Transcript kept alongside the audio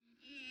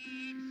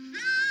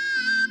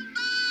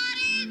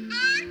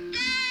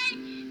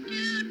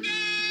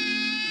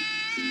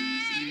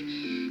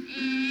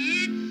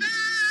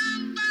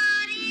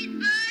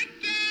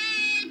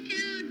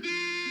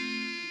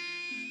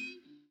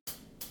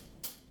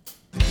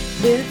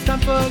It's time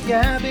for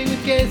gabbing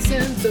with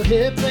Gayson, so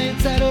hip lane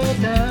settle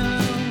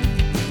down.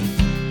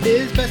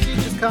 His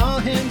besties just call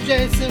him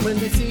Jason when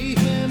they see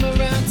him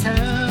around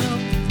town.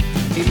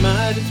 He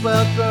might as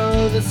well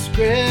throw the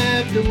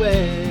script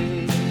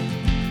away.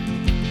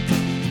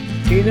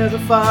 He never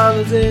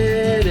follows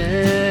it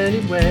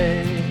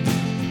anyway.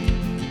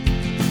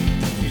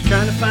 He's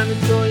trying to find the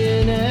joy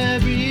in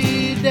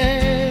every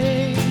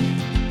day.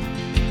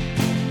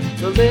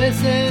 So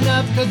listen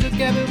up, cause we're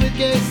gabbing with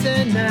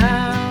Gayson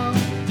now.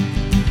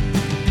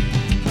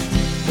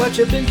 What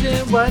you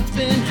binging, what's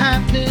been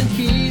happening,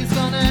 he's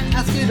gonna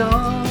ask it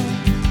all.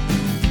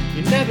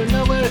 You never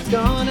know where it's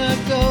gonna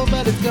go,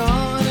 but it's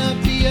gonna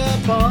be a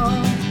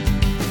ball.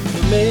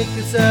 So make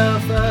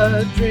yourself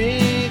a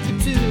drink or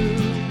two.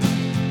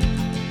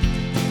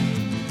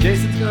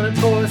 Jason's gonna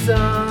pour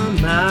some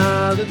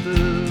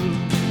Malibu.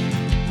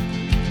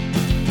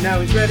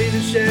 Now he's ready to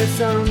share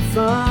some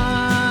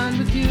fun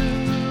with you.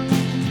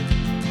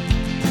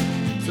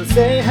 So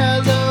say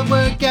hello,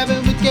 we're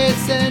gabbing with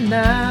Gayson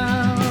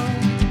now.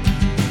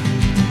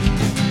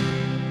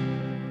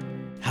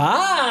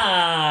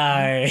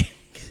 Hi!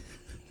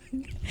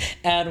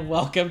 And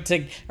welcome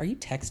to... Are you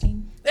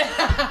texting?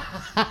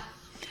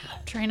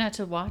 Try not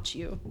to watch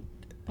you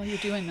while you're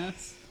doing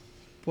this.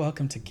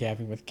 Welcome to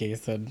Gabbing with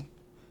Gayson.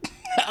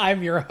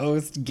 I'm your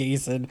host,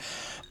 Gayson,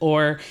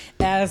 or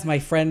as my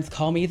friends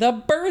call me, the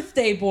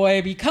birthday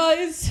boy,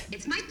 because...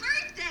 It's my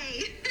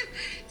birthday!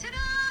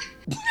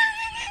 Ta-da!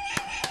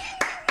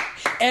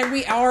 And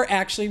we are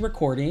actually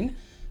recording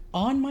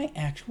on my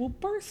actual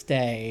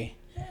birthday.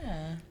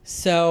 Yeah.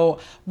 So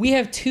we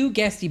have two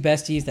guesty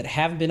besties that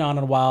haven't been on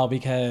in a while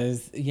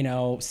because, you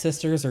know,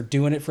 sisters are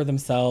doing it for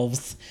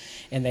themselves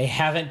and they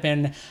haven't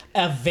been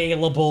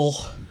available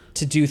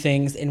to do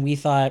things. And we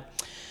thought,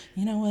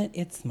 you know what?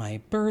 It's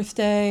my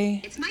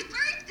birthday. It's my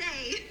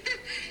birthday!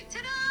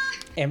 Ta-da!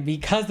 And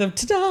because of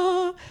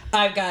ta-da,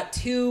 I've got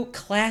two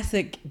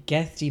classic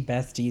guesty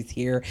besties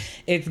here.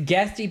 It's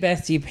guesty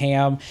bestie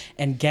Pam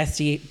and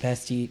guesty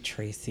bestie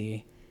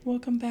Tracy.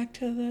 Welcome back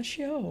to the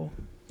show.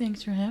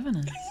 Thanks for having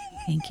us.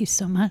 Thank you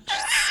so much.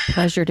 It's a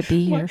pleasure to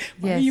be here.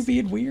 Why are you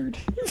being weird?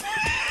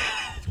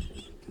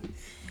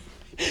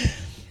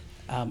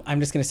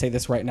 I'm just going to say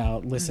this right now.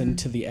 Listen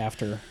to the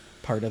after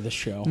part of the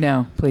show.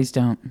 No, please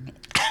don't.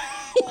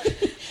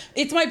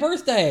 It's my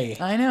birthday.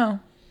 I know.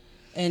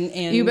 And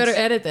You better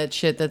edit that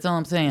shit. That's all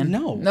I'm saying.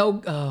 No.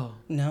 No. Oh.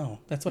 No,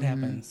 that's what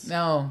happens.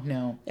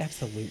 No.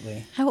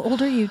 Absolutely. How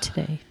old are you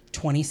today?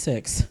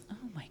 26. Oh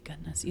my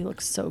goodness, you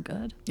look so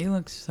good. You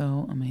look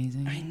so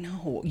amazing. I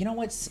know. You know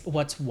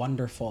what's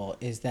wonderful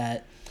is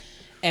that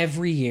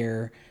every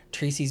year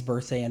Tracy's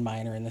birthday and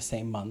mine are in the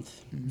same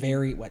month.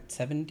 Very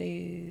 7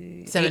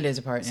 days? 7 days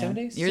apart. 7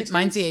 yeah. days? Yours, 6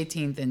 mine's days?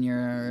 the 18th, and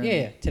your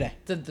Yeah, today.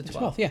 The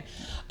 12th. Yeah.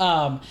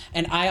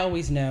 And I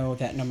always know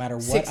that no matter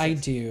what I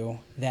do,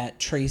 that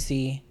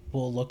Tracy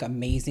will look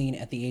amazing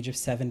at the age of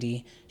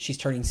 70. She's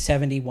turning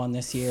 71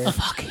 this year. Oh,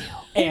 fuck you.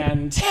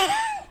 And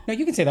no,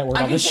 you can say that word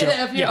on this show.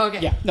 Yeah, okay.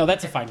 Yeah, no,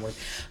 that's a fine word.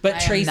 But I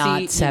am Tracy,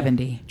 not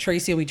 70.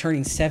 Tracy will be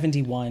turning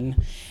 71,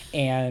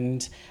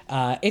 and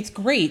it's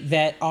great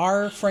that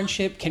our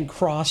friendship can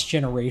cross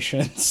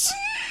generations.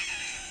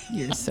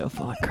 You're so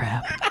full of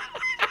crap.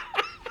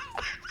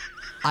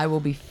 I will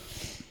be.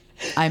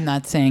 I'm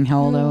not saying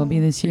how old I will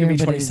be this year. You'll be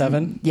but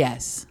 27?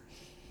 Yes.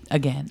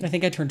 Again. I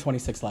think I turned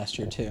 26 last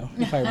year too,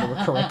 if I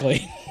remember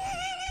correctly.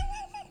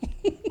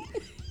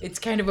 It's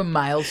kind of a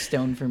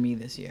milestone for me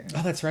this year.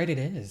 Oh, that's right, it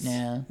is.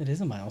 Yeah. It is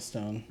a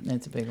milestone.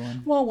 That's a big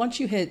one. Well, once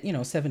you hit,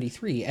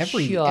 73,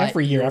 every Shut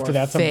year after your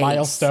that's face. a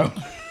milestone.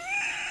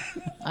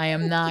 I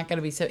am not going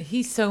to be so...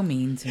 He's so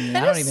mean to me.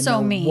 That I don't is even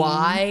so know mean.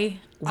 why.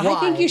 I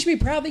think you should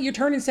be proud that you're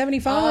turning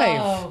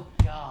 75. Oh,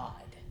 God.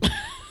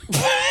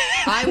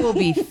 I will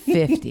be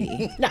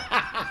 50.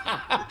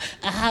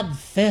 I'm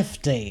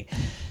 50.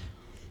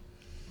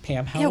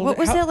 Pam, how old What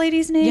was that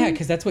lady's name? Yeah,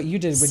 because that's what you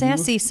did. When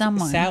Sassy you,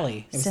 someone.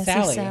 Sally. It was Sassy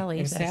Sally. Sally.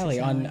 It was Sassy Sally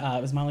on. Sally.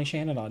 It was Molly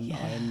Shannon on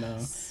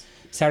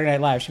Saturday Night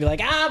Live. She'd be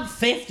like, "I'm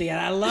 50 and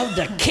I love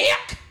to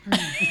kick."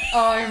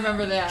 Oh, I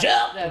remember that.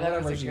 Jump. Yeah, that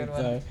Whatever was a she good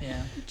would one. say.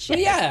 Yeah. But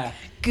yeah.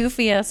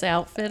 Goofy ass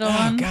outfit Oh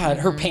on. God,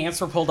 her pants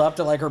were pulled up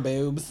to like her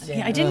boobs.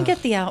 Yeah, I didn't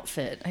get the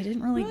outfit. I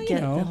didn't really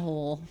get the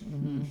whole.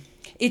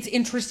 It's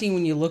interesting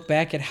when you look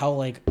back at how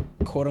like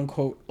quote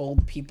unquote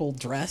old people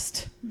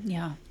dressed.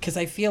 Yeah. Because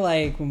I feel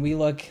like when we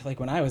look, like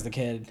when I was a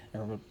kid,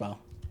 or well,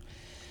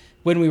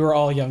 when we were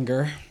all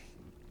younger,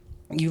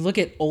 you look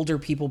at older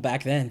people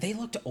back then, they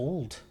looked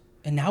old.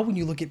 And now when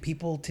you look at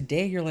people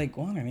today, you're like,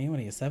 well, I mean, what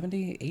are you,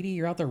 70, 80?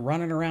 You're out there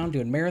running around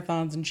doing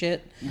marathons and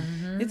shit.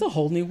 Mm-hmm. It's a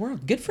whole new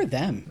world. Good for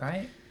them.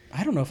 Right?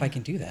 I don't know if I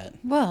can do that.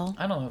 Well,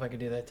 I don't know if I could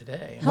do that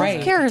today.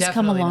 Right. healthcare has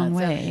come a Definitely long not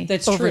way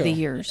That's over true. the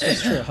years.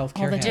 That's true. Healthcare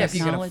All the has. Yeah, if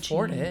you can technology.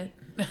 afford it.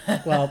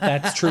 Well,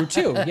 that's true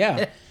too.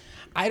 Yeah.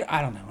 I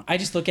don't know. I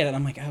just look at it and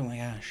I'm like, oh my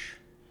gosh.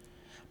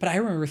 But I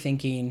remember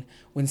thinking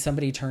when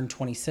somebody turned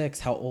 26,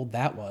 how old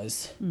that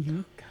was.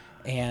 Mm-hmm.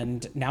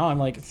 And now I'm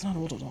like, it's not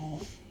old at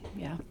all.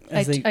 Yeah.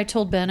 As they- I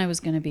told Ben I was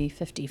going to be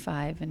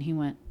 55 and he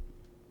went,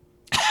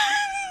 I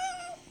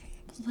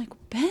was like,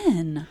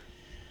 Ben,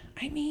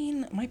 I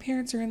mean, my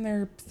parents are in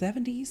their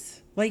 70s.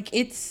 Like,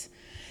 it's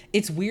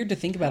weird to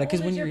think about it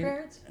because when your you're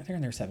parents? they're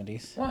in their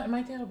 70s. Well,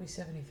 my dad will be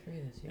 73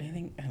 this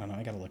year. I don't know.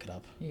 I gotta look it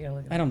up. You gotta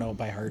look it I don't know it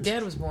by heart.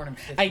 Dad was born in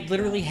 50. I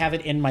literally have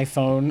it in my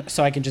phone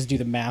so I can just do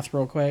the math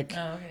real quick.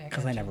 Oh, okay.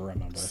 Because I never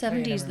remember.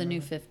 70 is the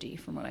new 50,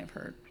 from what I've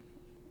heard.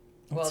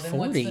 Well, It's then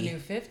what's 40. the new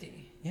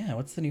 50? Yeah,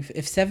 what's the new?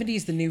 If 70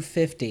 is the new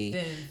 50,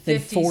 Then then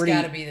 50's 40.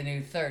 got to be the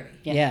new 30.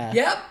 Yeah.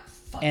 Yep.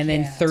 Fuck And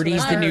then yeah. 30 is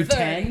That's the what I new heard.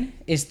 30. 10.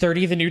 Is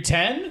 30 the new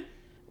 10?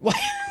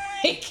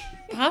 Like,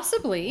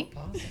 Possibly.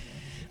 Possibly.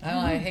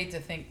 I hate to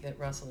think that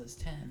Russell is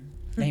 10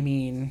 I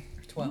mean,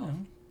 or 12.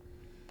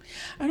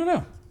 I don't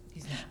know.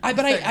 He's not.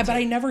 But He's I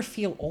 32. never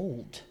feel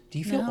old. Do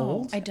you feel No,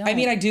 old? I don't. I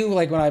mean, I do.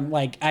 Like when I'm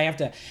like,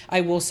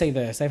 I will say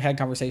this. I've had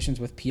conversations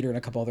with Peter and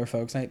a couple other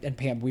folks, and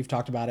Pam. We've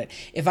talked about it.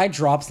 If I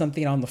drop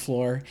something on the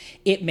floor,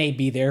 it may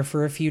be there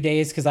for a few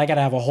days because I got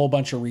to have a whole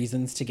bunch of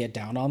reasons to get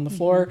down on the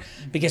floor.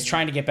 Because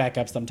trying to get back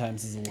up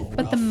sometimes is a little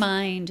But rough. the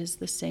mind is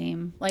the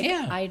same. Like,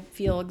 Yeah. I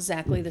feel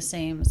exactly the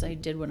same as I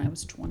did when I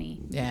was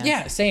 20. Yeah.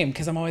 Yeah, same.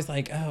 Because I'm always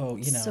like, oh,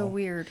 you know. So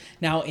weird.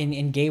 Now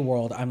in gay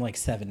world, I'm like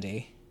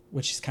 70,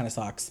 which kind of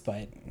sucks,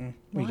 but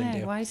what are you gonna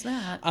do? Why is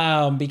that?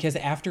 Because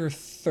after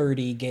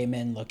 30, gay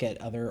men look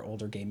at other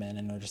older gay men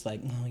and they're just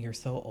like, oh, you're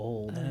so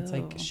old. And it's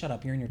like, shut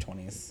up, you're in your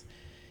 20s.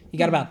 You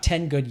got about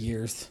 10 good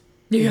years.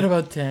 You got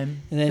about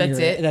 10. And then That's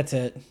it? That's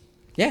it.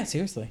 Yeah,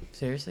 seriously.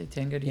 Seriously?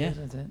 10 good years?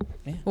 That's it?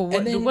 Yeah. Well,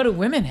 And then- what do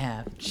women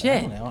have? I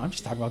Shit. don't know. I'm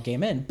just talking about gay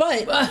men.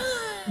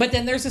 But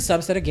then there's a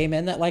subset of gay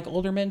men that like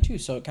older men too,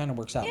 so it kind of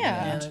works out. in the Yeah.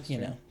 end, Yeah, that's you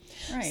true. know.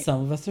 Right.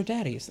 Some of us are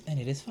daddies, and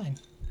it is fine.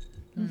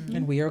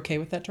 And we are okay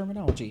with that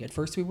terminology. At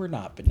first we were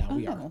not, but now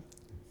we are. Oh.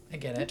 I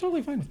get I'm it.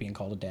 totally fine with being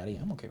called a daddy.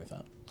 I'm okay with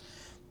that.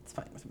 It's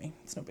fine with me.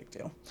 It's no big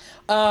deal.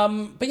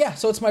 But yeah,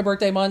 so it's my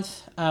birthday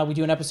month. We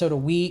do an episode a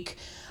week.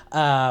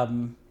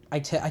 I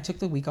took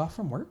the week off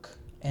from work,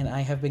 and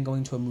I have been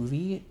going to a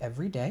movie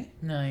every day.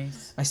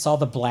 Nice. I saw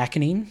The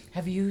Blackening.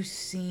 Have you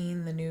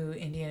seen the new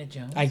Indiana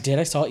Jones? I did.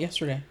 I saw it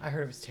yesterday. I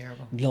heard it was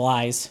terrible.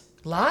 Lies.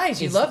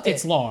 Lies. You It's- loved it.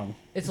 It's long.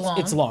 It's long?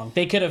 It's long.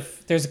 They could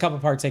have. There's a couple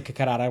parts they could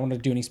cut out. I don't want to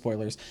do any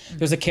spoilers.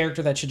 There's a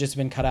character that should just have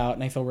been cut out,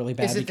 and I feel really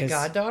bad Is it the because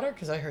goddaughter?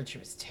 Because I heard she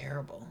was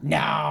terrible.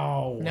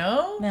 No.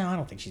 No? No, I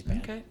don't think she's bad.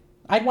 Okay.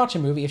 I'd watch a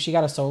movie if she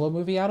got a solo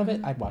movie out of it.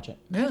 I'd watch it.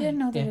 I didn't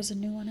know there Yeah. was a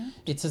new one out.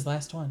 It's his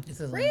last one. It's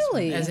his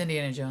Really? last one. As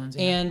Indiana Jones.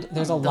 Yeah. And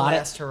there's a the lot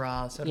last of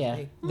hurrah, so to yeah.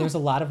 speak. There's a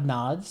lot of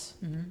nods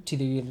to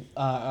the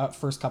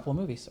first couple of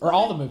movies, or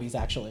all the movies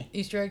actually.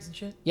 Easter eggs and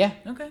shit? Yeah,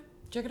 Okay.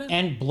 Check it out.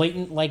 and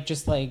blatant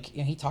just like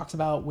he talks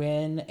about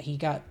when he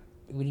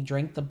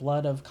drank the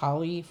blood of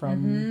Kali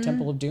from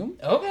Temple of Doom.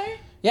 Okay.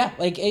 Yeah,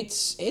 like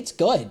it's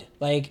good.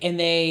 Like, and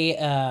they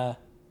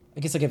I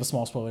guess I'll give a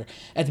small spoiler.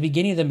 At the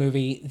beginning of the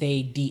movie,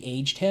 they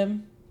de-aged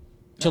him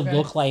to Okay.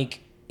 look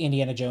like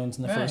Indiana Jones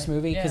in the first Right,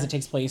 movie because yeah. it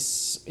takes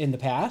place in the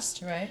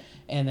past. Right.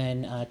 And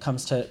then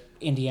comes to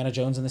Indiana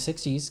Jones in the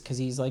 60s because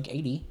he's like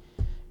 80.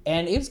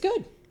 And it was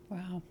good.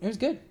 Wow. It was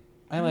good.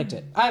 I liked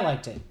it.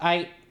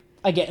 I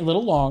get a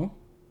little long.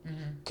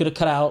 Could have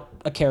cut out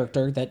a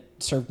character that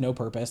served no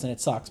purpose, and it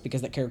sucks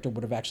because that character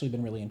would have actually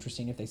been really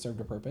interesting if they served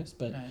a purpose.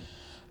 But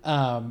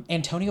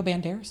Antonio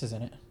Banderas is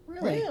in it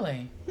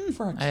Really?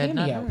 for a I had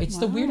not cameo. heard. It's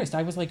the weirdest.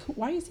 I was like,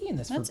 why is he in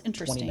this That's for 20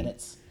 interesting.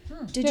 minutes?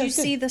 Did Yeah, you it's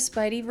good. see the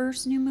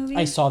Spideyverse new movie?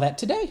 I saw that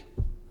today.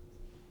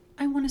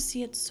 I want to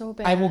see it so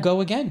bad. I will go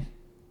again.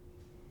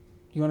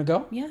 You want to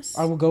go? Yes.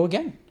 I will go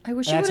again. I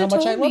wish And you that's how would've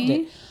much I told loved me.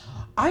 it.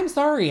 I'm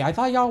sorry. I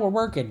thought y'all were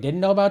working. Didn't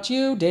know about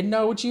you. Didn't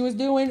know what you was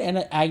doing.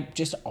 And I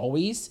just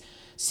always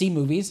see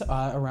movies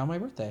around my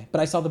birthday. But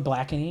I saw The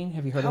Blackening.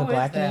 Have you heard How of The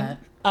is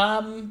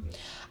Blackening?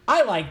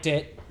 I liked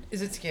it.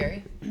 Is it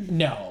scary?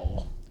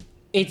 No.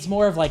 It's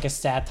more of like a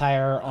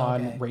satire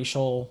on Okay.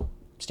 racial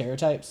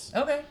stereotypes.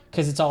 Okay.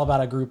 Because it's all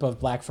about a group of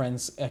black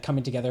friends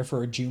coming together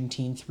for a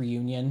Juneteenth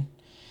reunion.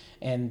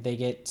 And they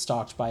get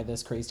stalked by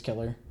this crazed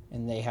killer.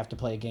 And they have to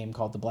play a game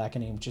called The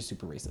Blackening, which is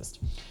super racist.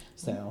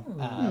 So,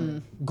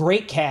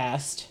 great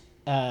cast.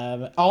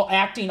 All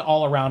acting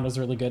all around was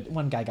really good.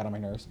 One guy got on my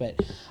nerves, but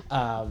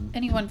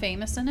Anyone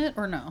famous in it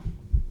or no?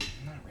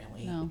 not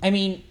really. No. I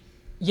mean,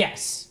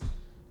 yes,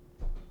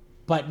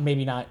 but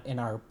maybe not in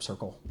our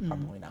circle.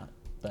 Probably not.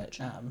 But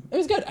it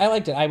was good. I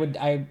liked it.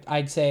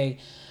 I'd say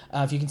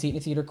if you can see it in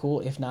the theater,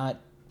 cool. If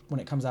not, when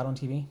it comes out on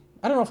TV,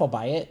 I don't know if I'll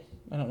buy it.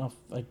 I don't know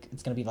if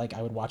it's gonna be like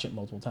I would watch it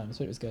multiple times,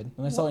 but it was good.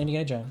 And I saw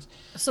Indiana Jones.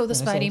 So the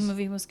And I saw Spidey this-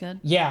 movie was good.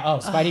 Yeah. Oh,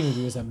 Spidey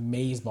movie was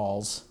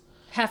amazeballs.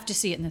 Have to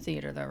see it in the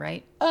theater though,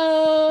 right?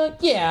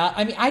 Yeah.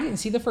 I mean, I didn't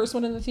see the first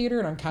one in the theater,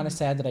 and I'm kind of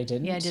sad that I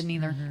didn't. Yeah, I didn't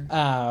either.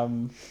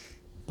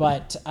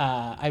 But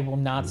I will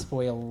not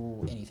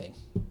spoil anything.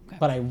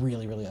 But I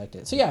really, really liked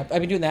it. So yeah, I've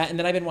been doing that, and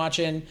then I've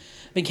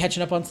been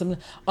catching up on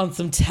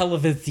some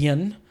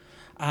television.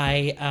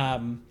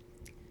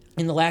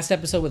 In the last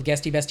episode with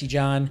Guesty Bestie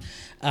John,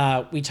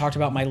 we talked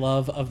about my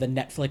love of the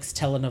Netflix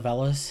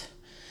telenovelas,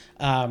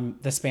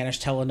 the Spanish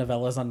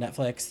telenovelas on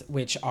Netflix,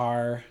 which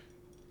are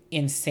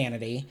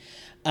insanity.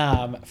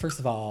 First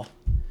of all,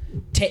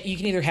 you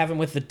can either have them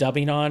with the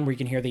dubbing on, where you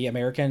can hear the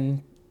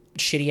American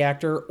shitty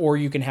actor, or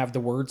you can have the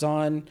words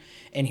on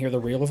and hear the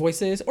real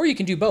voices, or you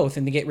can do both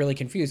and they get really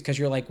confused because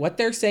you're like, what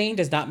they're saying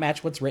does not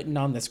match what's written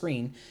on the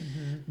screen.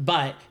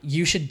 But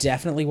you should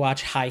definitely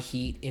watch High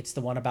Heat. It's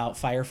the one about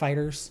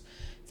firefighters.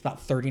 It's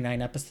about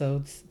 39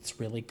 episodes. It's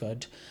really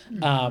good.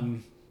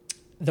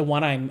 The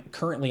one I'm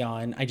currently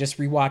on, I just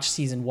rewatched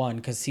season 1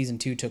 because season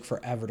 2 took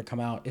forever to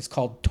come out. It's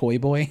called Toy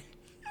Boy.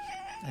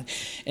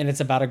 And it's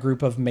about a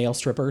group of male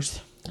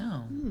strippers.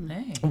 Oh,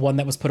 hey. One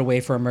that was put away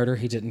for a murder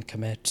he didn't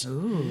commit.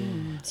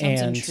 Ooh.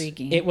 Sounds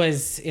intriguing.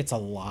 It's a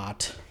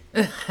lot.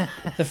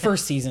 The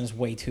first season is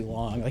way too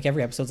long. Like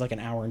every episode's like an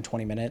hour and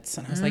 20 minutes.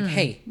 And I was like,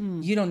 hey,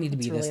 you don't need to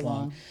be It's this really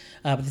long.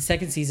 But the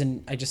second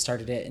season, I just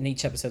started it, and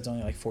each episode's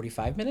only like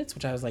 45 minutes,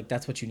 which I was like,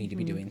 that's what you need to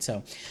be doing.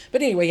 So,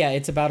 but anyway, yeah,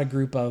 it's about a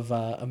group of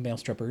male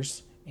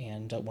strippers,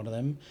 and one of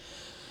them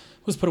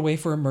was put away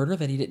for a murder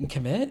that he didn't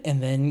commit,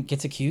 and then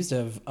gets accused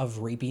of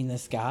raping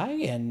this guy,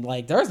 and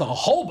like there's a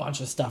whole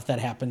bunch of stuff that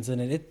happens in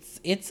it.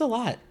 It's a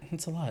lot.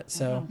 It's a lot.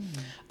 So,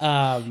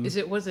 Is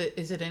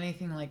it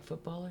anything like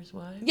Footballers'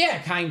 Wives? yeah,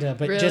 kind of,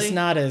 but Really? just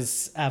not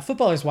as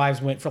Footballers'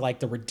 Wives went for like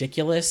the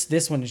ridiculous.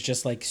 This one is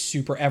just like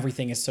super.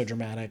 Everything is so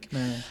dramatic.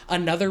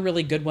 Another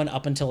really good one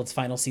up until its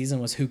final season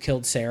was Who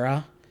Killed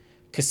Sarah,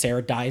 because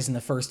Sarah dies in the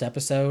first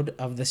episode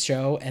of the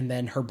show, and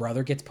then her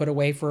brother gets put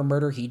away for a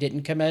murder he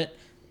didn't commit.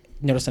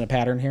 Noticing a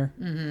pattern here.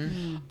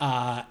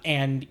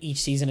 And each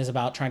season is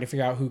about trying to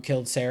figure out who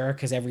killed Sarah,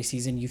 because every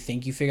season you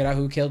think you figured out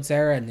who killed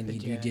Sarah, and then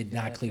you did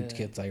not kill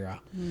Sarah.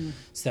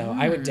 So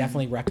I would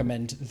definitely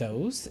recommend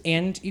those,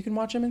 and you can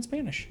watch them in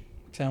Spanish.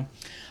 So,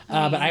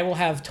 but I will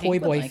have Toy Pink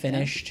would Boy like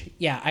finished.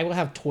 Yeah, I will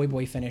have Toy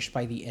Boy finished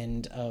by the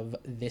end of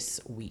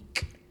this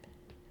week.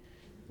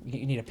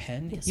 You need a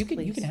pen? Yes, you can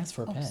please. ask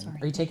for a pen. Sorry.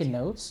 Are you taking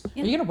notes?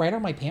 Yeah. Are you gonna write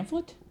on my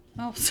pamphlet?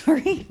 Oh,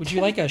 sorry. Would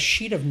you like a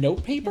sheet of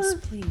notepaper? Yes,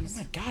 please. Oh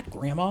my God,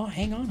 Grandma,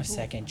 hang on a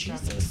second.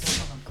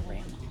 Jesus.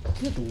 Grandma.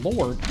 Good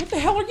Lord. What the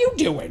hell are you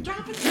doing?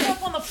 Dropping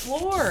stuff on the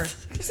floor.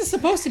 This is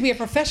supposed to be a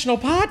professional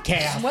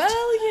podcast.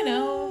 Well, you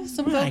know,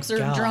 Some My folks are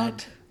God.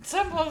 drunk.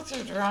 some folks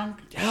are drunk.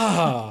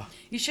 Ah.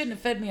 You shouldn't have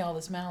fed me all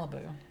this Malibu.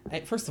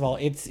 First of all,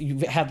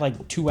 you've had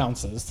like 2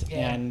 ounces.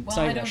 Yeah. And it's Well,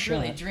 not I even a don't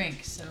really shot. drink,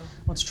 so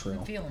That's true.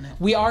 I'm feeling it.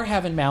 We are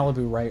having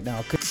Malibu right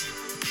now. 'Cause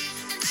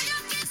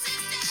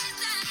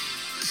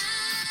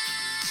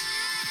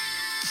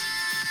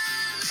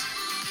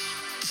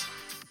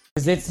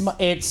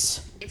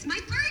it's It's my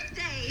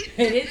birthday.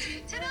 It is.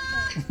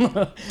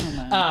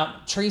 Ta-da!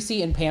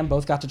 Tracy and Pam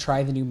both got to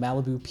try the new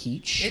Malibu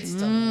Peach. It's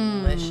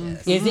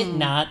delicious. Is it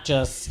not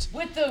just...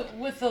 With the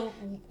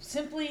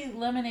Simply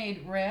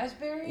Lemonade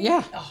raspberry?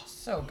 Yeah. Oh,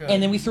 so good.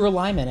 And then we threw a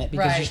lime in it,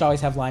 because you Right. should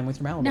always have lime with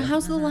your Malibu. Now,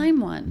 how's the lime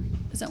one?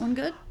 Is that one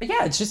good? But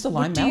yeah, it's just a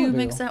lime What do Malibu. you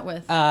mix that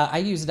with? I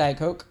use Diet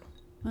Coke.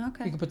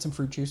 Okay. You can put some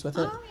fruit juice with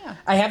it. Oh, yeah.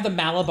 I have the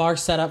Malabar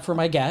set up for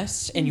my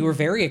guests, and you were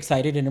very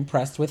excited and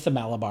impressed with the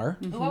Malabar.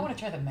 Oh, I want to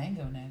try the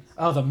mango next.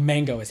 Oh, the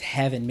mango is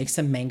heaven. Mix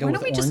some mango Why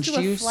with don't we orange just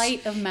do a juice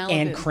flight of Malibu?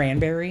 and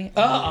cranberry.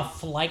 Oh, a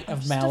flight of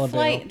Just Malibu. a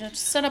flight. Just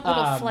set up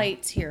little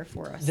flights here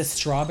for us. The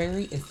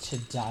strawberry is to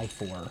die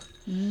for.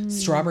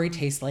 Strawberry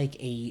tastes like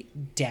a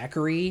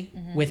daiquiri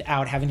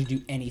without having to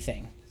do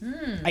anything.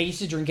 I used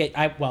to drink it.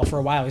 For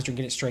a while I was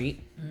drinking it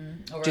straight,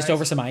 just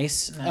over some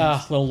ice.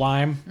 A little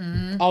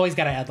lime. Always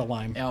got to add the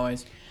lime.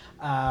 Always.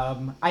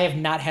 I have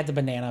not had the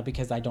banana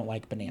because I don't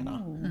like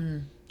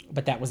banana,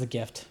 but that was a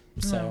gift,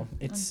 so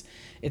it's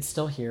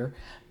still here.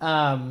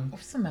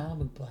 What's the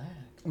Malibu Black?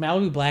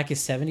 Malibu Black is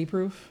 70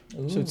 proof,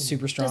 so it's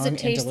super strong it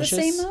taste and the delicious.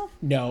 same, though?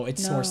 No,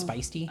 it's more No.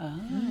 spicy.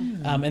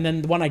 And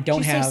then the one I don't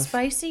Did you have. say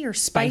spicy or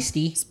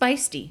Spicy.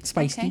 Spicy.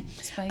 Spicy. Okay.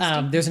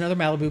 Spicy. There's another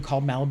Malibu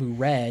called Malibu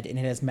Red, and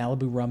it has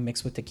Malibu rum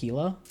mixed with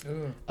tequila.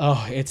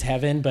 Oh, it's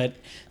heaven, but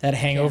that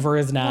hangover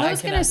is not. Well, I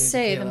was cannot gonna do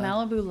say the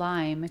tequila. Malibu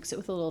lime, mix it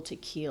with a little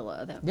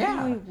tequila. That Yeah.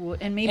 probably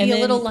would, and maybe And a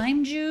little then-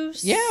 lime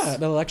juice. Yeah,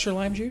 the extra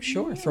lime juice,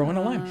 sure. Throw in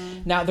a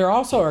lime. Now, there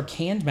also are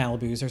canned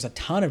Malibus. There's a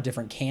ton of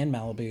different canned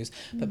Malibus.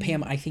 But,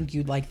 Pam, I think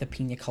you'd like the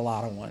pina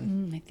colada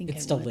one. I think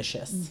It's I would.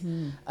 delicious.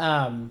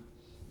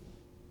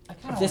 I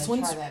kind of This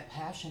want to one's- try that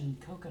passion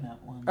coconut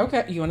one.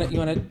 Okay, you want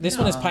to. This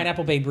one is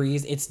Pineapple Bay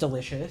Breeze. It's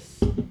delicious.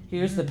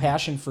 Here's the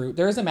passion fruit.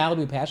 There is a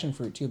Malibu passion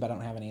fruit, too, but I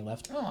don't have any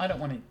left. Oh, I don't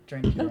want to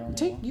drink your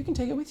only one. You can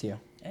take it with you.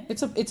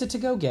 It's a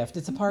to-go gift.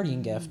 It's a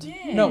partying gift.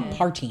 Yeah. No,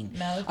 partying.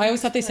 Malibu I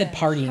always thought they said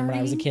Express. partying when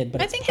I was a kid,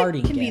 but I it's think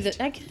partying it can be gift.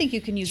 I think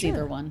you can use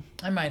either one.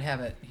 I might have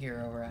it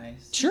here over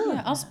ice. Sure.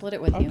 Yeah, I'll split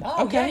it with you.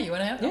 Oh, Okay. yeah, you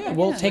want to have it? Yeah, Okay.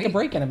 we'll take a Sweet.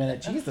 break in a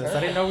minute. Jesus,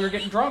 I didn't know we were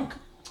getting drunk.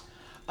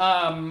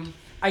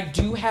 I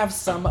do have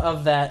some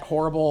of that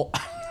horrible.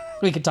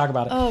 We could talk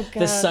about it. Oh,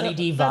 The God, Sunny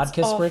D that's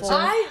vodka awful. spritzer.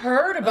 I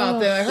heard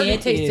about that. I heard It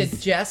it tasted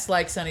is just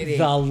like Sunny D.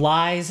 The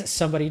lies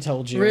somebody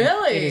told you.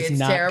 Really? It is It's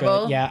not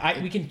terrible? good. Yeah,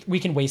 we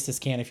can waste this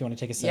can if you want to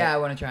take a sip. Yeah, I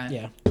want to try it.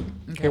 Yeah.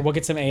 Here, we'll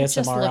get some It just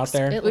ASMR out looks-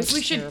 there. it We, looks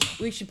we should terrible.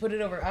 we should put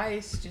it over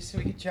ice just so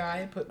we could try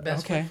it. Put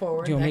best Okay. foot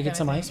forward. Do you want me to that get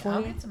some kind of ice thing. for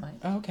I'll you? get some ice.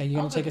 Oh, okay, you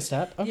I'll want to take do a it.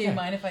 step? Do Okay. you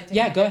mind if I take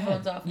Yeah, my go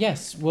headphones ahead. off?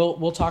 Yes,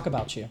 we'll talk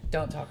about you.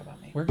 Don't talk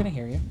about me. We're gonna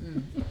hear you.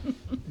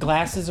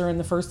 Glasses are in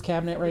the first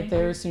cabinet right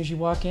there as soon as you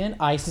walk in.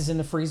 Ice is in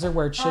the freezer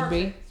where it should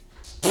be.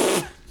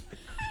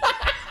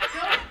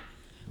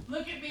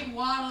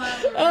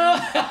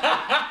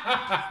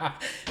 My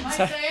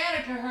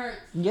sciatica hurts.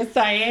 Your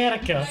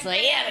sciatica.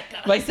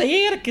 My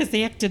sciatica's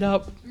acting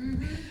up.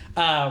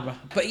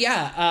 But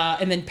yeah,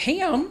 and then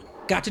Pam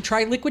got to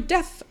try Liquid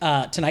Death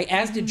tonight,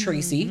 as did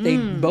Tracy. They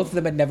both of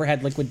them had never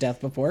had Liquid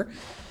Death before.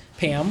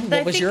 Pam,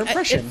 what was your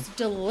impression? It's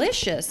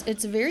delicious.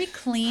 It's very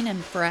clean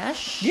and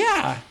fresh.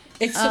 Yeah,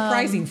 it's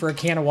surprising for a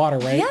can of water,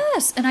 right?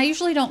 Yes, and I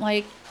usually don't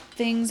like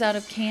things out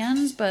of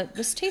cans, but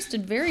this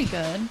tasted very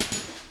good.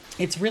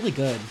 It's really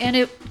good.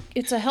 And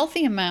it's a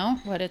healthy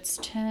amount. What, it's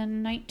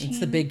 19? It's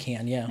the big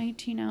can, yeah.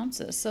 19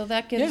 ounces. So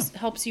that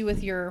helps you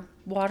with your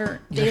Your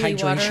daily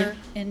hydration. water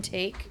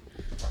intake,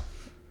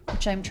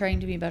 which I'm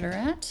trying to be better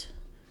at.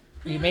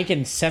 Are you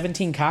making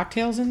 17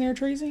 cocktails in there,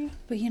 Tracy?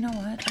 But you know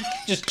what?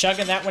 Just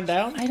chugging that one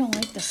down? I don't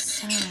like the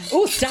sound.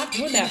 Oh, stop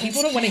doing that.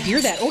 People don't want to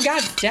hear that. Oh,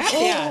 God, stop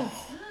that.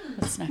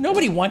 That's not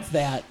Nobody wants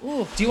that.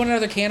 Do you want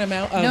another can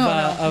amount of, no,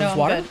 of I'm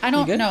water? good. I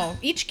don't know.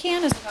 Each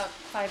can is about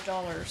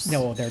 $5.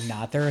 No, they're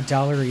not. They're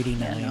 $1.89.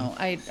 Yeah, no,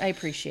 I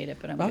appreciate it,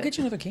 but I'll good. get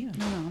you another can.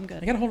 No, I'm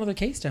good. I got a whole other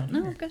case down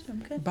No, here. I'm good. I'm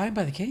good. Buy them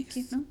by the case.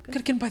 No, I'm good. Gotta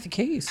get them by the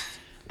case.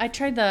 I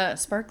tried the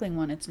sparkling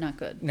one. It's not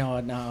good. No,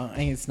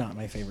 it's not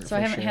my favorite. So I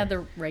haven't had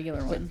the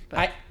regular one.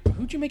 But...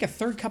 Who'd you make a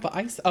third cup of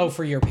ice? Oh,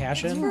 for your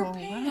passion? Oh,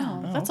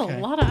 wow. That's okay. a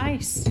lot of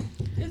ice.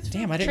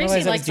 Damn, I didn't Tracy realize I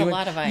was likes a doing.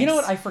 lot of ice. You know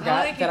what? I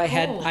forgot like that it I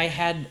had cold. I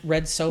had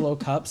red Solo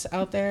cups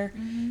out there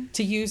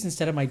to use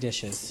instead of my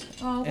dishes,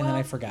 and then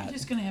I forgot. You're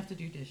just gonna have to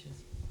do dishes.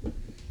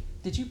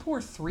 Did you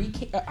pour 3?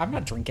 I'm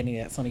not drinking any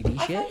of that Sunny D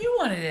I shit. thought you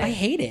wanted it. I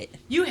hate it.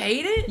 You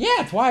hate it? Yeah,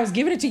 that's why I was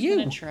giving it to I'm you.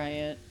 going to try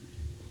it.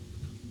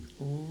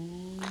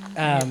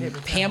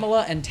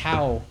 Pamela and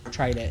Tao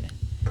tried it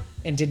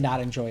and did not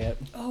enjoy it.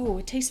 Oh,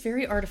 it tastes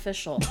very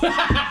artificial.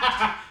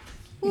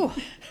 Ooh.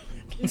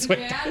 Is it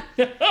bad?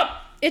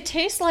 It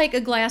tastes like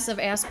a glass of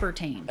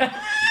aspartame.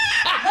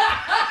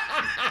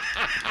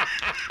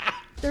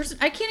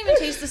 I can't even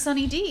taste the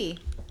Sunny D.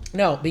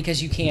 No,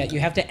 because you can't. You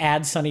have to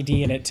add Sunny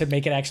D in it to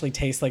make it actually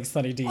taste like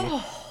Sunny D.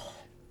 Ooh.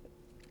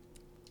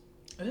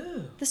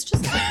 This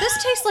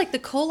tastes like the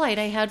colite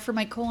I had for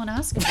my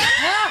colonoscopy.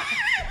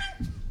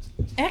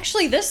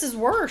 Actually, this is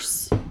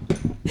worse.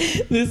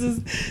 This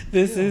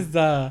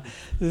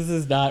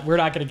is not. We're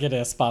not going to get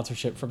a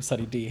sponsorship from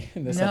Sunny D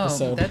in this No,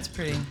 episode. that's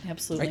pretty.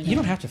 Absolutely. Right, you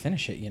don't have to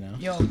finish it, you know.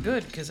 Yo,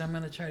 good, because I'm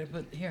gonna try to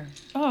put here.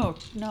 Oh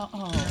no!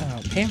 Oh.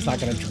 Oh, Pam's not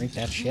going to drink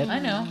that shit. I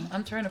know.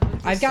 I'm trying to put.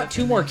 This I've got stuff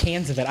 2 in more there.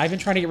 cans of it. I've been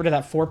trying to get rid of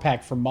that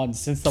 4-pack for months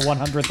since the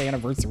 100th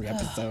anniversary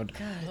episode.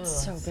 God,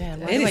 it's so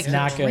bad. Why It do I is keep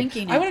not good.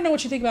 drinking I it? want to know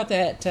what you think about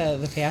that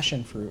the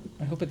passion fruit.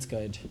 I hope it's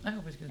good. I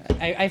hope it's good.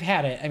 I've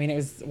had it. I mean, it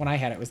was when I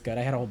had it, it was good.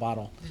 I had a whole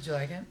bottle. Did you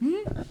like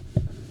it?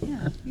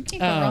 Yeah, you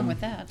can't go wrong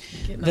with that.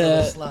 Getting a The-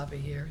 little sloppy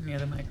here near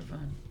the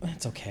microphone.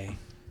 That's okay.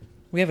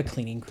 We have a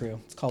cleaning crew.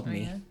 It's called Oh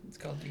me. yeah, it's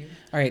called you.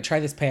 All right, try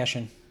this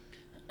passion.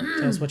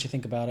 Tell us what you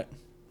think about it.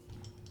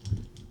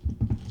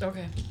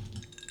 Okay.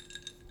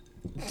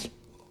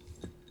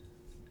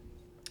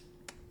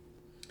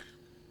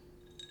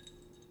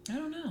 I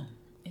don't know.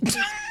 It tastes,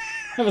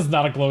 That was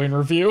not a glowing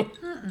review.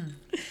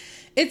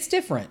 It's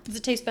different. Does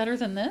it taste better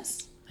than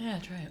this? yeah,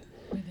 try it.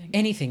 What do you think?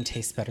 Anything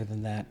tastes better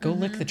than that. Go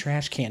lick the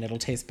trash can. It'll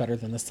taste better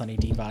than the Sunny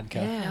D vodka.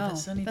 Yeah, No, the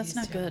Sunny that's D's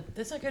not too. good.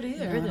 That's not good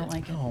either. No, is I it? don't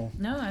like it. Oh,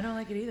 No, I don't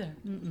like it either.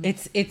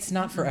 it's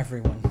not for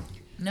everyone.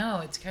 No,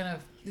 it's kind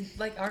of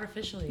like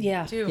artificially.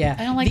 Yeah. Too. Yeah,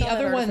 I don't like the all that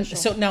other one. artificial.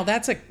 So now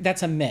that's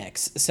a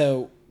mix.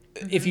 So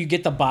if you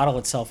get the bottle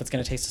itself, it's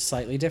going to taste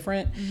slightly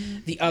different.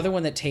 The other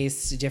one that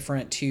tastes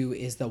different too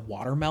is the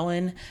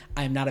watermelon.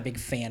 I'm not a big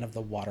fan of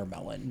the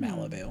watermelon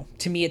Malibu.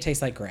 To me, it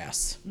tastes like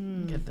grass.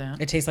 Get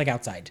that. It tastes like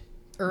outside.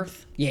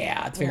 Earth.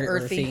 Yeah, it's very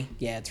Little earthy. earthy.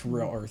 Yeah, it's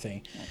real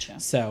earthy. Gotcha.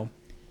 So,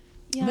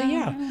 Yeah, but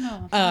yeah, I don't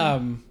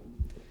know.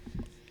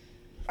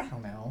 I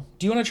don't know.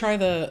 Do you want to try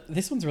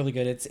this one's really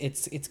good.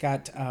 It's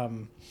got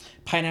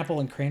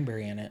pineapple and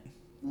cranberry in it.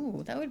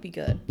 Ooh, that would be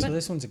good. So But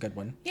this one's a good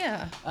one.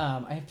 yeah,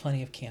 I have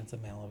plenty of cans of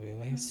Malibu.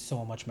 I have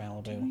so much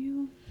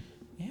Malibu.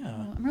 Yeah.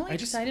 I'm really I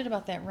just- excited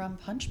about that rum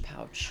punch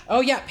pouch.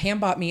 Oh yeah, Pam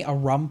bought me a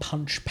rum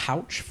punch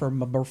pouch for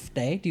my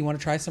birthday. Do you want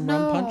to try some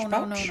rum punch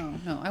pouch?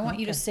 No. I want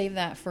you to Okay. save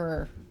that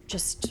for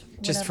just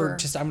Just for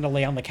whenever- I'm gonna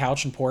lay on the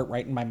couch and pour it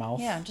right in my mouth.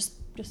 yeah, just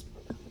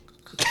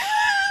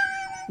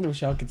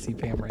Wish y'all could see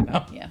Pam right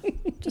now. yeah,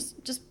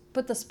 just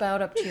put the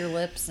spout up to your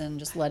lips and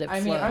just let it flow.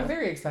 I mean, I'm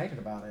very excited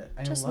about it.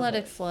 I just love let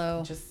it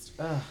flow. Just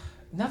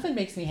nothing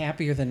makes me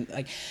happier than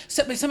like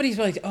somebody's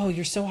like, "Oh,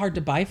 you're so hard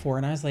to buy for,"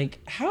 and I was like,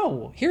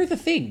 "How? Here are the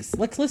things.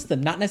 Let's list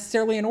them, not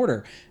necessarily in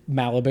order: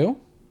 Malibu,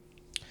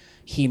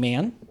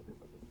 He-Man,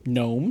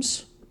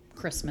 gnomes,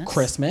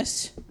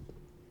 Christmas,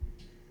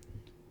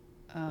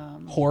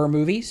 horror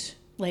movies,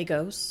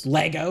 Legos.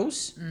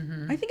 Legos.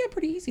 I think I'm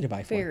pretty easy to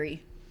buy for.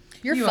 Very.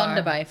 You're You fun are.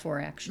 to buy for,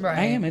 actually. Right.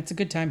 I am. It's a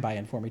good time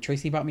buying for me.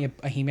 Tracy bought me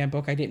a He-Man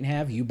book I didn't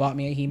have. You bought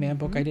me a He-Man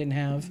book I didn't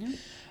have.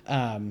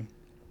 I'm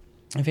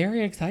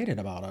very excited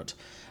about it.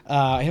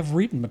 I have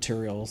reading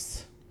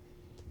materials.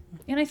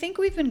 And I think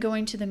we've been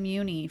going to the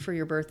Muni for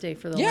your birthday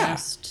for the Yeah.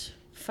 last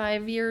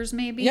 5 years,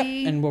 maybe. Yep,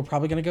 and we're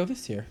probably gonna go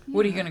this year.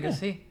 What are you gonna go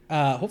see?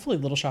 Hopefully,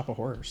 Little Shop of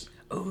Horrors.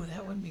 Oh,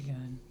 that would be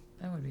good.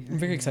 That would be. I'm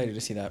very excited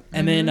to see that.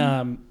 And then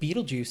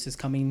Beetlejuice is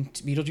coming.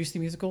 Beetlejuice the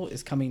musical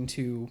is coming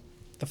to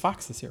the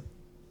Fox this year.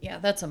 Yeah,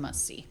 that's a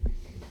must see.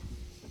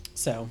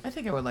 So I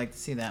think I would like to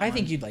see that. I one.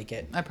 think you'd like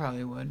it. I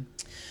probably would.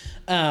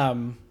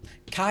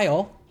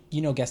 Kyle,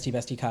 you know Guesty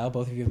Bestie Kyle.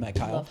 Both of you have met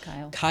Kyle. Love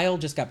Kyle. Kyle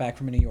just got back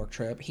from a New York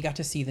trip. He got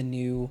to see the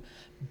new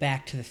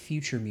Back to the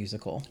Future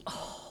musical.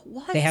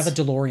 What? They have a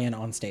DeLorean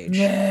on stage.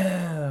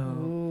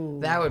 No.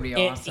 That would be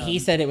awesome. He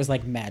said it was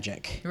like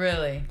magic.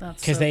 Really?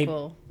 That's Because so they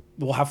cool.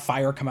 will have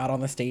fire come out on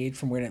the stage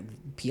from when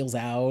it peels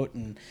out.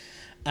 And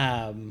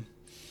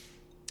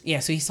yeah,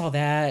 so he saw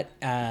that.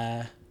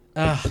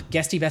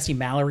 Guesty Bestie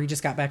Mallory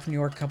just got back from New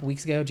York a couple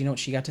weeks ago. Do you know what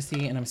she got to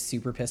see? And I'm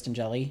super pissed and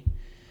jelly.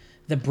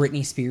 The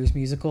Britney Spears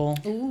musical.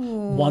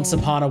 Ooh. Once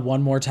Upon a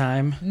One More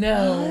Time.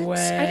 No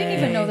way. I didn't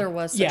even know there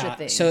was such a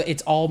thing. So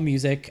it's all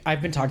music.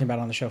 I've been talking about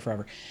it on the show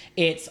forever.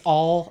 It's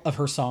all of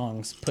her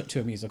songs put to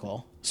a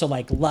musical. So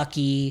like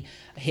Lucky,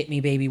 Hit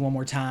Me Baby One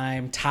More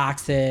Time,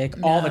 Toxic,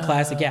 all the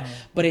classic. Yeah.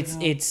 But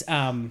it's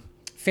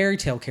fairy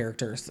tale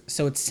characters.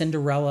 So it's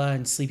Cinderella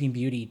and Sleeping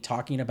Beauty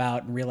talking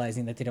about and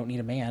realizing that they don't need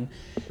a man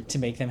to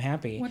make them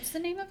happy. What's the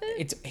name of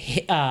it?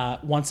 It's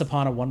Once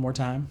Upon a One More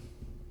Time.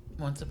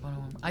 Once Upon a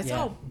Woman. I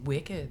saw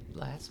Wicked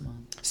last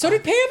month. So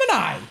did Pam and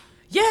I.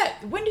 Yeah.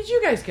 When did you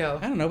guys go?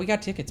 I don't know. We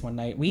got tickets one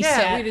night. We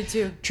did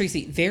too.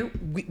 Tracy,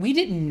 we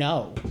didn't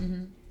know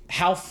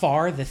how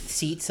far the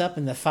seats up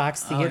in the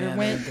Fox Theater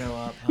went. Go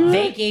up, huh?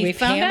 They gave We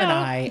found Pam and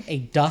out. I a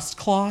dust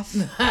cloth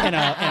and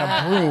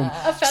a broom.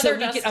 A feather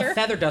A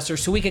feather duster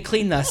so we could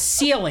clean the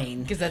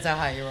ceiling. Because that's how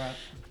high you were up.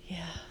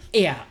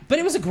 Yeah, but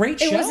it was a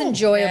great show. It was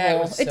enjoyable. Yeah, it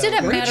was it so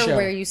didn't great matter show.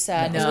 where you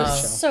sat. No. It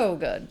was so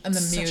good. And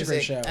the Such a music.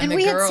 great show. And the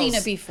we girls. had seen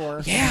it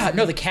before. Yeah,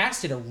 no, the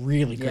cast did a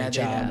really great Yeah, they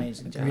did job. an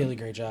amazing job. Really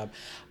great job.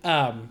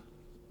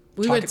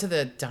 We went to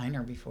the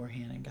diner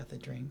beforehand and got the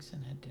drinks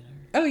and had dinner.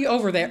 Oh, you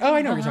over there? Oh,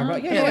 I know what you're talking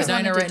about. Yeah, Yeah, yeah. the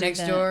diner wanted to right do next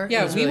that. door. It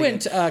Yeah, was we really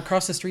went good.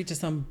 across the street to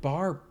some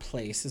bar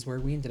place is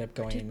where we ended up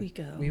going. did we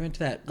go? We went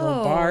to that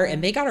little bar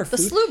and they got our food.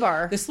 The Sooooo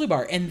bar. The Sooooo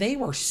bar. And they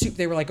were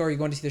they were like, oh, are you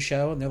going to see the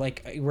show? And they're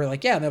like, we're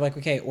like, yeah. And they're like,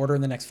 okay, order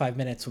in the next 5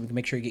 minutes so we can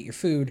make sure you get your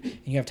food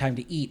and you have time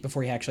to eat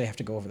before you actually have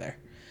to go over there.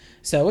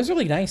 So it was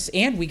really nice.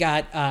 And we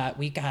got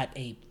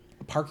a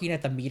parking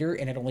at the meter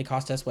and it only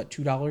cost us, what,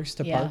 $2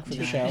 to park for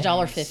the show?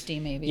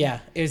 $1.50 maybe. Yeah,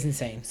 it was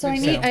insane. So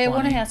I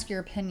want to ask your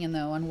opinion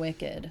though on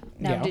Wicked.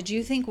 Now, Yeah. did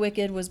you think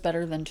Wicked was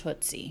better than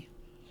Tootsie?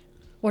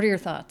 What are your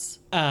thoughts?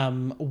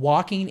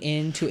 Walking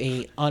into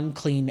a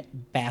unclean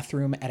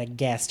bathroom at a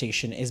gas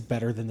station is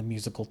better than the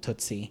musical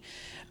Tootsie.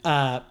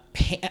 Pam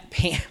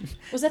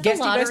Was that the Guesty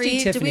lottery?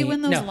 Bestie Did we Tiffany-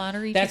 win those no,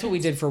 lottery That's what we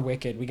tickets? did for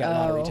Wicked. We got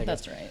lottery tickets.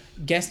 That's right.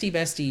 Guesty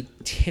Bestie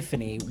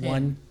Tiffany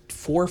won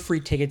 4 free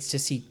tickets to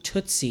see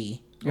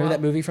Tootsie. Remember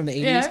that movie from the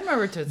 80s? Yeah, I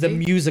remember Tootsie. The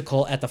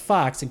musical at the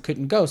Fox and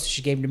couldn't go, so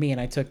she gave them to me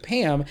and I took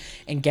Pam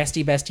and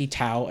Guesty Bestie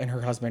Tao and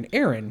her husband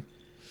Aaron.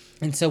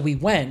 And so we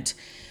went.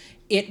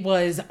 It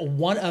was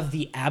one of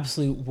the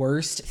absolute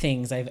worst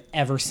things I've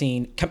ever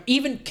seen.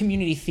 Even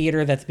community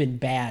theater that's been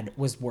bad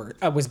was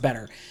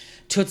better.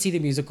 Tootsie the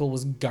musical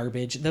was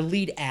garbage. The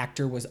lead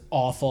actor was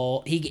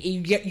awful.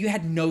 You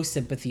had no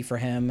sympathy for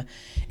him.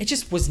 It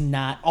just was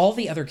not. All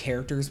the other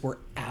characters were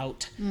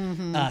out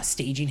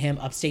upstaging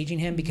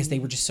him because they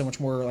were just so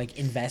much more like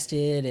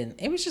invested, and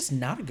it was just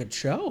not a good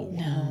show.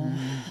 No.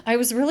 I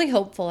was really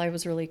hopeful. I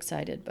was really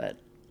excited, but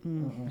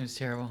It was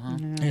terrible, huh?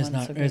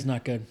 It was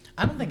not good.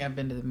 I don't think I've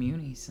been to the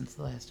Muni since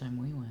the last time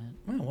we went.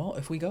 Oh, well,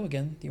 if we go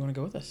again, do you want to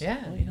go with us?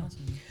 Yeah. Well, you know.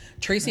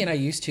 Tracy and I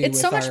used to. it's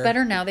so with much our-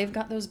 better now. They've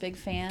got those big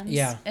fans.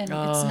 Yeah. And it's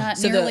not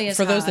So nearly as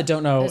for those hot that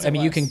don't know, as I it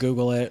mean, you was. can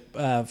Google it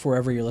for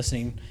wherever you're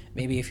listening.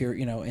 Maybe if you're,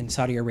 in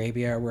Saudi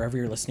Arabia or wherever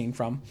you're listening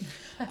from.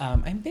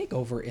 I'm big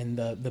over in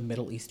the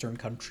Middle Eastern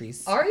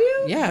countries. Are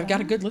you? Yeah, I've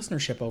got a good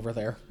listenership over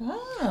there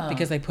Ah.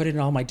 because I put it in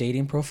all my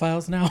dating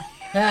profiles now.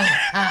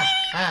 I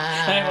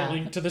have a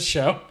link to the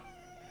show.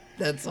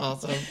 That's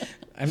awesome.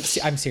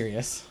 I'm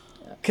serious.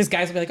 Because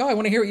guys will be like, oh, I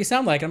want to hear what you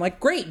sound like. I'm like,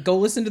 great, go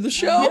listen to the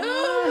show.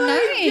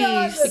 Oh,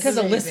 nice. Because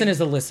a listen is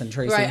a listen,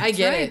 Tracy. Right, I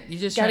get right. it. You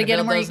just Gotta gotta get get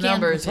 'em where those you can.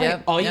 numbers. Right.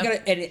 Yep. All you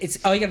Yep.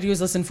 gotta do is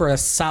listen for a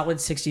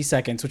solid 60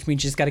 seconds, which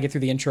means you just gotta get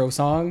through the intro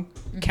song.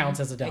 Counts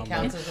as a download.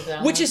 counts as a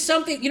download. Which is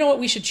something, you know what,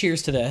 we should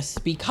cheers to this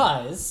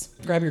because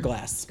grab your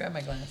glass. Grab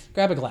my glass.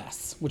 Grab a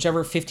glass,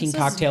 whichever 15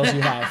 cocktails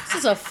you have. This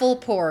is a full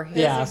pour.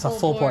 Yeah, it's a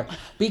full pour.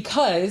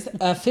 Because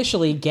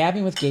officially,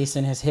 Gabbing with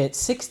Gayson has hit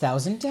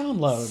 6,000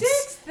 downloads.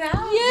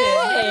 6,000.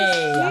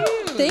 Yay!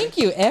 Thank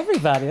you,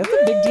 everybody. That's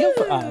a big deal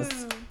for us.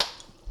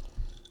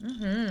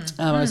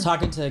 I was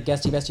talking to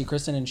Guesty Bestie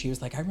Kristen, and she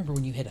was like, I remember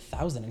when you hit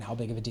 1,000 and how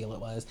big of a deal it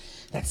was.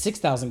 That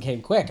 6,000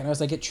 came quick. And I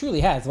was like, it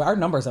truly has. Our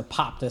numbers have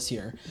popped this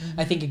year.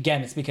 I think,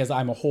 again, it's because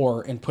I'm a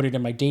whore and put it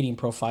in my dating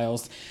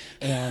profiles,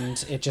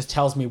 and it just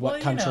tells me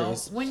what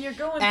countries. When you're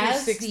going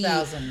As through the-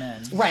 6,000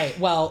 men. Right.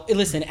 Well,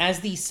 listen,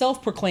 as the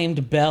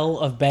self-proclaimed belle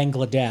of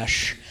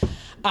Bangladesh,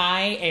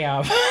 I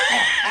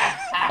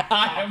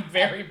am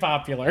very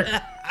popular.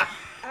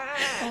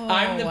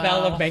 I'm the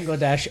belle of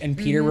Bangladesh, and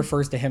Peter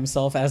refers to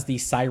himself as the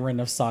siren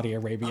of Saudi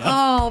Arabia.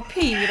 Oh,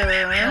 Peter.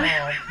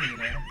 Oh,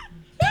 Peter.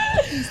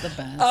 He's the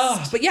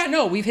best. But yeah,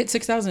 no, we've hit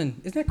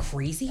 6,000. Isn't that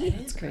crazy?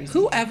 It's crazy.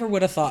 Whoever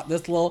would have thought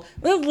this little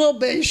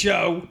bit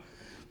show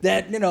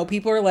that,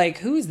 people are like,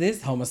 who's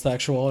this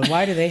homosexual and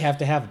why do they have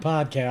to have a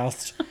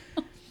podcast?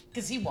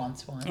 Because he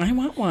wants one. I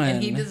want one.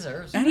 And he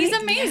deserves one. And He's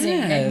amazing.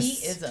 Yes. And he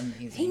is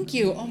amazing. Thank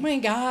you. Oh my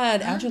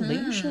God.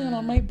 Adulation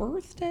on my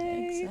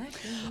birthday.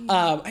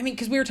 Exactly.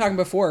 Because we were talking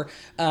before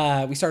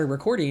we started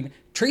recording.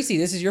 Tracy,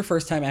 this is your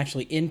first time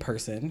actually in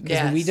person.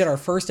 Because when we Yes. did our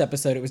first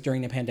episode, it was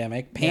during the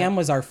pandemic. Pam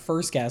was our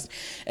first guest.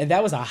 And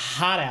that was a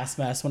hot ass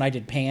mess when I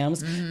did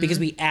Pam's because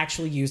we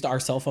actually used our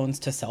cell phones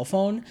to cell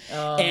phone.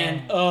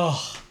 And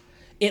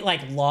it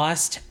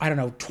lost,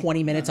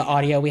 20 minutes of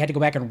audio. We had to go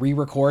back and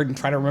re-record and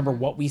try to remember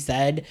what we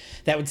said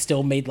that would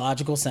still made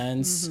logical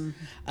sense.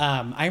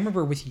 I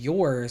remember with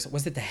yours,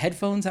 was it the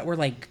headphones that were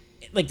like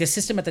the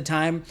system at the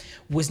time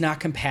was not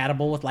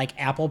compatible with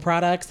Apple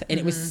products, and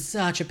it was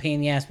such a pain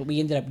in the ass, but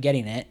we ended up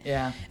getting it.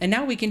 Yeah. And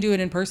now we can do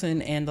it in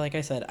person, and like I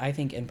said, I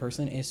think in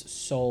person is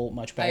so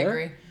much I better.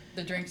 agree.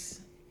 The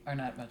drinks are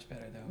not much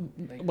better,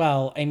 though.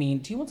 Well, do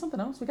you want something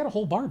else? We got a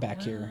whole bar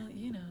back here.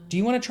 Do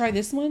you want to try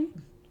this one?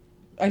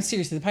 I'm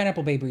seriously, the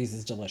Pineapple Bay Breeze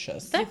is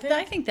delicious. I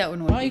think that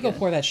one would Why don't be you go good.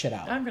 pour that shit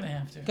out? I'm going to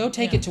have to. Go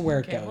take it to where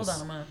it Okay, goes. hold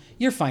on, I'm gonna...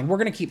 You're fine. We're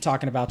going to keep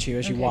talking about you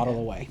as you waddle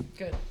away.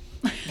 Good.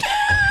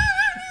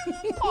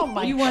 Oh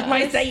my You want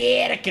My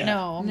sciatica.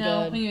 No, I'm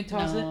No, good. when you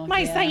toss it?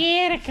 My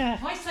sciatica.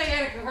 My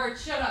sciatica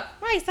hurts. Shut up.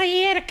 My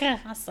sciatica.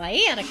 My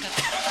sciatica.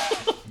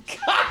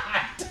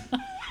 God.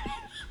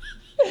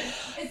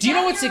 Do you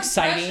know what's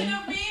exciting?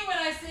 Of me when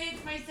I say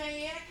it's my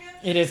sciatica?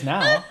 It is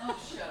now. Oh,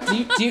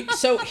 shut up.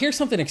 So here's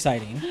something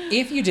exciting.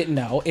 If you didn't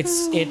know,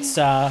 it's It's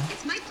my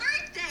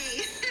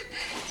birthday.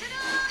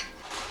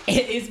 Ta-da!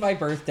 It is my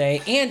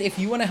birthday, and if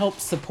you want to help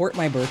support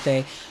my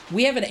birthday,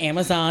 we have an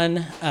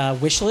Amazon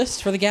wish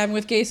list for the Gavin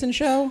with Gayson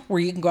show, where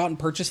you can go out and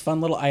purchase fun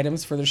little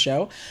items for the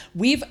show.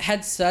 We've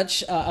had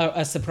such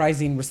a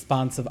surprising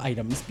response of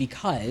items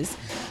because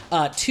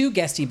two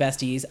guesty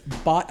besties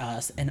bought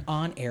us an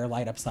on-air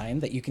light-up sign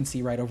that you can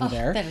see right over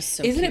there. that is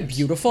so Isn't cute. it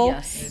beautiful?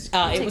 Yes.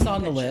 It was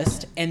on the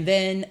list, and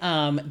then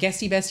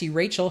guesty bestie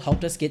Rachel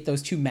helped us get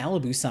those two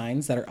Malibu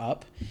signs that are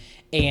up,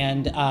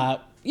 and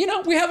we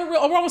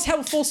almost have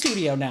a full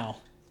studio now.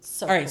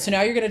 So All right, cool. so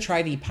now you're gonna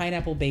try the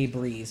Pineapple Bay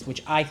Breeze,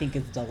 which I think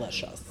is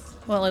delicious.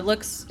 Well, it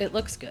looks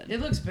good. It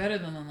looks better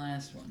than the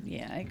last one.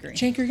 Yeah, I agree.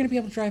 Jank, you're gonna be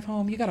able to drive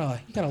home. You got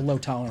a low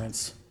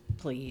tolerance.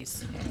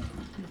 Please.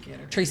 Get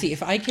her. Tracy,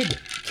 if I could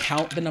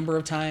count the number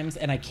of times,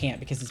 and I can't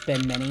because it's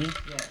been many,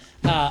 Yes.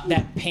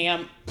 that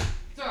Pam,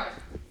 Sorry.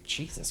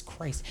 Jesus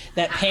Christ,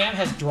 that Pam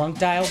has drunk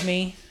dialed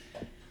me.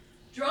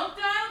 Drunk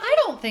dial? I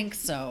don't think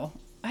so.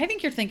 I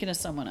think you're thinking of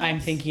someone else. I'm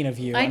thinking of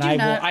you, I and do I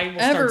not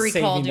will ever start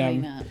recall saving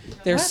doing them.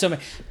 that. There's so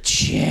many.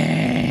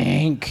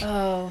 Jank.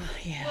 Oh,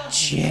 yeah.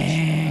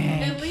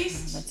 Jank. At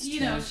least,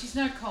 she's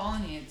not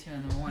calling you at 2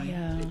 in the morning.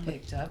 Yeah. They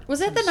picked up. Was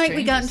that from the night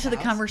we got stranger's into the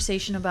house.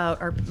 conversation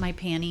about my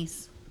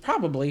panties?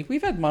 Probably.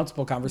 We've had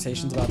multiple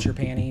conversations about your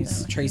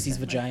panties, Tracy's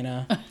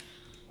vagina.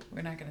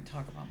 We're not going to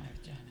talk about my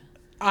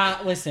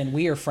vagina. Listen,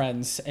 we are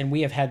friends, and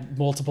we have had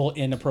multiple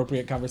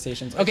inappropriate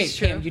conversations. Okay, It's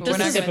true, Pam, you but took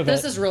we're a not sip of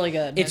This it. is really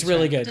good. It's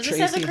really good. Does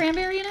Tracy, this have the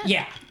cranberry in it?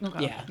 Yeah.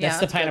 Okay. Yeah. Yeah, That's the that's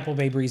good. Pineapple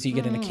Bay Breeze you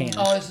get in a can.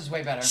 Oh, this is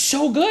way better.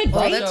 So good,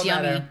 right? that's So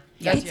yummy. better.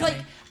 Yeah, That's It's like,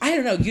 yummy. I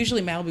don't know.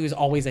 Usually Malibu is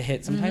always a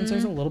hit. Sometimes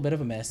there's a little bit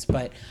of a miss,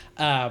 but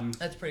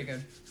That's pretty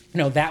good.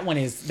 no, that one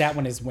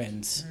is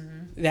wins.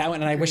 That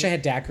one, and I wish I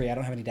had daiquiri. I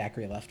don't have any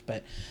daiquiri left,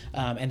 but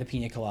and the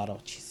pina colada.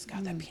 Jesus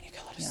God, that pina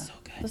colada is so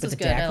good. This but is the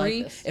good. I like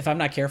daiquiri, this. if I'm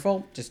not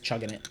careful, just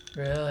chugging it.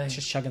 Really?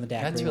 Just chugging the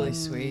daiquiri. That's really one.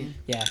 sweed.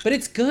 Yeah, but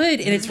it's good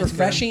and it's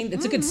refreshing.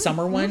 It's a good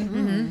summer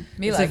one.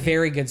 Me It's like a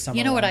very good summer.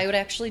 You know what one. I would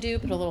actually do?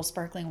 Put a little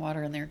sparkling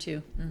water in there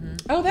too.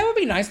 Oh, that would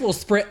be nice. A little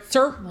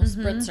spritzer. A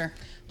little spritzer.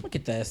 Look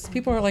at this.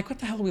 People are like, "What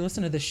the hell are we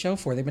listening to this show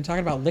for?" They've been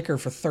talking about liquor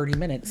for 30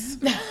 minutes.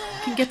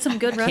 Can get some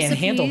good recipes. Can't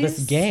handle this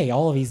gay.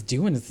 All of he's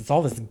doing is it's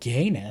all this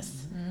gayness.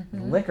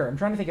 Liquor. I'm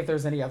trying to think if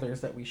there's any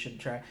others that we should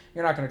try.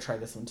 You're not going to try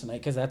this one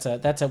tonight because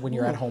that's a when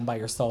you're at home by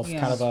yourself Yeah.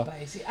 kind of a.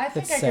 spicy. I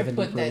think that's I could 70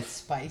 put that proof.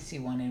 spicy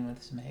one in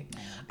with some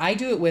eggnog. I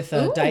do it with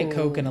a Diet Ooh.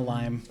 Coke and a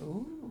lime.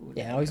 Ooh.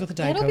 Yeah, always with a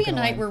Diet That'll Coke be a and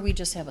night lime. where we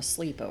just have a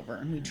sleepover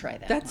and we try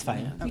that. That's one.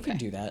 fine. Yeah. We can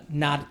do that.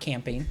 Not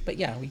camping, but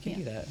yeah, we can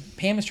do that.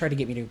 Pam has tried to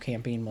get me to go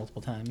camping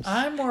multiple times.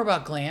 I'm more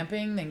about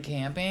glamping than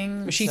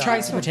camping. She so-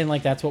 tries to pretend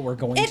like that's what we're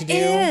going It to do.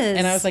 is.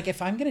 And I was like,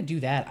 if I'm going to do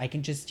that, I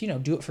can just,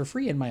 do it for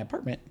free in my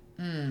apartment.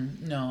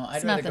 No, I'd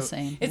It's not rather the go-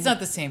 same. It's not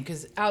the same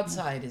because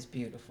outside is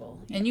beautiful,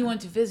 and you want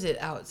to visit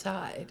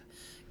outside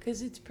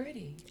because it's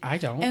pretty. I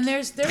don't. And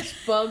there's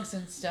bugs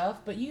and stuff,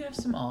 but you have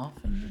some off,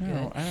 and you're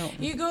No, good. I don't.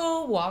 You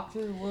go walk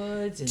through the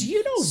woods and Do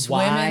you know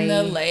swim in why-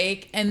 the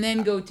lake, and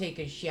then go take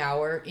a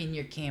shower in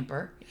your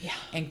camper. Yeah.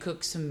 And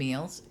cook some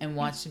meals and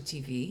watch some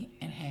TV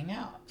and hang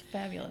out.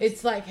 Fabulous.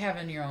 It's like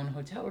having your own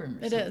hotel room.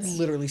 Or It something. is.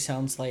 literally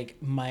sounds like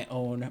my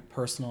own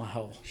personal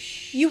hell.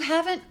 You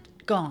haven't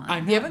gone.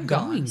 I'm You not haven't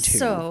gone. going to.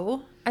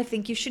 So I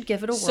think you should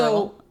give it a whirl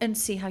So, and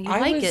see how you I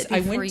like was- it I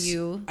before went,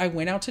 you. I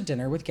went out to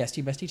dinner with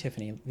Guesty Bestie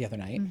Tiffany the other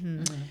night,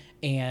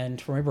 and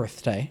for my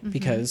birthday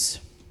because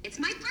It's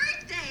my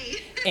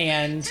birthday.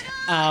 And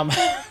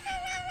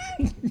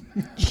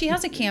She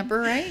has a camper,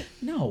 right?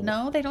 no.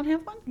 No, they don't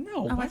have one? No,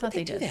 Oh, why I thought would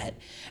they do did. that?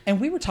 And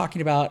we were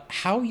talking about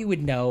how you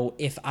would know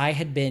if I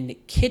had been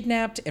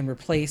kidnapped and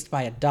replaced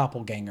by a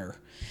doppelganger.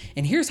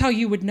 And here's how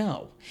you would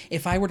know.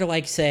 If I were to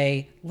like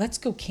say, let's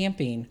go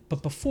camping,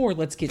 but before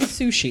let's get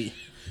sushi.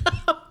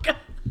 Oh, God.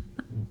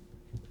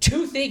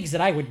 Two things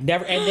that I would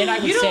never, and then I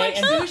would You don't say, like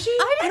and sushi?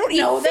 I don't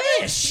eat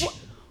fish.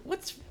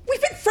 What's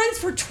We've been friends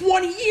for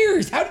 20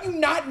 years. How do you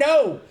not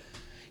know?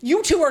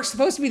 You two are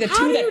supposed to be the How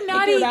two do that you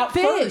not figured eat out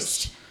fish?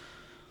 first.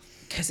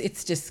 Because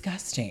it's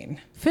disgusting.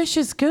 Fish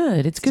is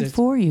good. It's good Just-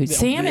 for you. No.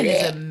 Salmon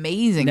is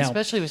amazing, No.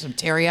 especially with some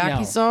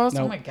teriyaki sauce.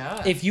 no. Oh my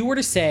god. If you were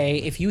to say,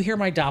 if you hear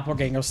my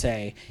doppelganger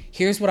say,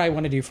 here's what I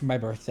want to do for my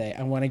birthday.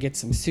 I want to get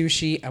some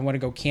sushi. I want to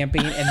go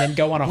camping and then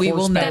go on a we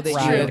will know horseback that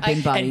ride. you have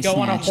been body and go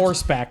on a snatched.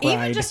 horseback ride.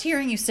 Even just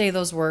hearing you say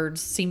those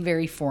words seem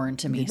very foreign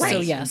to me. So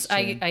Right. yes, I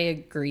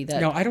agree that.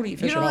 No, I don't eat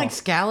fish You don't at all. like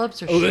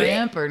scallops or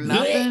shrimp or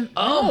nothing?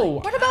 Oh,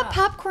 What about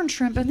popcorn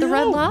shrimp at the no.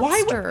 Red Why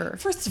Lobster? would,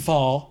 first of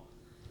all,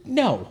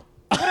 no.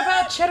 What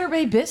about Cheddar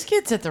Bay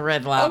biscuits at the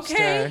Red Lobster?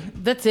 Okay.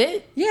 That's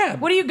it? Yeah.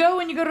 What do you eat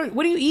when you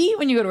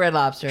go to Red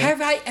Lobster?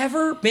 Have I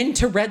ever been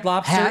to Red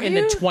Lobster Have in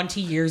you? the 20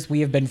 years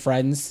we have been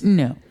friends?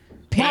 No.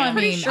 Well, I I'm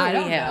pretty mean, sure I we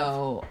don't have.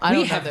 know. I We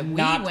don't know have that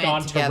not we went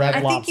gone to together. Red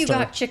I think you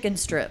Lobster. got chicken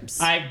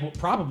strips.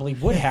 Probably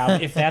would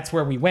have if that's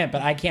where we went,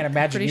 but I can't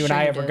imagine Pretty you and sure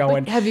I you ever did.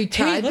 going. Have you "Hey,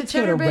 tried the let's go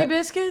to Cheddar Bay Red-"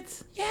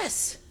 biscuits?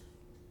 Yes.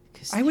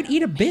 I would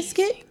eat a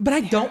biscuit, but I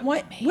don't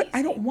want. What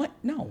I don't want.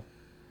 No.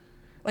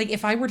 Like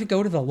if I were to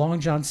go to the Long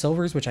John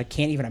Silver's, which I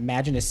can't even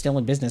imagine is still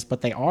in business,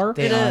 but they are.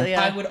 They are.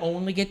 Yeah. I would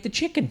only get the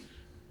chicken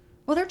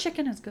Well, their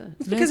chicken is good.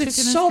 because it's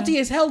chicken is salty good.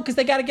 as hell. Because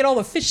they got to get all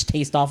the fish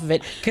taste off of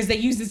it because they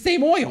use the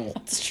same oil.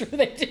 It's true,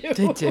 they do.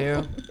 They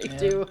do. They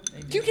do.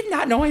 You did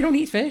not know I don't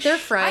eat fish. Their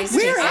fries.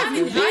 Where taste have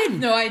you good. I have been?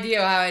 no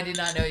idea how I did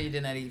not know you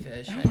did not eat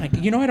fish. Like,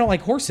 you know I don't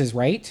like horses,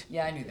 right?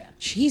 Yeah, I knew that.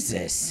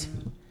 Jesus.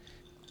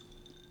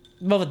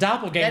 Well, the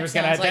doppelganger's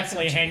That gonna sounds like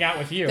definitely some- hang out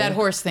with you. That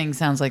horse thing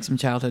sounds like some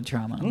childhood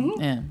trauma.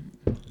 Yeah.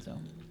 So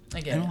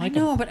I get it. I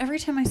know, but every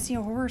time I see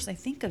a horse, I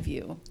think of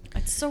you.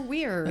 It's so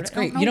weird. That's I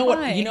don't great. You know why.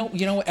 what?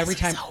 You know what? Every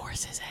time. It's a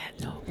horse's head.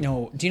 No.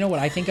 No. Do you know what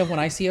I think of when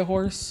I see a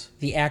horse?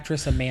 The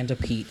actress Amanda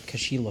Peet, because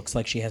she looks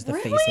like she has the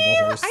face of Really?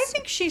 a horse. I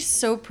think she's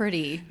so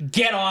pretty.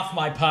 Get off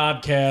my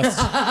podcast.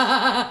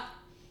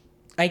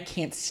 I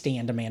can't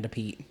stand Amanda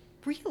Peet.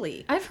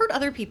 Really? I've heard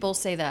other people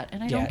say that,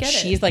 and I Yeah, don't get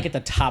she's it. like at the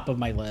top of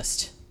my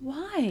list.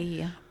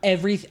 Why?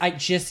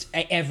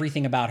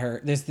 Everything about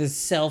her. There's this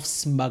self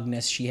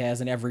smugness she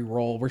has in every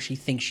role where she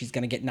thinks she's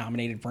gonna get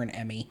nominated for an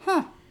Emmy.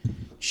 Huh.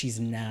 She's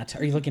not.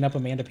 Are you looking up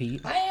Amanda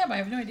Peet? I am. I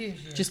have no idea. Who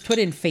she is. Just put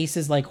in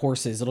faces like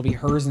horses. It'll be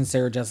hers and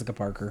Sarah Jessica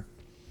Parker.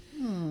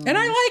 And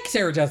I like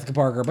Sarah Jessica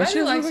Parker, but I she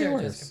do doesn't like look Sarah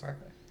horse. Jessica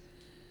Parker.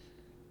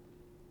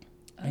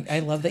 I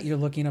love that you're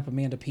looking up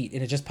Amanda Peet,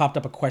 and it just popped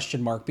up a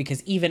question mark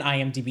because even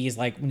IMDb is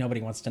like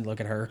nobody wants to look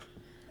at her.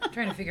 I'm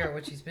trying to figure out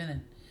what she's been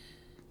in.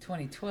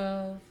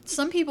 2012.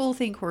 Some people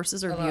think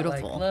horses are A Lot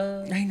beautiful. Like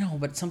Love. I know,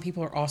 but some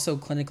people are also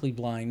clinically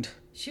blind.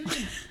 She was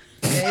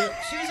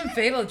in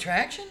Fatal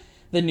Attraction.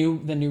 The new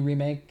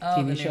remake Oh,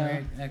 TV the show.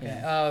 Okay.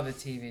 Yeah. Oh, the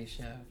TV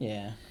show.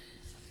 Yeah.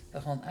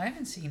 I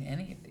haven't seen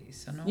any of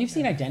these. So no. You've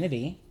seen idea.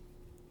 Identity.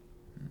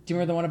 Do you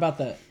remember the one about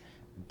the?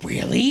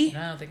 Really? No,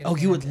 I don't think I've Oh,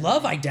 seen you would Identity.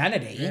 love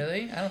Identity.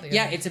 Really? I don't think.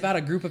 Yeah, I've it's about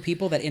a group of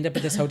people that end up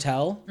at this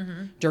hotel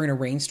during a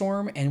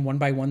rainstorm, and one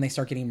by one they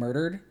start getting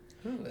murdered.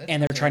 Ooh, that's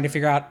And they're cool. trying to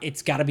figure out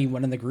it's got to be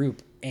one in the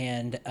group,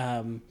 and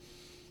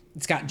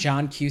it's got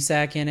John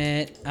Cusack in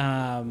it.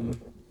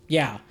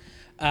 Yeah,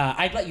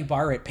 I'd let you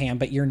borrow it, Pam,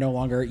 but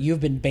you've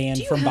been banned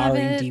Do you from have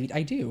borrowing it? DVD.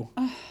 I do.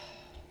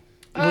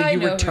 I you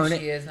know return who it?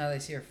 she is now. They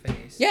see her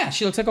face. Yeah,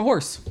 she looks like a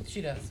horse.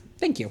 She does.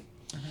 Thank you.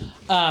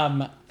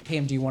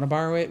 Pam, do you want to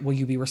borrow it? Will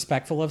you be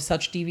respectful of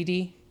such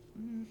DVD?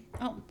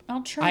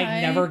 I'll try.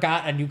 I never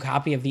got a new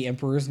copy of The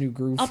Emperor's New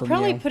Groove I'll from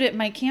probably you. put it in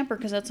my camper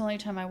because that's the only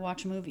time I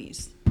watch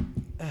movies.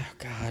 Oh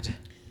God.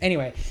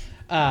 Anyway,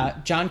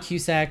 John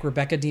Cusack,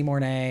 Rebecca De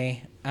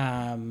Mornay.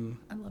 I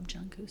love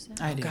John Cusack.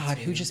 I do. God,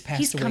 too. who just passed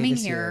He's away coming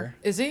this here. year?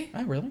 Is he?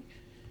 Oh, really?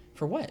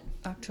 For what?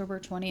 October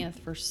 20th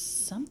for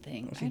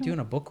something. Was he doing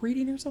a book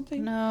reading or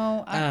something?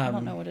 No, I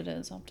don't know what it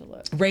is. I'll have to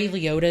look. Ray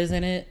Liotta's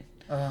in it.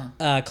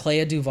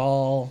 Clea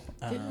Duvall.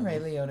 Didn't Ray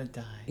Liotta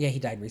die? Yeah, he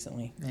died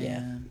recently.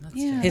 Yeah. That's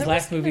Yeah. terrible. His That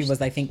last was- movie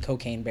was, I think,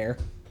 Cocaine Bear.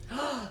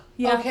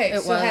 Yeah, Okay,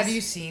 it so was. have you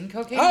seen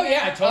Cocaine Oh, Bear?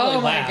 yeah, I totally Oh,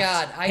 laughed. my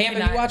God. I Pam, have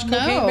cannot- you watched No.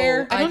 Cocaine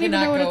Bear? I don't even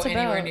cannot know what go it's about.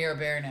 anywhere near a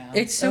bear now.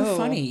 It's so Oh.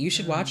 funny. You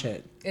should watch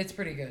it. It's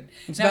pretty good.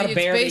 It's now, about a it's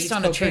bear that based eats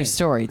on a true cocaine.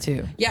 story,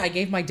 too. Yeah, I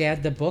gave my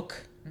dad the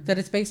book that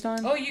it's based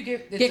on. Oh, you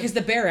give... Yeah, because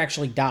the bear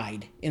actually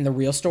died in the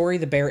real story.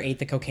 The bear ate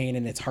the cocaine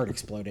and its heart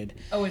exploded.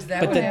 Oh, is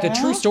that But what the happened?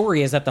 true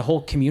story is that the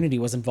whole community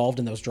was involved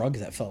in those drugs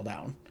that fell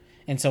down.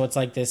 And so it's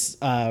like this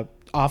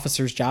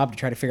officer's job to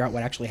try to figure out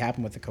what actually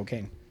happened with the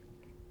cocaine.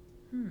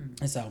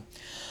 And so,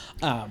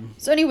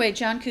 So anyway,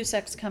 John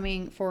Cusack's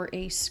coming for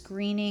a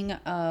screening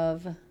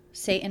of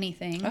Say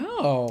Anything.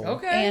 oh.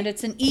 Okay. And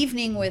it's an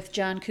evening with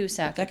John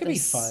Cusack. That at could the be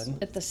fun.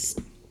 At the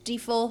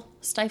Stifel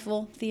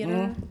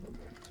Theater.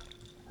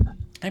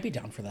 I'd be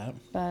down for that.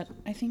 But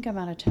I think I'm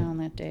out of town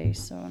that day,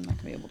 so I'm not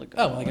gonna be able to go.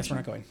 Oh, well, I guess which we're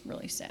not I'm going.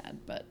 Really sad,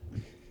 but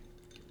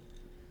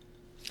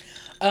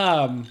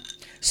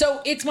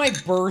So it's my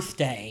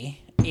birthday,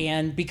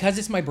 and because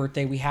it's my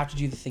birthday, we have to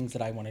do the things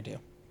that I want to do.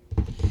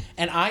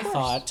 And I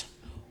thought,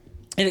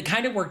 and it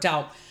kind of worked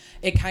out.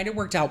 It kind of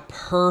worked out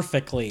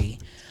perfectly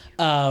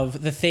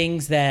of the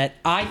things that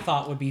I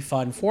thought would be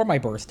fun for my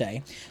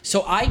birthday.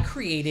 So I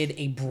created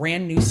a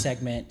brand new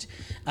segment,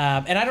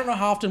 and I don't know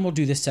how often we'll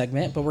do this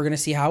segment, but we're going to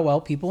see how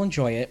well people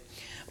enjoy it.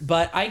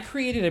 But I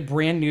created a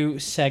brand new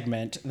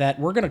segment that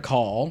we're going to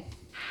call...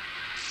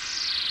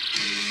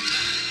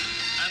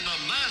 And the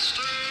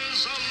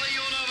Masters of the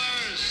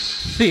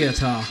Universe.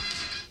 Theater.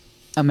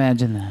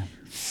 Imagine that.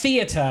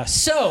 Theater.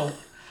 So...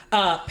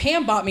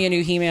 Pam bought me a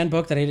new He-Man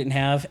book that I didn't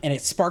have, and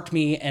it sparked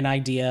me an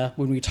idea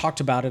when we talked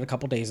about it a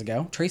couple days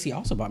ago. Tracy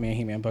also bought me a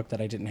He-Man book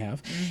that I didn't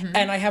have.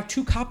 And I have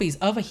 2 copies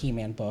of a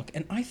He-Man book,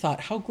 and I thought,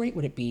 how great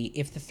would it be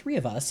if the 3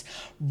 of us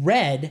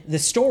read the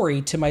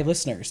story to my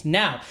listeners?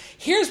 Now,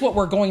 here's what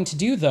we're going to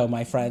do, though,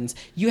 my friends.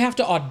 You have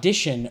to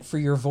audition for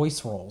your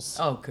voice roles.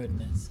 Oh,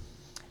 goodness.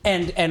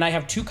 And I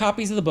have 2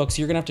 copies of the book,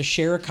 so you're going to have to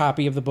share a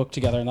copy of the book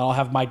together, and I'll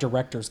have my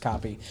director's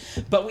copy.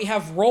 But we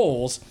have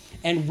roles,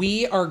 and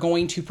we are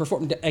going to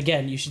perform.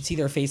 Again, you should see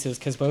their faces,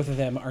 because both of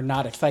them are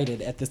not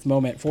excited at this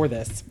moment for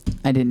this.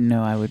 I didn't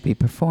know I would be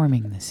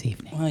performing this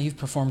evening. Well, you've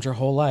performed your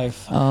whole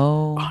life.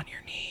 Oh. On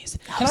your knees.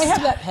 Can I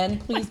have that pen,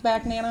 please,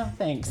 back, Nana?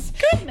 Thanks.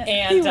 goodness,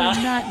 And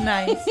Not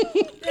nice.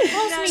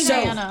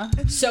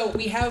 So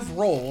we have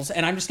roles,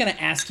 and I'm just going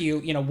to ask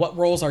you, what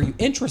roles are you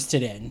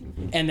interested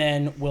in? And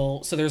then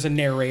so there's a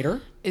narrator.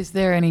 Is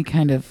there any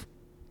kind of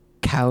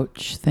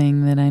couch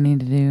thing that I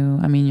need to do?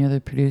 I mean, you're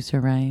the producer,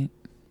 right?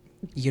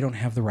 You don't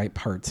have the right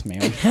parts, ma'am.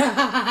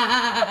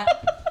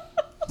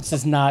 This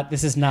is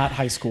not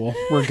high school.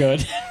 We're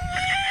good.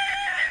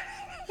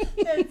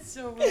 That's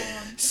so wrong.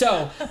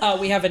 So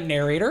we have a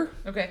narrator.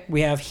 Okay.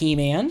 We have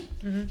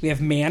He-Man. We have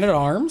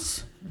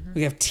Man-at-Arms.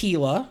 We have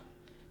Teela.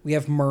 We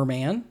have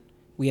Merman.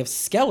 We have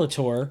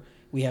Skeletor.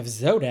 We have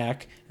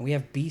Zodak. And we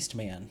have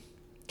Beastman.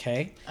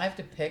 Okay? I have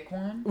to pick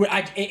one?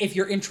 If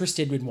you're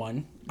interested in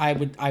one, I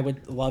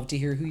would love to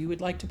hear who you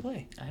would like to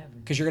play. I have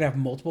Because you're going to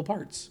have multiple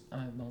parts. I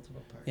have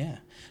multiple parts. Yeah.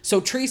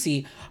 So,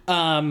 Tracy,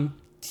 do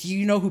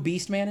you know who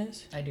Beastman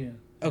is? I do.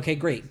 Okay,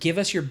 great. Give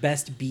us your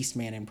best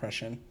Beastman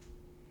impression.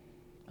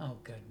 Oh,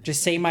 goodness.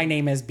 Just say my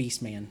name as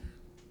Beastman.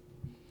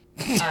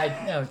 Oh,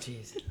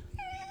 jeez.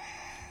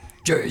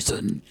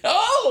 Jason.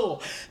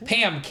 Oh!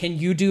 Pam, can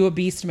you do a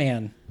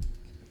Beastman?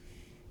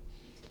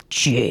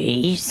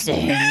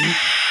 Jason.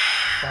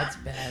 That's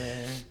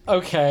better.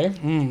 Okay.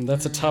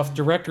 That's a tough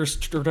director's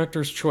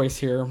choice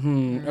here.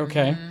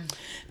 Okay.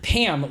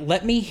 Pam,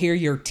 let me hear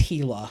your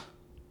Teela.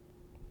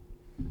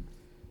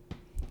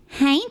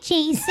 Hi,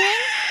 Jason.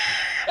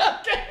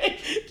 Okay.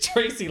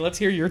 Tracy, let's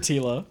hear your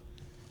Teela.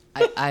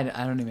 I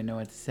don't even know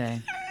what to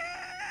say.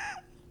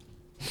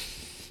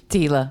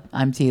 Teela.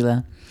 I'm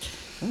Teela.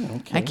 Oh,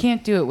 okay. I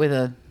can't do it with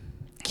a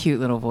cute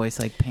little voice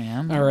like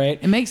Pam. All right.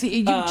 It makes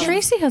it...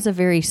 Tracy has a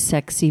very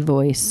sexy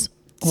voice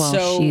while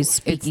So, she's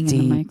speaking in the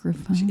deep.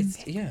 microphone.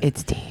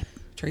 It's deep.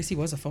 Tracy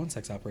was a phone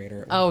sex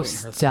operator. at one Oh, point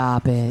in her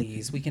stop life. it.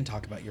 Please, we can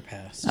talk about your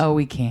past. Oh,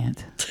 we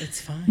can't.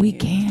 It's fine. We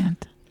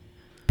can't.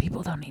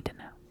 People don't need to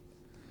know.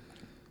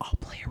 I'll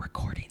play a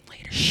recording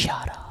later.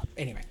 Shut up.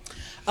 Anyway.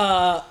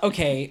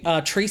 Okay.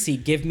 Tracy,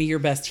 give me your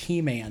best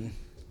He-Man.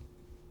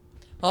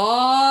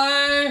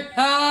 I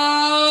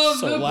have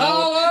So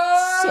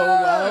loud. So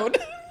loud.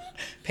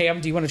 Pam,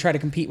 do you want to try to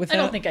compete with I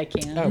that? don't think I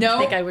can. Oh. I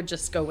think I would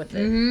just go with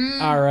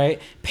it. All right.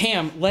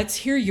 Pam, let's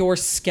hear your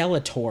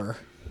Skeletor.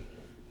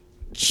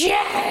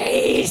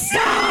 Jason!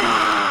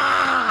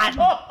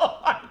 Oh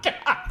my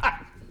God.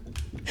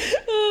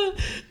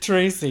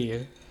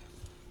 Tracy.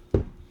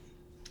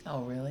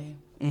 Oh, really?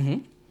 Mm-hmm.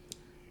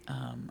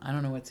 I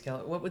don't know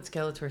what would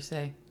Skeletor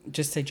say?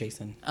 Just say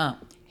Jason.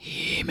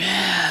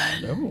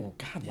 He-Man. Oh,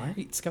 God. Why?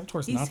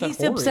 Skeletor's not that He's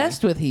hoary.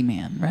 obsessed with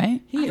He-Man,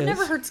 right? He I've is.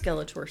 never heard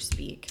Skeletor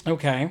speak.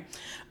 Okay.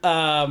 He's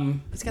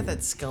got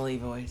that Scully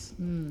voice.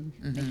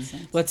 Makes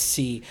sense. Let's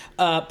see.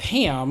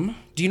 Pam,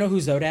 do you know who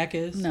Zodak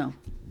is? No.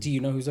 Do you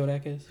know who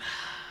Zodak is?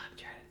 I'm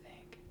trying to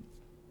think.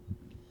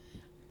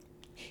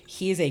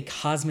 He is a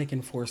cosmic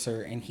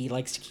enforcer, and he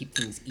likes to keep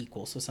things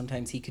equal. So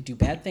sometimes he could do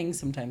bad things,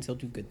 sometimes he'll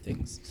do good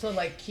things. So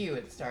like Q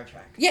at Star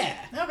Trek. Yeah.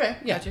 Okay,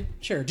 Yeah, gotcha.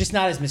 sure. Just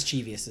not as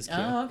mischievous as Q.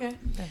 Oh, okay.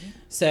 Gotcha.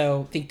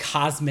 So think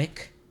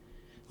cosmic.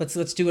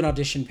 Let's do an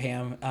audition,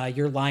 Pam.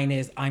 Your line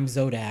is, "I'm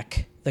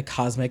Zodak, the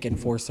cosmic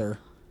enforcer."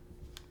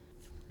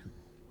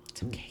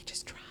 It's okay,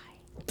 just try.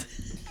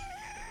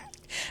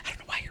 I don't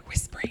know why you're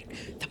whispering.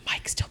 The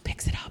mic still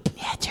picks it up.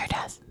 Yeah, it sure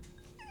does.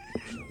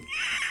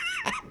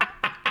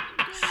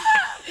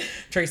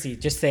 Tracy,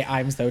 just say,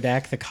 "I'm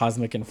Zodak, the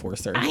cosmic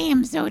enforcer." I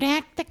am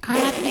Zodak, the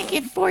cosmic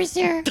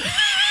enforcer.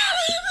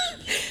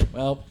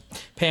 Well,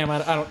 Pam, I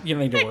don't. You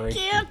don't need to worry.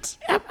 Can't.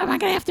 Am I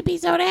gonna have to be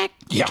Zodak?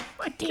 Yeah.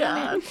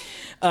 Damn it.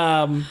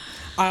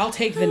 I'll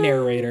take the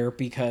narrator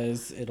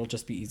because it'll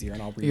just be easier,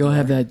 and I'll read. You'll more.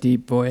 have that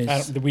deep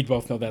voice. We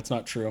both know that's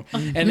not true.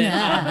 And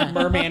then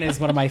Merman is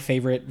one of my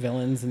favorite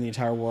villains in the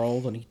entire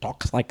world, and he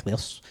talks like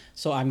this.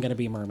 So I'm gonna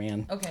be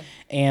Merman. Okay.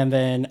 And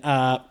then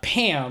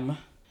Pam.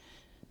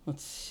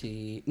 Let's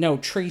see. No,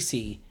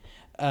 Tracy.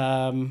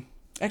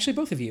 Actually,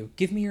 both of you.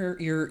 Give me your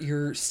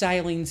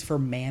stylings for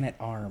Man at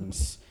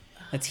Arms.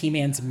 That's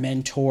He-Man's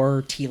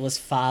mentor, Teela's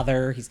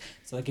father.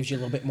 So that gives you a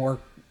little bit more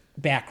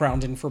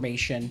background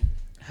information.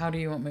 How do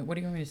you want me? What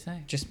do you want me to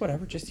say? Just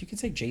whatever. Just you can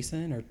say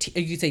Jason or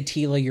you can say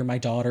Teela. You're my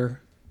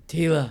daughter.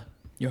 Teela,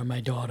 you're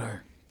my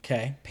daughter.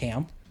 Okay,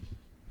 Pam.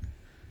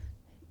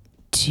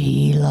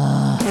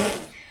 Teela,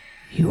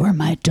 you are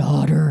my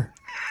daughter.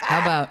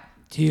 How about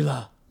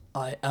Teela,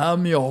 I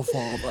am your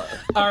father.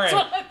 All right.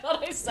 I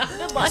thought I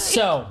sounded like.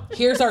 So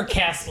here's our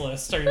cast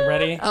list. Are you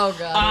ready? Oh,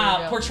 God, here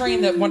we go.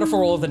 Portraying the wonderful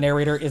role of the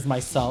narrator is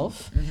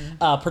myself.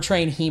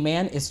 Portraying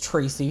He-Man is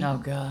Tracy. Oh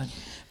God.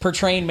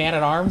 Portraying Man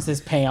at Arms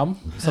is Pam.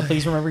 So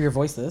please remember your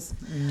voices.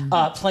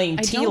 Playing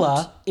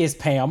Teela is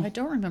Pam. I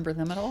don't remember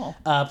them at all.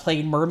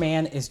 Playing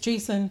Merman is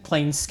Jason.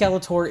 Playing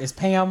Skeletor is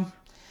Pam.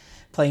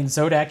 Playing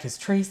Zodak is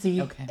Tracy.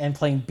 Okay. And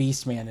playing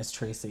Beastman is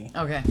Tracy.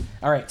 Okay.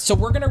 All right, so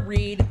we're going to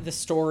read the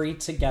story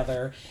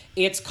together.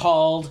 It's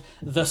called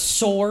The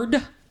Sword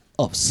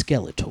of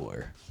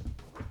Skeletor.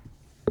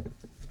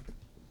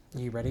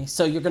 You ready?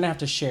 So you're going to have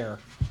to share,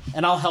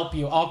 and I'll help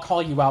you. I'll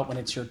call you out when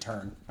it's your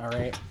turn, all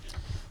right?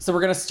 So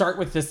we're going to start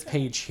with this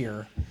page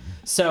here.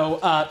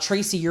 So,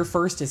 Tracy, your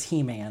first is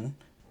He-Man,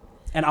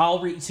 and I'll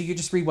read, so you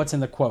just read what's in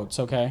the quotes,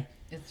 okay?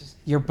 It's just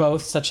You're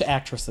both such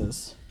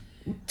actresses.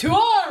 to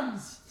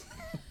arms,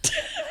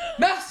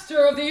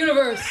 master of the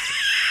universe.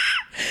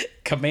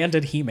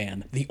 Commanded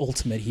He-Man, the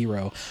ultimate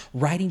hero.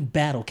 Riding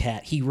Battle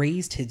Cat, he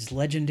raised his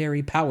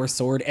legendary power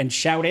sword and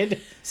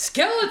shouted,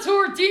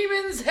 Skeletor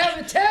demons have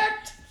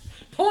attacked.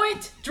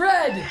 Point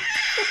Dread.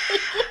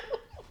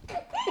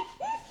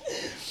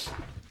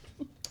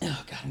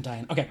 oh God, I'm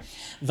dying. Okay.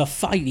 The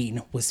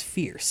fighting was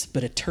fierce,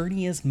 but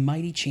Eternia's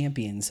mighty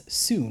champions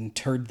soon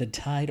turned the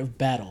tide of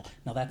battle.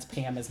 Now that's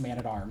Pam as Man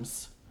at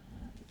Arms.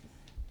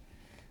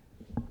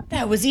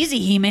 That was easy,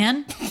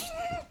 He-Man.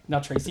 Now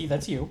Tracy,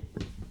 that's you.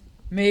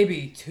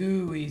 Maybe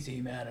too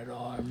easy, Man at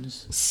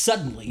Arms.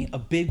 Suddenly, a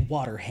big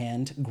water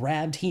hand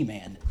grabbed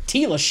He-Man.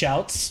 Teela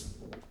shouts,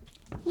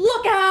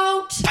 Look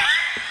out!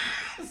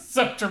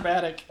 so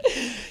dramatic.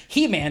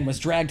 He-Man was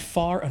dragged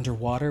far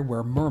underwater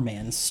where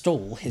Merman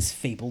stole his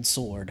fabled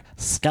sword.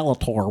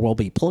 Skeletor will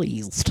be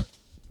pleased.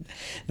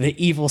 The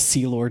evil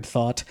Sea Lord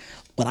thought,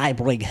 when I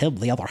bring him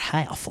the other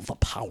half of the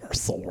power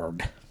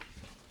sword.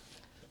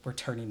 We're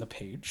turning the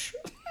page.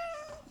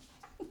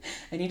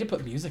 I need to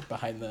put music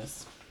behind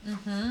this.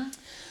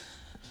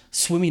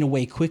 Swimming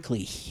away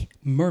quickly,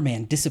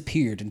 Merman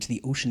disappeared into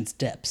the ocean's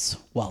depths,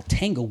 while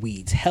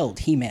tangleweeds held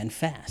He-Man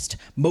fast.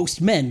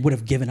 Most men would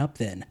have given up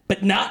then,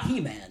 but not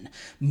He-Man.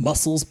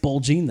 Muscles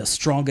bulging, the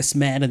strongest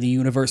man in the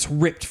universe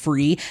ripped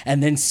free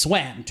and then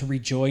swam to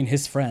rejoin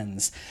his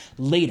friends.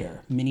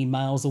 Later, many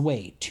miles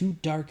away, two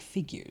dark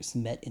figures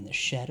met in the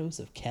shadows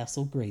of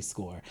Castle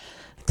Grayskull.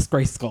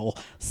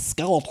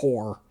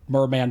 Skeletor,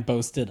 Merman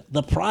boasted.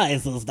 The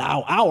prize is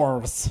now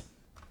ours.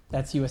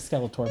 That's you, a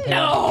Skeletor.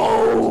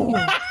 No!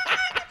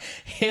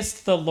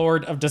 Hissed the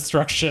Lord of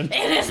Destruction.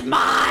 It is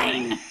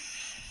mine!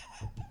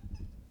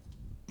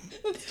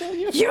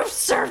 You've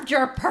served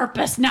your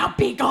purpose, now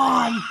be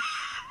gone!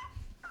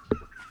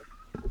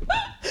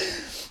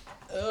 This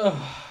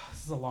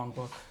is a long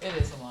book. It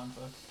is a long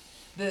book.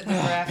 The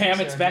graphics Pam,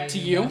 it's are back to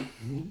amazing,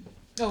 you.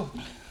 though.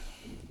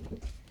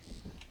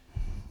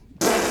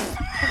 Oh,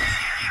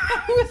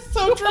 It was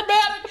so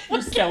dramatic.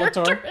 You're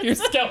Skeletor. You're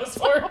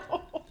Skeletor.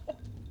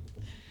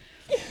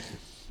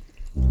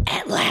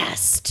 At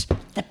last,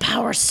 the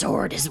power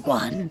sword is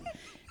won,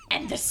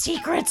 and the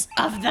secrets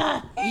of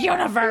the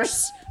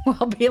universe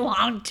will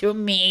belong to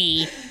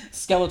me.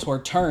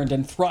 Skeletor turned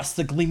and thrust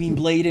the gleaming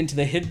blade into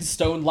the hidden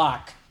stone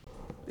lock.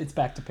 It's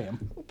back to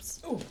Pam.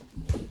 Oops. Ooh.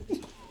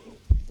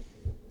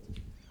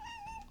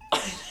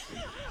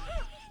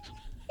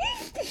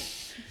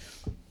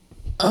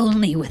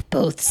 Only with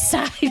both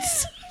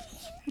sides.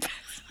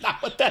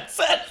 Not what that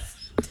says.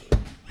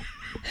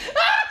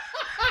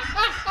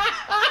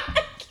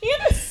 I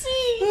can't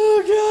see.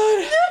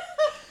 Oh,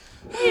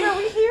 God. Wait, are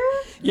we here?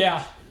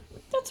 Yeah.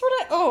 That's what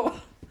I.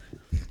 Oh.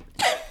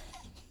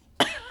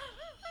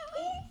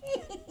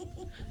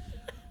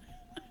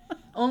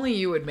 Only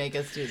you would make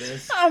us do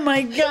this. Oh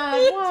my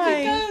God.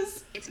 Why?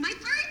 It's my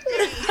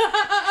birthday.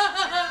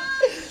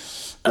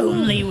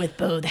 Only with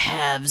both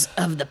halves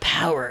of the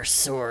power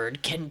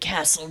sword can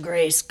Castle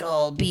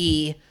Grayskull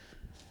be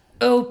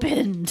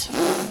opened.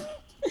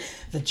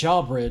 The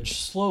drawbridge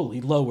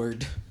slowly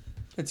lowered.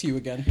 That's you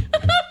again.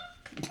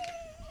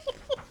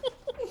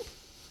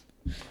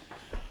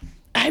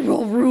 I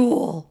will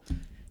rule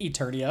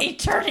Eternia.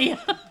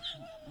 Eternia.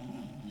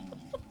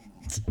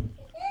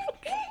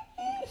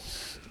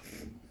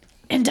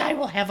 And I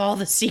will have all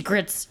the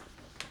secrets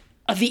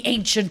of the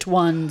Ancient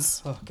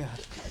Ones. Oh, God.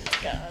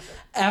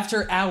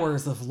 After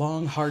hours of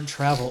long, hard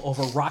travel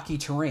over rocky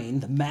terrain,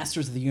 the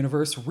Masters of the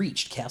Universe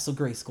reached Castle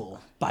Grayskull.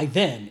 By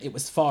then, it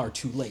was far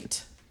too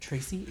late.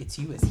 Tracy, it's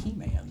you as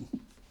He-Man.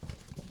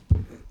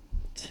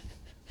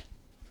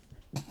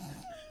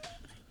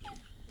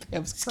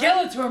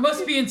 Skeletor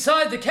must be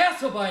inside the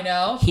castle by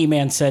now.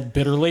 He-Man said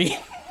bitterly.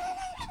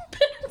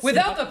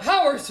 Without the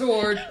power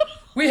sword,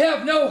 we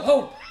have no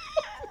hope.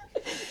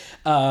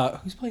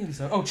 Who's playing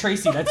Zodak? Oh,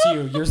 Tracy, that's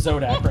you. You're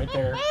Zodak right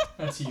there.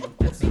 That's you.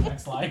 That's the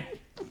next line.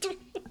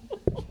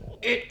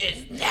 It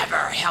is never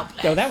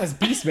helpless. No, that was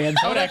Beastman.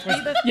 Zodak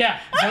was... Yeah,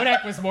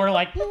 Zodak was more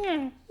like...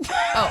 It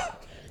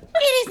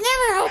is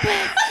never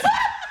hopeless.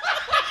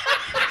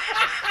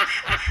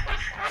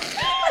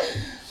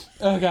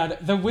 Oh, God.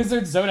 The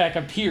wizard Zodak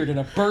appeared in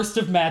a burst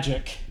of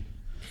magic.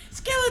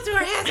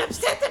 Skeletor has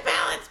upset the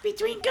balance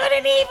between good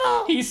and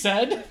evil. He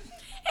said...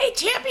 A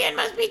champion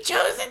must be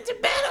chosen to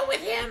battle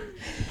with him.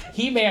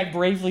 He-Man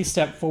bravely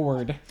stepped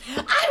forward.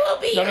 I will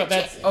be your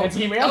That's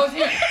He-Man. I was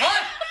here.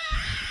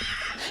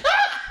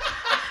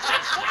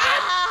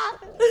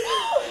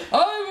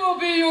 I will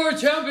be your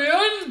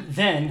champion.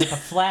 Then, with a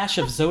flash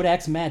of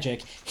Zodak's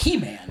magic,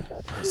 He-Man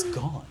was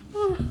gone.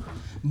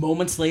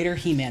 Moments later,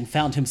 He-Man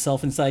found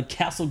himself inside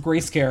Castle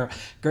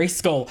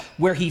Grayskull,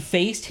 where he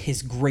faced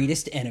his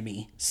greatest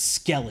enemy,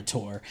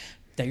 Skeletor.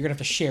 Now you're gonna have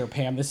to share,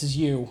 Pam. This is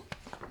you.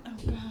 Oh,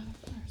 God.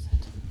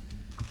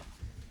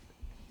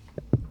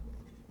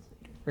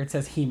 Where it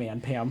says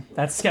He-Man, Pam.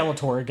 That's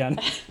Skeletor again.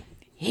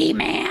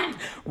 He-Man,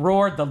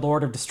 Roared the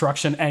Lord of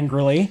Destruction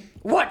angrily.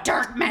 what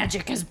dark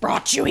magic has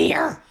brought you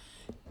here?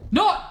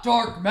 Not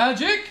dark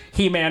magic.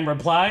 He-Man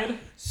replied.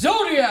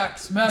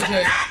 Zodiac's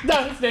magic.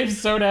 No, his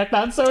name's Zodak,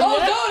 not Zodiac.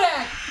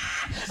 Oh,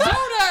 Zodak!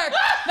 Zodak!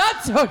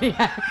 Not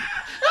Zodiac!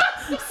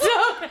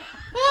 Zodak!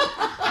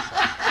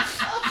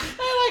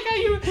 I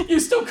like how you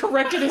still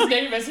corrected his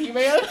name as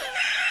He-Man.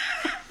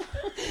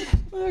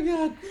 Oh,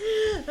 God.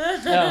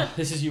 Oh,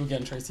 this is you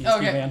again, Tracy. It's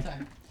He-Man.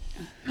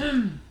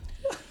 Sorry.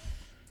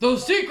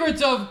 Those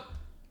secrets of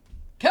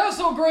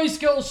Castle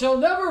Grayskull shall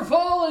never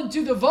fall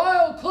into the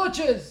vile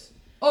clutches.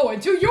 Oh,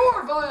 into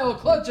your vile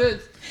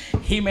clutches.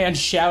 He-Man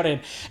shouted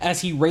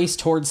as he raced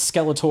towards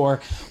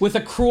Skeletor with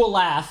a cruel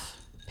laugh.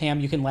 Pam,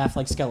 you can laugh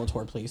like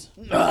Skeletor, please.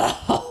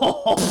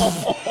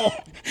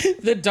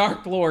 The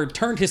Dark Lord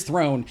turned his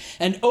throne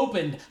and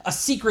opened a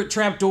secret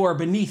trapdoor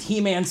beneath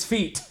He-Man's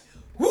feet.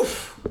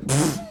 Woof!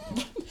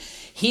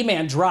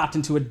 He-Man dropped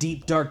into a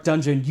deep, dark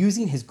dungeon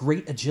using his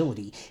great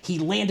agility. He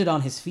landed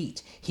on his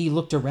feet. He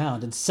looked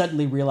around and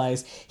suddenly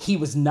realized he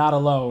was not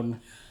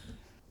alone.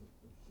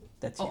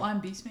 That's you. Oh,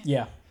 I'm Beastman?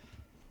 Yeah.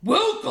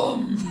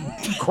 Welcome.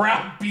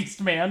 Crown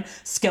Beastman,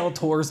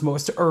 Skeletor's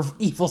most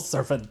evil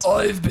servant.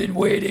 I've been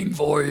waiting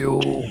for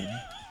you.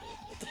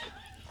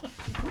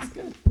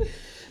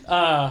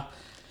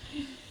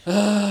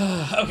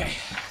 Okay,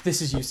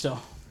 this is you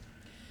still.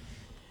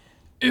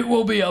 It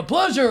will be a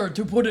pleasure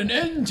to put an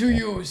end to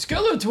you.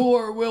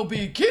 Skeletor will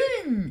be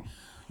king.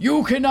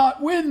 You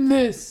cannot win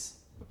this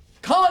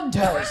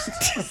contest.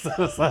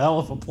 That's a hell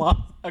of applause.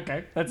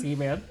 Okay, that's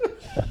He-Man.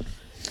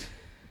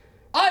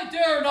 I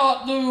dare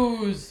not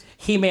lose.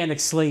 He-Man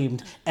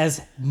exclaimed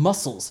as,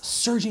 muscles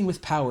surging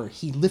with power,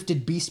 he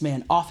lifted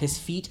Beastman off his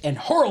feet and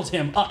hurled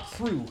him up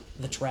through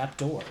the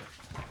trapdoor.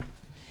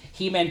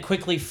 He-Man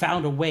quickly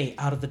found a way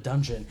out of the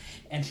dungeon,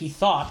 and he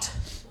thought,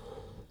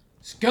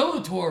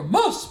 Skeletor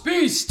must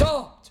be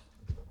stopped.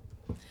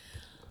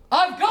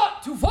 I've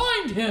got to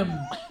find him.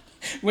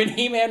 when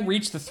He-Man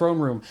reached the throne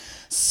room,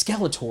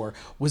 Skeletor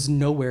was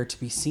nowhere to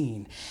be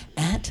seen.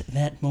 At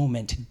that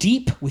moment,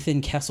 deep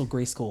within Castle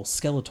Grayskull,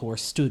 Skeletor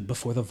stood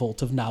before the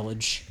Vault of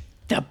Knowledge.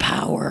 The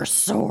power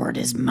sword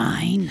is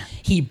mine.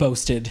 He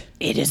boasted.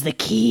 It is the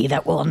key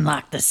that will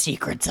unlock the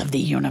secrets of the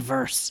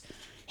universe.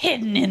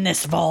 Hidden in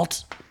this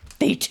vault,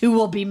 they too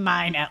will be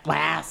mine at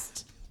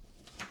last.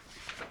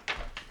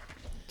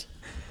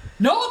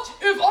 Not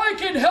if I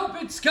can help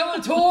it,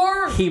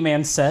 Skeletor.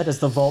 He-Man said as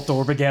the vault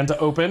door began to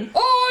open.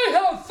 I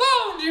have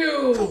found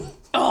you.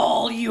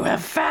 All you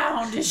have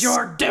found is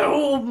your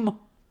doom.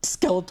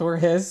 Skeletor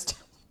hissed.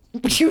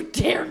 You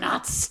dare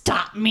not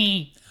stop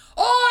me.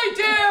 I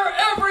dare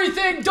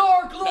everything,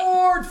 Dark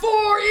Lord,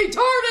 for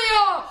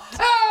Eternia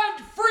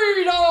and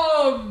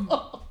freedom!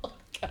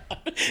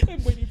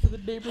 I'm waiting for the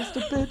neighbors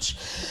to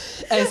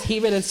bitch. As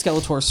He-Man and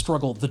Skeletor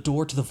struggled, the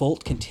door to the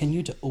vault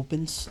continued to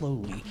open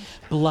slowly,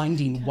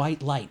 blinding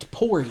white light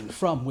pouring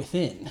from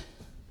within.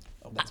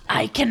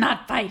 I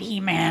cannot fight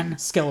He-Man.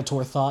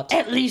 Skeletor thought.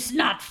 At least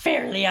not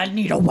fairly. I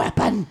need a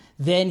weapon.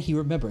 Then he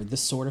remembered the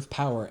Sword of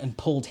Power and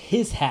pulled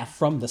his half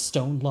from the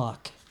stone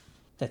lock.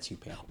 That's you,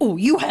 Pam. Oh,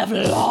 you have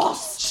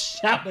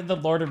lost! Shouted the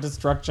Lord of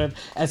Destruction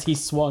as he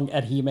swung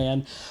at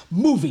He-Man.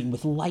 Moving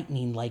with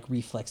lightning-like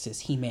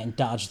reflexes, He-Man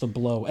dodged the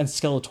blow, and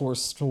Skeletor's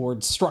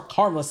sword struck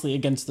harmlessly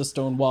against the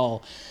stone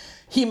wall.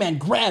 He-Man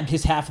grabbed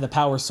his half of the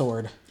power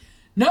sword.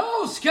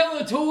 No,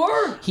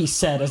 Skeletor! He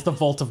said as the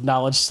Vault of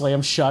Knowledge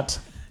slammed shut.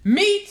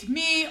 Meet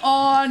me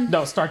on...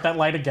 No, start that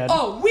light again.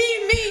 Oh,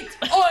 we meet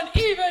on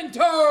even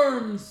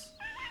terms!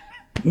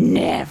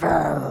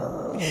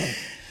 Never.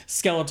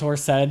 Skeletor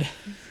said.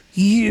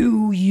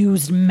 You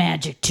used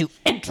magic to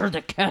enter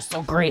the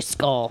Castle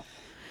Grayskull.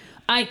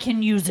 I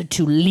can use it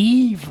to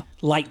leave.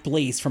 Light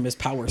blazed from his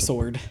power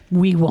sword.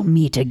 We will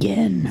meet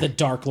again. The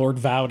Dark Lord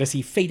vowed as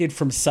he faded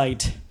from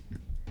sight.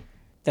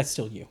 That's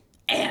still you.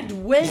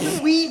 And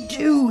when we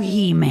do,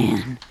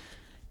 He-Man,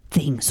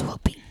 things will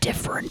be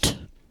different.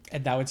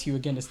 And now it's you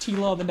again as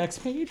Tila on the next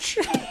page.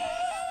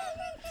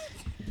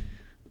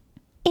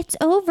 It's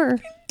over.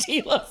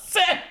 Tila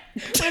said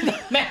when the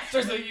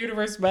Masters of the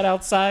Universe met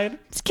outside.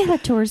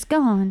 Skeletor's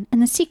gone,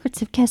 and the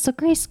secrets of Castle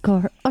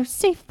Grayskull are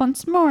safe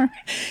once more.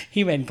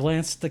 He-Man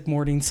glanced at the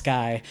morning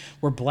sky,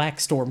 where black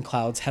storm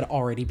clouds had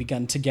already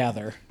begun to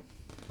gather.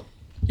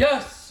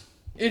 Yes,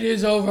 it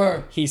is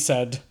over. He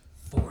said,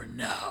 For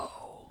now.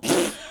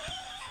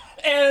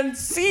 and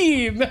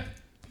scene!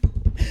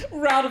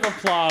 Round of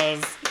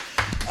applause.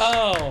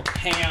 Oh,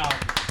 Pam.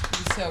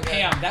 So good.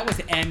 Pam, that was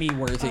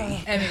Emmy-worthy.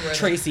 Emmy-worthy.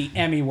 Tracy,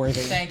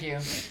 Emmy-worthy. Thank you.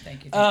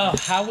 Thank you. Oh,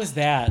 how was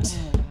that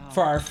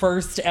for our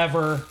first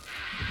ever? And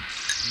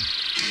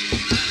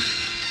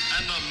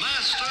the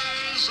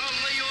Masters of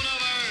the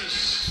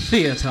Universe.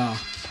 Theater.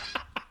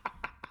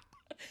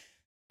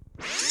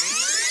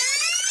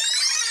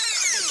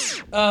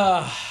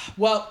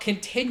 Well,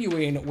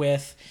 continuing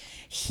with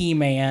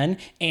He-Man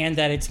and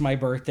that it's my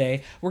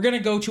birthday, we're going to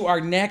go to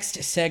our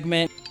next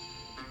segment.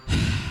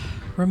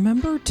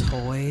 Remember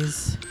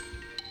toys?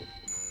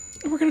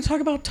 We're going to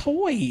talk about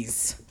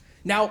toys.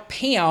 Now,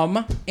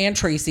 Pam and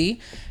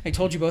Tracy, I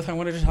told you both I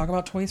wanted to talk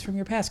about toys from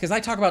your past because I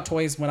talk about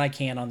toys when I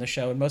can on the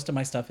show, and most of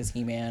my stuff is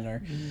He-Man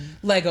or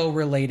Lego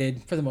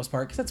related for the most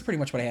part because that's pretty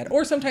much what I had.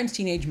 Or sometimes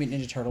Teenage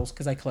Mutant Ninja Turtles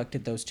because I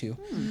collected those too.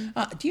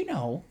 Do you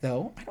know,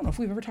 though, I don't know if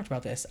we've ever talked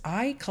about this,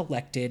 I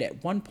collected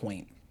at one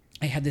point,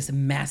 I had this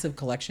massive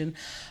collection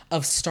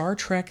of Star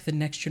Trek The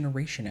Next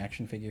Generation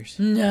action figures.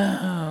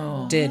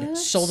 No.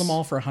 Sold them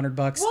all for $100.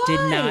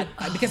 Did not,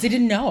 because I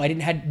didn't know.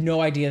 Had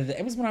no idea that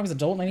it was when I was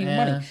adult and I needed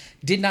money.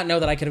 Did not know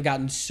that I could have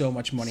gotten so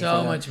much money. So for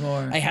them. much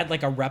more. I had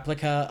like a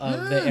replica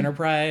of the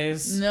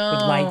Enterprise No.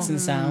 with lights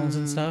and sounds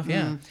and stuff.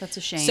 Yeah, That's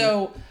a shame.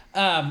 So,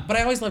 but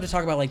I always love to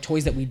talk about like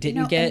toys that we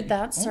didn't get. And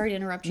that's sorry to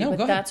interrupt you, No, but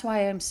go ahead. that's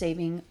why I'm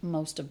saving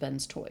most of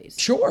Ben's toys.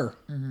 Sure.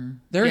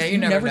 There's Yeah, you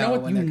never know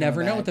what when you they're never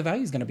coming know back. what the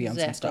value is going to be on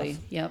some Exactly.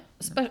 stuff. Yep.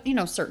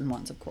 But certain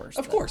ones, of course.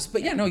 Of course,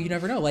 but yeah, no, you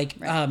never know. Like,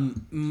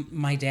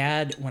 my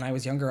dad, when I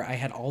was younger, I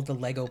had all the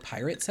Lego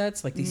pirate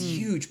sets, like these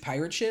huge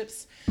pirate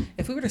ships.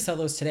 If we were to sell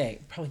those today,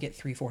 we'd probably get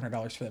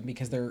 $300-$400 for them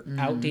because they're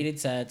outdated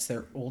sets,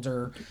 they're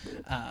older.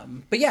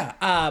 But yeah,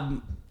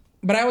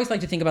 but I always like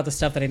to think about the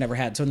stuff that I never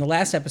had. So in the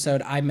last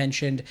episode, I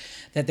mentioned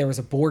that there was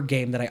a board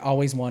game that I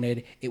always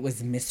wanted. It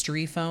was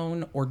Mystery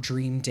Phone or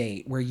Dream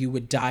Date, where you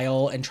would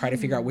dial and try to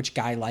figure out which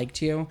guy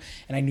liked you.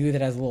 And I knew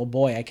that as a little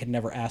boy, I could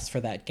never ask for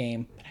that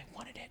game, but I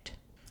wanted it.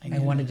 I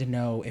wanted to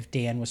know if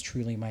Dan was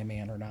truly my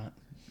man or not.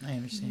 I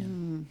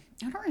understand.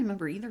 I don't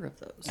remember either of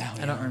those.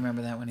 I don't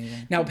remember that one either.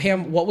 Now,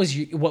 Pam, what was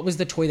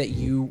the toy that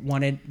you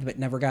wanted but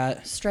never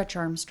got? Stretch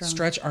Armstrong.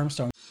 Stretch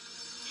Armstrong.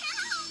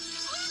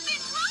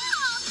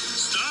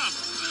 Stop!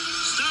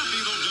 Stop,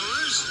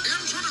 evildoers!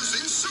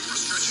 Introducing Super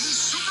Stretching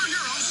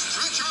Superhero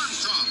Stretch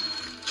Armstrong.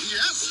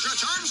 Yes,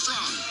 Stretch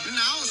Armstrong.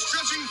 Now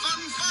stretching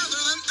fun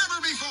farther than ever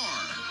before.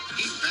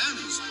 He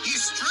bends, he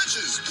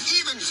stretches,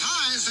 even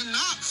ties and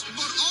knots,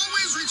 but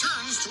always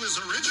returns to his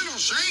original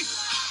shape.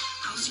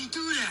 How's he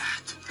do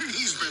that?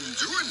 He's been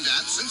doing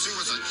that since he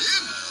was a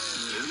kid.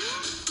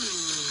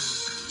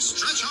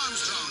 Stretch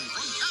Armstrong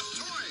from Cap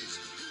Toys.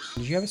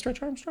 Did you have a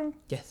Stretch Armstrong?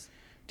 Yes.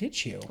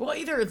 Did you? Well,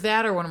 either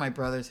that or one of my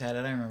brothers had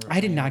it. I remember.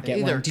 I did not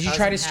get one. Did you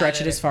try to stretch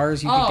it as far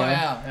as you could go?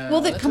 Yeah. Well,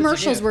 the that's what you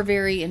commercials do. were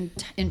very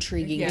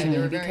intriguing Yeah, to they me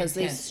were very because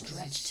they intense.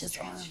 stretched his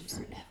arms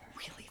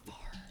really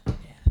far.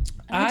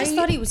 And I just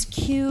thought he was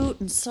cute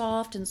and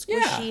soft and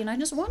squishy, Yeah. and I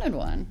just wanted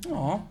one.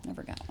 Aw,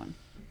 Never got one.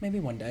 maybe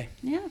one day.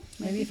 Yeah.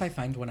 Maybe if I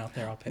find one out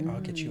there, I'll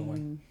get you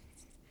one.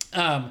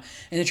 And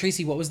then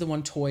Tracy, what was the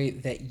one toy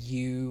that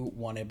you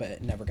wanted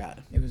but never got?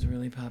 It was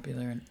really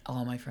popular, and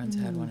all my friends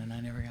had one, and I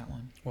never got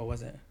one. What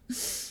was it? It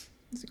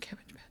was a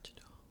Cabbage Patch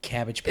doll.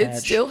 Cabbage Patch. It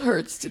still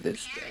hurts to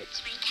this day.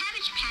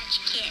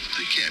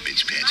 The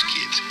Cabbage Patch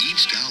Kids.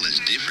 Each doll is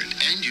different,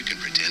 and you can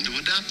pretend to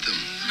adopt them.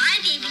 My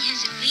baby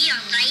has a real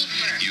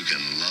diaper. You can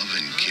love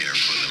and care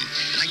for them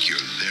like your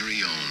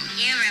very own.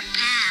 You're a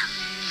pal.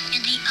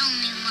 You're the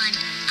only one.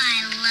 I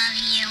love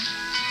you.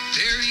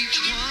 They're each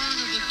one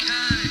of a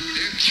kind.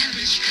 They're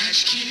Cabbage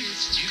Patch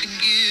Kids. You can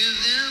give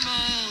them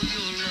all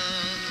your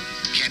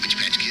love. Cabbage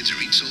Patch Kids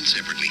are each sold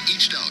separately.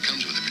 Each doll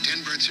comes with a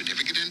pretend birth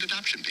certificate and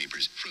adoption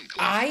papers from.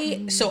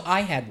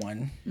 I had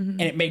one,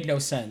 and it made no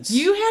sense.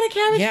 You had a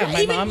Cabbage Patch?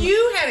 my Even mom.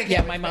 you had a Cabbage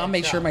Yeah, my mom Patch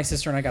made sure doll. my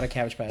sister and I got a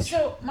Cabbage Patch.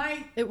 So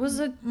It was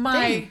a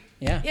my thing.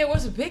 Yeah. it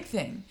was a big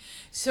thing.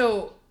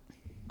 So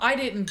I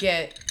didn't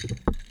get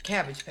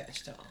Cabbage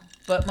Patch doll,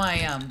 but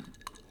my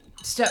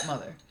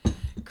stepmother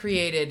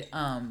created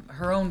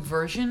her own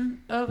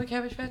version of a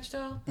Cabbage Patch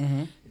doll.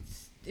 Mm-hmm.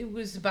 It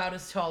was about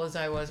as tall as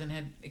I was and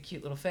had a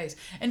cute little face.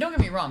 And don't get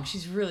me wrong,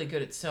 she's really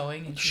good at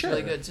sewing and she's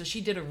really good. So she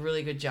did a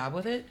really good job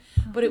with it.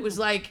 But it was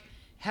like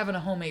having a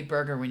homemade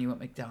burger when you went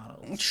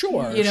McDonald's.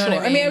 Sure, You know sure.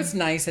 what I mean? It was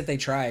nice that they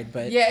tried,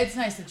 but Yeah, it's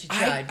nice that you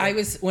tried. I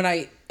was when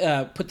I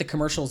put the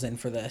commercials in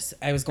for this,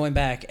 I was going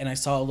back and I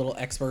saw a little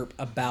excerpt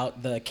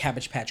about the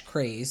Cabbage Patch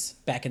craze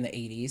back in the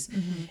 80s,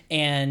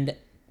 and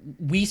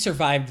we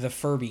survived the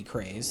Furby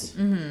craze,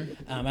 and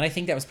I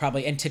think that was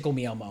probably, and Tickle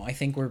Me Elmo. I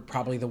think we're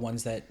probably the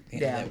ones that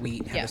that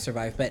we had to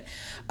survive. But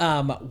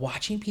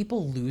watching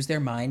people lose their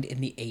mind in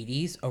the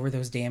 80s over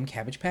those damn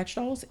Cabbage Patch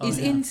dolls is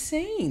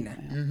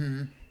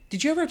insane.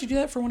 Did you ever have to do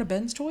that for one of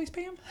Ben's toys,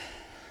 Pam?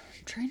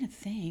 I'm trying to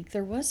think.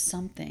 There was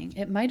something.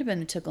 It might have been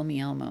the Tickle Me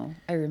Elmo.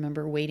 I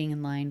remember waiting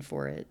in line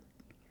for it.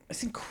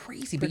 It's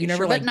crazy, but Pretty you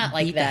never sure, like but not beat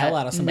like the that. hell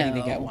out of somebody to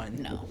No, get one.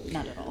 No,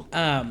 not at all.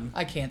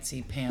 I can't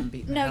see Pam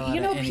beating the No, hell you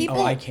out know, of any- people.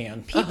 Oh, I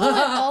can. People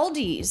at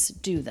Aldi's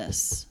do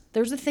this.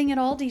 There's a thing at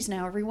Aldi's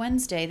now. Every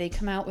Wednesday, they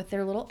come out with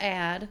their little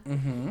ad,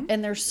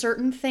 and there's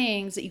certain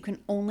things that you can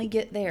only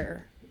get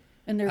there,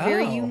 and they're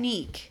very Oh.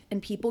 unique.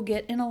 And people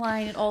get in a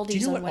line at Aldi's Do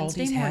you know on what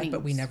Wednesday Aldi's mornings. had,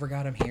 but we never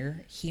got them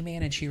here?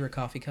 He-Man and She-Ra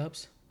coffee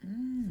cups.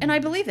 And I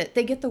believe it.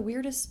 They get the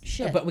weirdest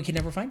shit. But we could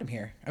never find them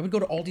here. I would go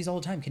to Aldi's all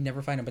the time, could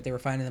never find them, but they were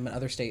finding them in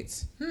other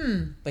states.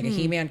 Like a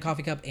He-Man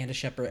coffee cup and a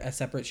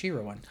separate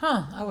She-Ra one.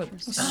 Huh? I would.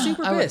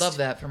 Super I would pissed. love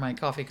that for my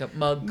coffee cup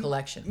mug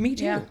collection. Me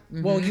too.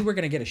 Well, you were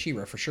going to get a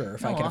She-Ra for sure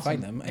if I could awesome.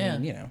 find them. I Yeah.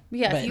 mean, you know.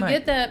 yeah, But if you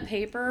get that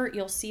paper,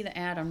 you'll see the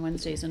ad on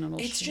Wednesdays, and it'll.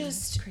 It's show you.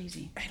 just- It's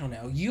crazy. I don't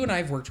know. You and I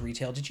have worked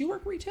retail. Did you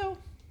work retail?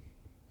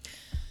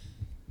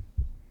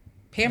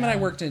 Pam and I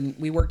worked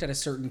at a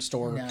certain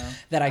store No.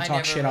 that I I talk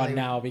never shit on really-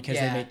 now because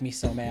yeah. they make me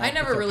so mad. I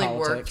never with their really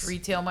politics. worked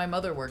retail. My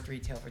mother worked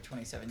retail for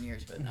 27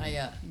 years, but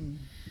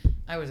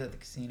I was at the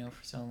casino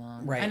for so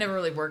long. Right. I never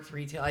really worked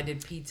retail. I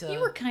did pizza. You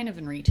were kind of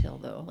in retail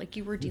though, like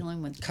you were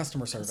dealing with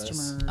Customer service.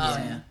 customers.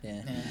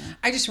 Yeah.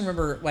 I just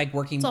remember like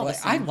working. all the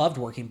I same. loved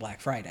working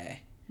Black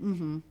Friday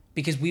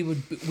because we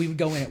would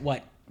go in at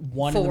what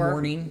 1 in the 4.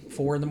 morning,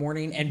 4 in the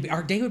morning, and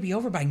our day would be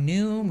over by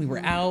noon. We were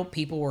out.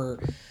 People were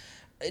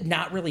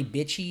not really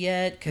bitchy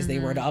yet because they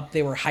were up.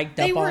 They were hyped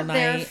They up all weren't night.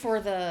 there for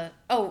the.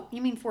 Oh,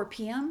 you mean 4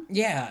 p.m.?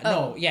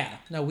 No.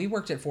 We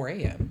worked at 4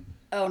 a.m.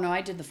 Oh no,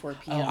 I did the 4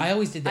 p.m. Oh, I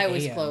always did the I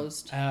always AM.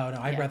 closed. Oh no,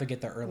 I'd Yeah. rather get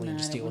there early and No,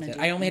 just I deal don't with it.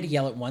 wanna do I only had to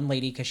yell at one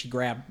lady because she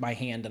grabbed my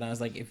hand and I was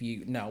like,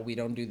 "No, we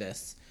don't do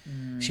this."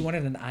 She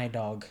wanted an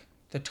iDog,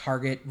 the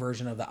Target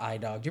version of the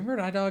iDog. Do you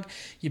remember an iDog?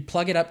 You'd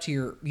plug it up to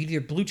you'd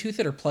either Bluetooth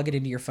it or plug it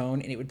into your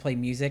phone, and it would play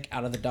music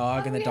out of the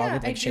dog, and the dog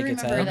would like shake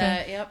its head.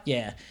 That. Yep.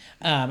 Yeah,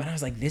 and I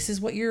was like, "This is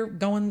what you're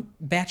going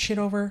batshit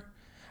over."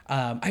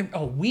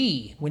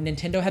 When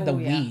Nintendo had the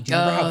yeah. Wii, do you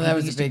remember how that people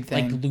was a used big to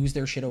thing. like lose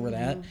their shit over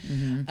that?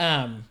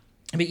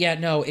 But yeah,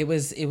 no, it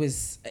was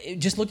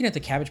just looking at the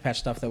Cabbage Patch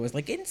stuff that was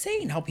like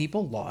insane how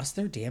people lost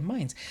their damn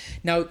minds.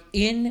 Now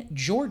in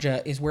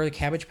Georgia is where the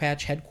Cabbage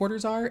Patch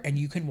headquarters are, and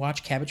you can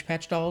watch Cabbage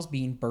Patch dolls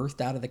being birthed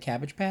out of the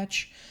Cabbage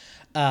Patch.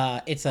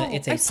 It's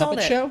a I saw puppet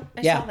that. show.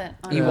 I Yeah, saw that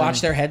you on-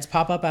 watch their heads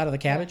pop up out of the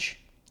cabbage.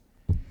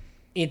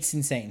 It's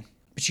insane.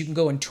 But you can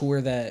go and tour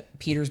the.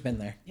 Peter's been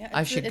there. Yeah,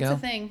 I it's should it's go. a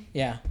thing.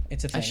 Yeah,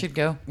 it's a thing. I should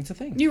go. It's a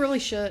thing. You really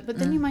should, but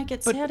then you might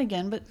get sad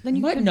again. But then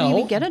you But could no,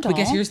 maybe get a doll.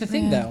 because here's the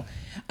thing though.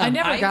 I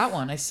never I've- got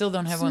one. I still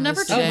don't have one.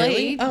 never this too day.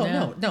 late. Oh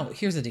Yeah. no.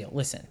 Here's the deal.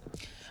 Listen,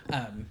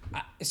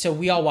 so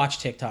we all watch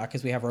TikTok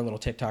because we have our little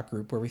TikTok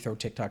group where we throw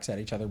TikToks at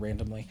each other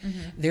randomly.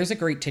 There's a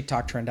great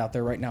TikTok trend out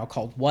there right now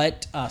called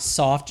 "What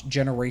Soft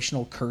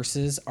Generational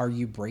Curses Are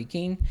You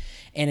Breaking?"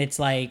 And it's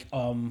like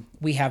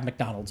we have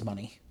McDonald's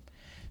money.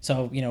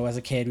 So, as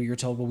a kid, we were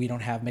told, well, we don't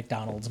have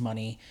McDonald's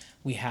money.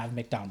 We have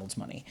McDonald's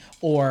money.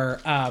 Or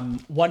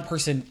one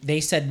person,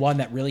 they said one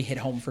that really hit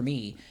home for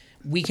me.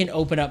 We can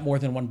open up more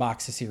than one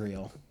box of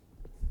cereal.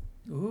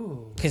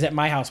 Ooh. Because at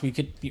my house, we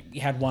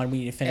had one. We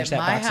needed to finish At that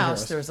my box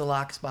house, of there Oreos. was a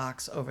locks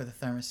box over the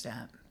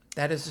thermostat.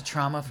 That is a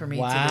trauma for me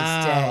to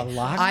Wow, this day.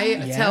 lock- I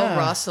yeah. tell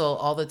Russell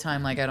all the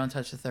time, like, I don't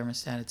touch the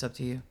thermostat. It's up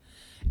to you.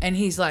 And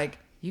he's like,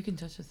 you can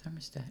touch the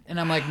thermostat. And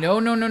I'm like, no.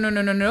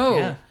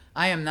 Yeah.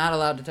 I am not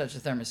allowed to touch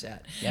the thermostat.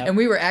 Yep. And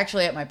we were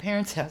actually at my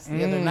parents' house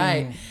the other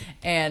night,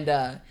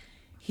 and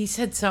he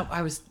said something.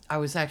 I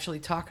was actually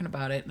talking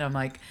about it, and I'm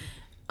like,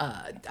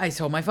 I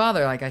told my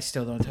father, like, I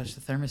still don't touch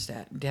the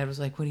thermostat. And Dad was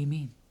like, what do you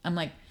mean? I'm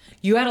like,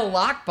 you had a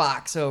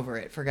lockbox over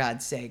it, for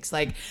God's sakes.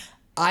 Like,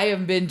 I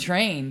have been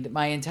trained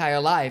my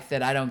entire life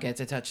that I don't get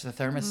to touch the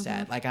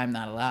thermostat. Like, I'm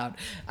not allowed.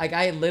 Like,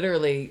 I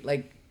literally,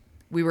 like,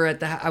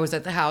 I was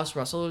at the house,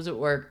 Russell was at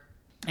work,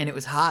 and it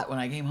was hot when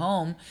I came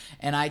home,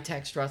 and I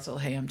text Russell,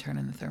 hey, I'm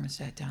turning the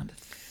thermostat down to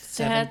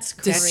That's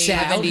to great.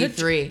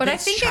 73. But I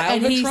That's think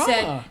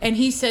childhood and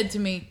he said to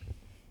me,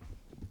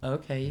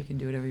 okay, you can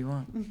do whatever you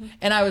want.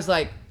 And I was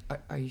like,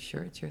 are you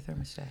sure it's your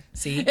thermostat?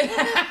 See?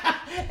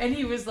 And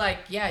he was like,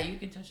 yeah, you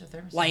can touch the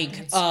thermostat. Like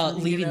It's cool,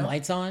 leaving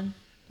lights on.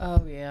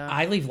 Oh yeah.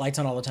 I leave lights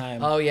on all the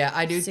time. Oh yeah,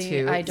 I do See,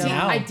 too. I don't.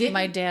 Now. I did.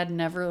 My dad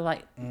never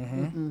like.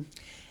 Hank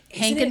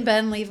Isn't and it-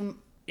 Ben leave them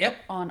Yep.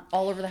 on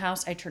all over the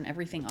house. I turn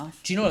everything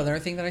off. Do you know another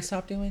thing that I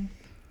stopped doing?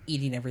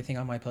 Eating everything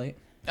on my plate.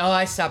 Oh,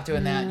 I stopped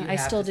doing that. You I have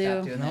still to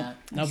stop do. doing that.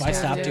 Nope, I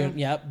stopped doing.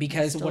 Yep,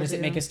 because still what does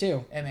it make do. us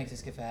do? It makes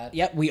us get fat.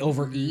 Yep, we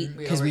overeat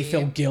because we feel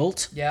overeat.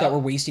 guilt Yep. that we're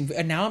wasting food.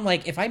 And now I'm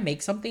like, if I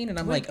make something and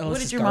I'm like, oh, what this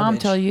did is your garbage. mom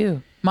tell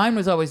you? Mine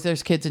was always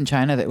there's kids in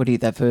China that would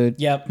eat that food.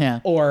 Yep. Yeah.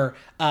 Or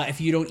if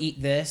you don't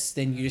eat this,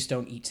 then you just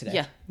don't eat today.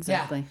 Yeah,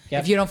 exactly.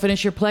 Yep. If you don't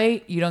finish your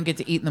plate, you don't get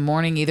to eat in the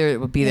morning either. It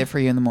would be there for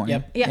you in the morning.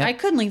 Yep. Yeah, I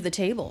couldn't leave the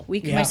table.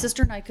 Yeah. My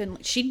sister and I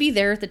couldn't. She'd be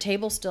there at the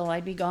table still.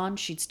 I'd be gone.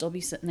 She'd still be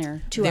sitting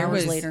there 2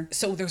 hours later.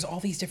 So there's all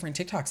these different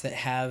TikToks that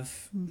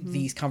have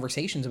these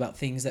conversations about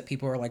things that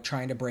people are like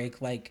trying to break.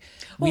 Like,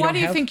 Well, why do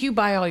you think you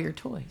buy all your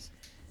toys?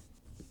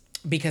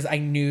 Because I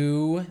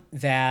knew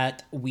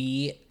that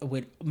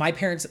my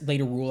parents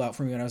laid a rule out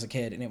for me when I was a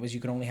kid, and it was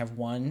you could only have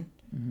one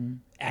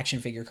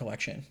action figure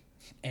collection,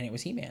 and it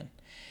was He-Man.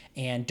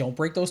 And don't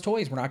break those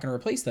toys. We're not going to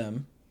replace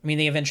them. I mean,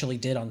 they eventually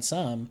did on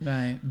some.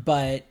 Right.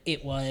 But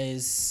it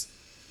was,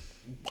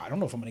 I don't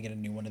know if I'm going to get a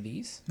new one of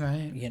these.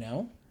 Right. You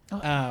know?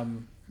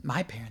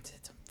 My parents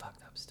did some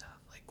fucked up stuff.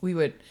 Like we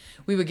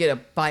would get a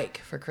bike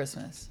for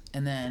Christmas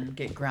and then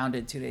get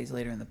grounded 2 days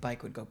later, and the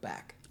bike would go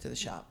back to the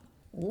shop.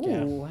 Ooh,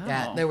 Yeah. wow.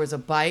 Yeah, there was a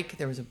bike,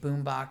 there was a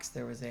boombox,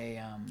 there was a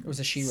It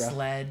was a She-Ra.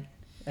 sled.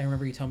 I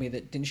remember you telling me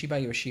that, didn't she buy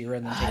you a She-Ra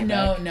and then take it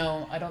No, back?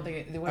 no, I don't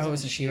think it wasn't. it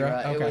was a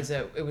She-Ra?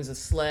 Okay. It was a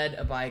sled,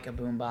 a bike, a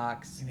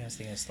boombox. Maybe I was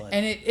thinking of sled.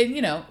 And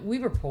you know, we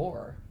were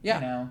poor. Yeah.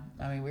 You know,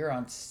 I mean, we were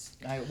on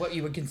what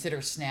you would consider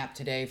SNAP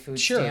today, food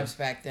Sure. stamps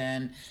back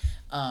then.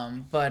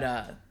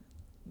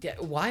 Yeah,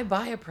 why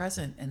buy a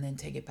present and then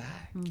take it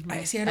back?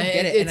 I see. I don't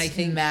get it, It's and I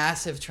think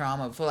massive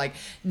trauma for like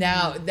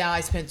now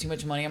I spend too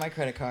much money on my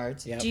credit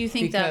cards. Yep. Do you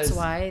think that's Because-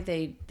 why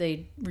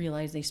they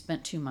realized they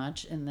spent too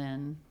much and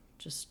then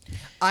just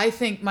I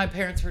think my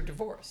parents were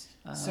divorced.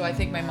 So I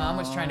think my mom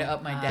was trying to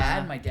up my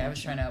dad. My dad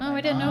was trying to up my mom.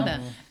 I didn't know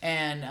that.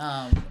 And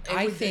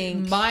I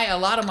think- a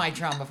lot of my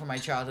trauma from my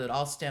childhood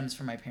all stems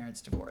from my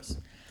parents' divorce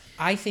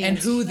I think and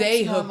who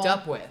they That's hooked normal.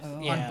 up with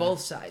Yeah. on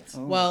both sides.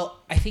 Well,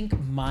 I think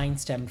mine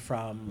stemmed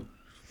from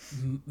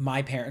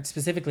my parents,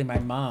 specifically my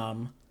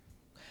mom.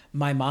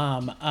 My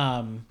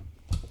mom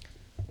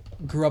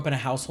grew up in a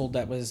household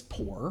that was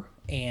poor,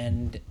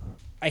 and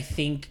I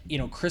think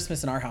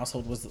Christmas in our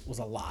household was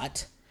a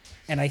lot,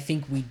 and I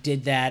think we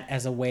did that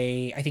as a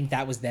way. I think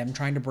that was them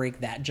trying to break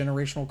that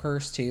generational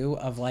curse too,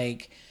 of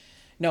like,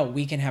 no,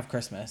 we can have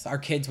Christmas. Our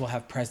kids will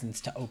have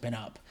presents to open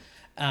up,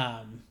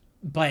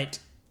 but.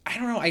 I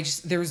don't know.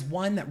 There's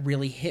one that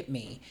really hit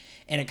me,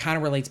 and it kind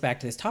of relates back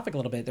to this topic a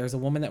little bit. There's a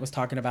woman that was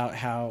talking about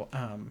how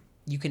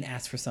you can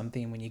ask for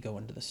something when you go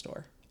into the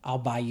store. I'll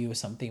buy you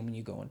something when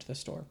you go into the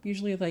store.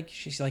 Usually, like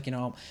she's like,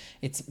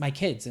 it's my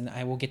kids, and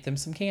I will get them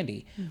some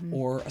candy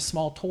or a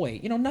small toy.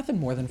 Nothing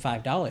more than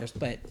 $5.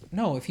 But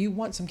no, if you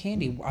want some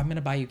candy, I'm gonna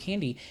buy you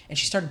candy. And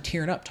she started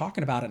tearing up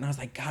talking about it, and I was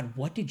like, God,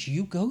 what did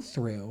you go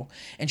through?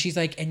 And she's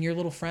like, and your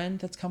little friend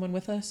that's coming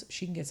with us,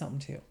 she can get something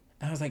too.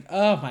 I was like,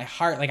 oh, my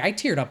heart. Like, I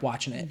teared up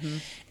watching it.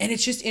 And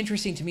it's just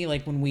interesting to me,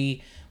 like, when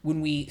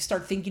we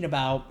start thinking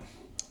about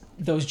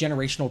those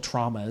generational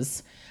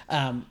traumas,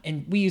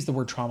 and we use the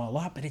word trauma a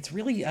lot, but it's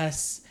really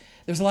us.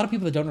 There's a lot of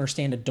people that don't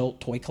understand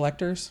adult toy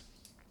collectors.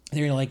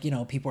 They're like,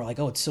 people are like,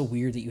 oh, it's so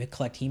weird that you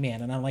collect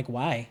He-Man. And I'm like,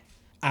 why?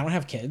 I don't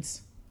have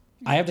kids.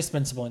 I have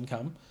dispensable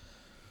income.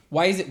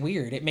 Why is it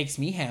weird? It makes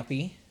me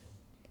happy.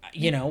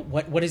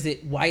 What is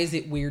it? Why is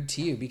it weird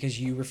to you? Because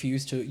you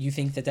refuse to, you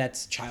think that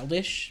that's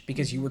childish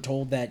because you were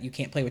told that you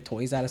can't play with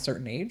toys at a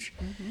certain age?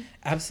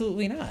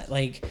 Absolutely not.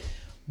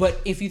 But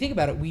if you think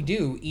about it, we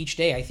do each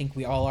day. I think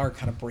we all are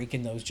kind of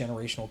breaking those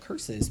generational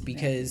curses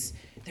because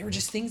there were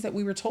just things that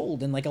we were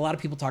told. And like a lot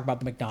of people talk about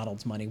the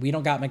McDonald's money. We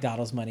don't got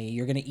McDonald's money.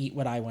 You're going to eat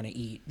what I want to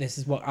eat. This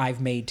is what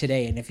I've made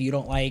today. And if you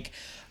don't like,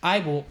 I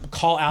will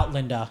call out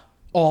Linda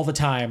all the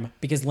time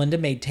because Linda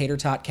made tater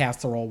tot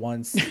casserole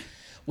once.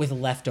 With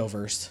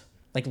leftovers,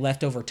 like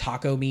leftover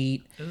taco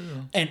meat.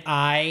 Ooh. And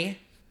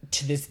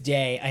to this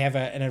day, I have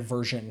an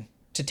aversion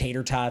to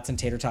tater tots and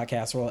tater tot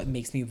casserole. It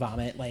makes me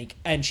vomit.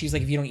 And she's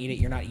like, if you don't eat it,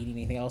 you're not eating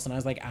anything else. And I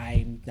was like,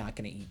 I'm not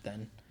going to eat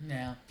then.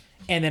 Yeah.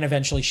 And then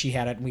eventually she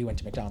had it and we went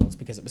to McDonald's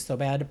because it was so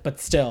bad. But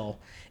still,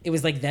 it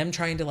was like them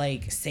trying to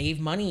like save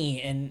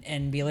money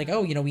and be like,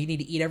 oh, we need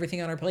to eat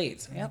everything on our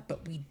plates. Yep.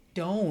 But we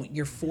don't.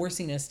 You're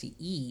forcing us to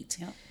eat.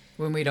 Yep.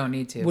 When we don't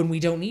need to.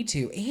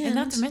 And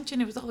not to mention,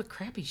 it was all the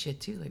crappy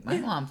shit, too. Like, my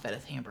mom fed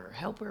us hamburger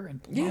helper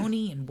and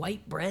bologna and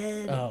white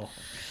bread. Oh.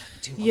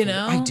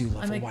 I do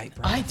love a white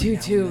bread. I do,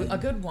 too. A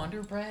good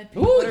Wonder Bread.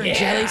 Peanut butter and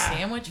jelly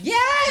sandwich.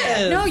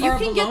 Yes! No, you Or a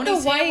can get the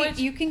bologna white. sandwich.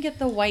 You can get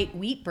the white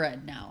wheat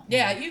bread now.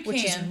 Yeah, you can.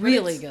 Which is but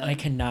really it's- good. I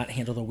cannot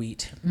handle the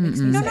wheat.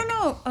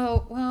 No.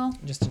 Oh well.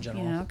 Just in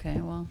general. Yeah. Okay.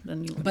 Well,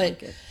 then you. Would But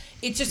like it.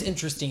 it's just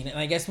interesting. And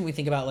I guess when we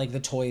think about like the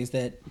toys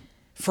that,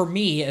 for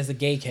me as a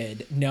gay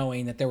kid,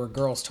 knowing that there were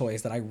girls'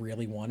 toys that I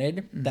really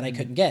wanted that I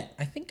couldn't get.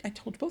 I think I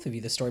told both of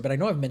you this story, but I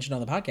know I've mentioned on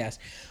the podcast.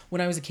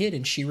 When I was a kid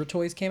and She-Ra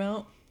toys came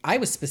out, I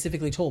was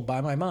specifically told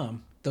by my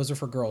mom, those are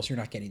for girls, you're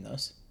not getting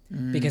those.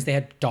 Because they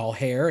had doll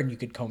hair and you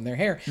could comb their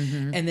hair.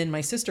 And then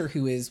my sister,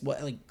 who is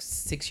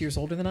 6 years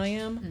older than I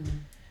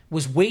am,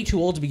 was way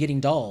too old to be getting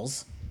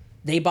dolls.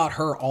 They bought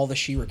her all the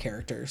She-Ra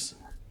characters.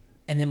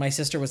 And then my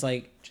sister was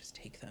like, just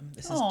take them.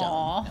 This is dumb.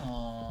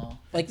 Aw.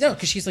 Like, no,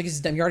 because she's like, this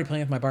is dumb. You're already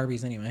playing with my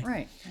Barbies anyway.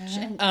 Right.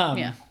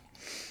 Yeah.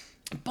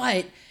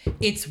 But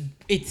it's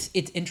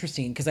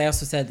interesting because I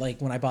also said, like,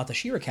 when I bought the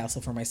She-Ra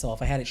castle for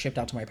myself, I had it shipped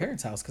out to my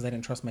parents' house because I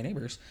didn't trust my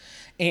neighbors.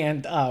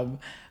 And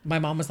my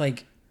mom was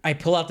like, I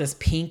pull out this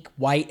pink,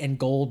 white, and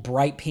gold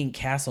bright pink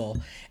castle.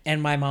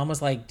 And my mom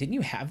was like, didn't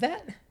you have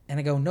that? And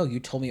I go, no, you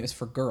told me it was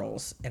for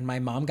girls. And my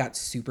mom got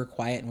super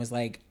quiet and was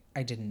like,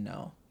 I didn't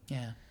know.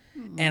 Yeah.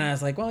 And I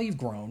was like, well, you've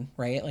grown,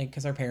 right? Like,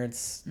 because our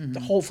parents,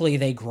 hopefully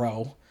they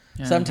grow.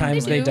 Yeah,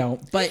 sometimes they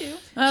don't. But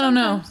I don't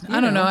know.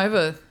 I don't know.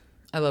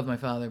 I love my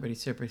father, but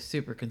he's super,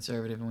 super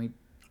conservative, and we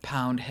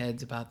pound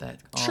heads about that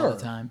all the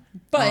time.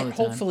 But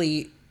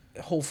hopefully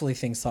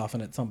things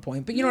soften at some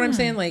point. But you know what I'm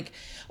saying? Like,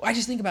 I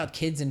just think about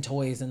kids and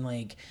toys, and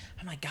like,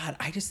 I'm like, God,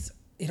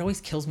 it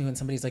always kills me when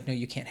somebody's like, no,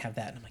 you can't have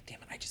that. And I'm like,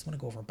 damn it, I just want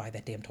to go over and buy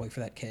that damn toy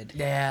for that kid.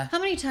 Yeah. How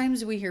many times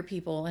do we hear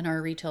people in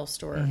our retail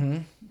store,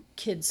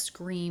 kids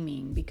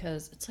screaming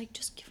because it's like,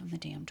 just give them the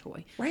damn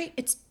toy. Right.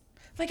 It's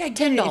like, I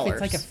get it $10. if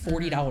it's like a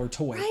 $40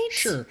 toy. Right.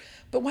 Sure.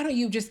 But why don't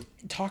you just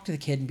talk to the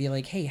kid and be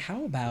like, hey,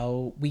 how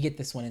about we get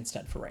this one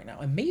instead for right now?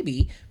 And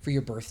maybe for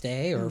your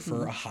birthday or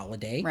for a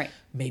holiday,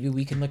 maybe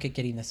we can look at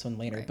getting this one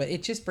later. Right. But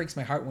it just breaks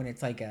my heart when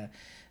it's like a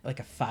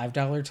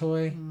 $5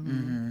 toy.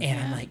 And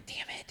I'm like,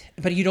 damn it.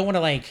 But you don't want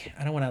to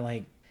I don't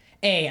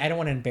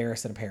want to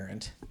embarrass a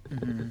parent.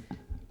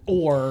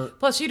 Or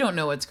plus, you don't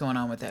know what's going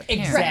on with that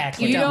parent.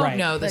 Exactly. You don't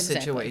know the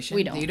situation.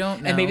 We don't. You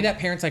don't know. And maybe that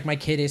parent's like, my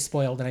kid is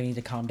spoiled and I need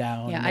to calm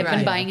down. Yeah, I've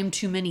been buying him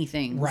too many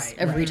things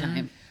every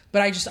time.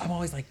 But I'm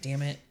always like,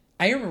 damn it.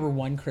 I remember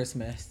one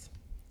Christmas.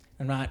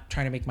 I'm not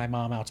trying to make my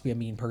mom out to be a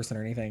mean person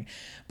or anything,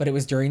 but it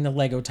was during the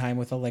Lego time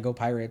with the Lego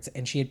Pirates,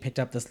 and she had picked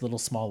up this little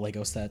small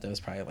Lego set that was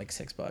probably like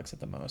 $6 at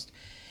the most.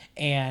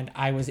 And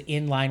I was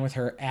in line with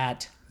her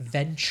at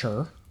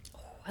Venture.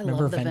 I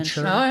love the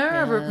Venture. Oh, I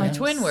remember. My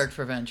twin worked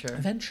for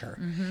Venture.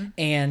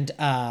 And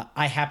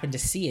I happened to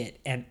see it,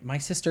 and my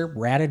sister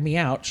ratted me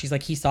out. She's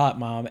like, he saw it,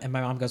 Mom. And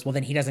my mom goes, well,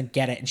 then he doesn't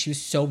get it. And she was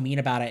so mean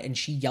about it, and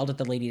she yelled at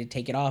the lady to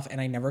take it off,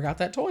 and I never got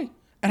that toy.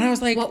 And I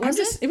was like, what was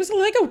it? It was a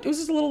Lego. It was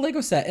just a little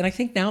Lego set. And I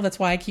think now that's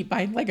why I keep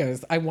buying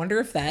Legos. I wonder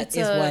if that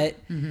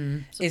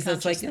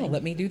it's like, no,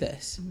 let me do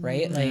this,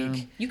 right?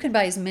 Like, you can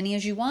buy as many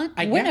as you want,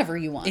 whenever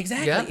you want.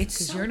 Exactly. Yeah,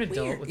 it's so you're an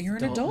adult. weird. With You're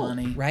an adult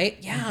money. Right?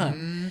 Yeah.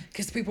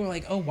 Because people are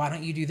like, oh, why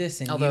don't you do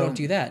this? And you don't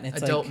do that. And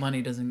it's adult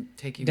money doesn't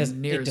take you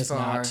near as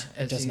far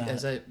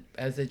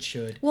as it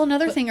should. Well,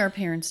 another thing our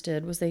parents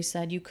did was they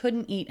said you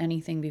couldn't eat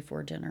anything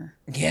before dinner.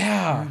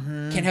 Yeah.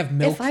 Can't have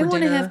milk for dinner. If I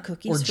want to have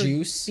cookies or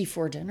juice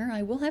before dinner,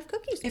 I will have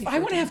cookies. If I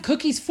want to have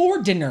cookies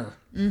for dinner.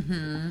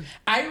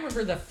 I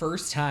remember the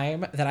first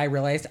time that I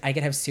realized I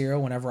could have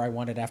cereal whenever I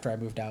wanted after I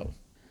moved out.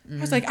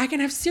 I was like, I can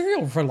have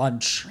cereal for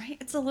lunch. Right?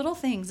 It's the little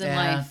things in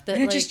life that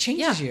and it just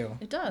changes you.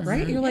 It does.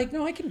 Right? You're like,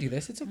 no, I can do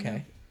this. It's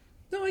okay.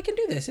 No, I can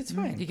do this. It's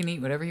fine. You can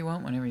eat whatever you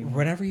want, whenever you want.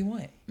 Whatever you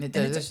want.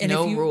 There's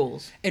no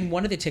rules. And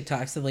one of the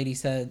TikToks, the lady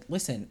said,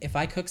 listen, if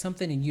I cook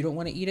something and you don't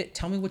want to eat it,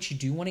 tell me what you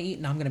do want to eat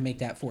and I'm going to make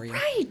that for you.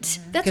 Right.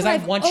 That's what I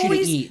want you to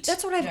eat.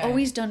 That's what I've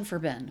always done for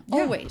Ben.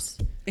 Yeah. Always.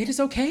 It is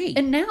okay.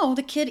 And now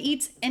the kid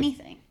eats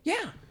anything.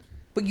 Yeah.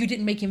 But you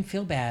didn't make him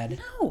feel bad.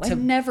 No, I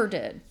never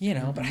did. You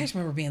know, but I just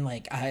remember being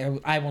like,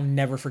 I will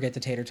never forget the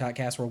tater tot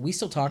casserole. We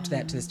still talk to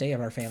that to this day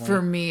of our family.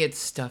 For me, it's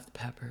stuffed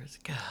peppers.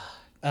 God.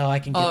 Oh, I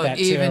can get that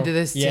too. Even to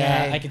this day.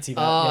 Yeah, I can see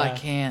that. Oh, yeah.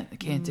 I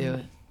can't do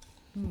it.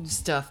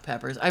 Stuffed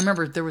peppers. I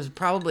remember there was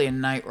probably a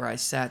night where I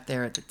sat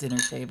there at the dinner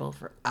table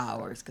for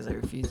hours because I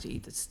refused to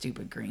eat the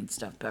stupid green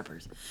stuffed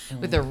peppers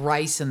with the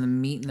rice and the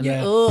meat in the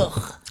middle.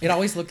 Ugh. It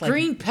always looked like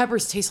green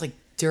peppers taste like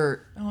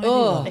dirt. Oh, I do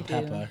love a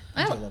pepper.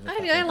 I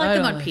like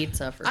them on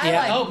pizza. For me too.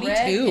 I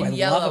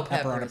love a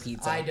pepper on a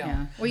pizza. I don't.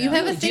 Yeah. Well, you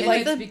have a thing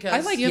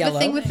with you have a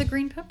thing with the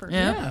green pepper.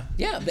 Yeah.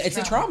 It's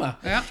a trauma.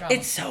 Yeah.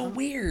 It's so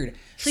weird.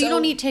 So you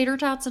don't eat tater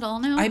tots at all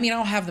now? I mean,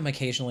 I'll have them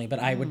occasionally, but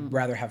I would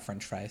rather have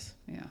French fries.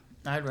 Yeah.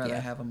 I'd rather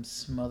have them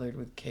smothered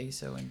with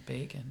queso and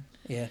bacon.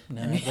 Yeah,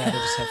 no, I'd rather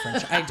just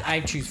have French. I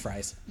choose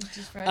fries.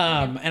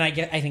 And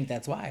I think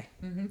that's why.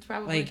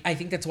 Probably. Like, I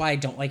think that's why I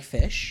don't like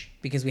fish,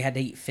 because we had to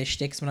eat fish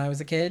sticks when I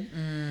was a kid,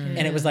 and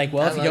it was like,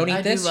 well, if you don't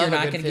eat this, you're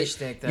not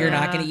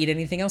gonna eat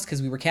anything else,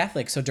 because we were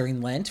Catholic. So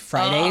during Lent,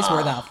 Fridays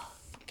were the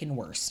fucking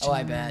worst. Oh,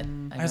 I bet.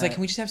 I was like,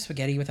 can we just have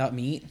spaghetti without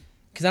meat?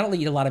 Because I don't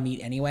eat a lot of meat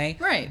anyway.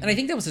 Right. And I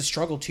think that was a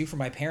struggle too for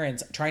my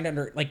parents, trying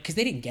to because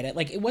they didn't get it.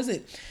 Like, it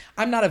wasn't,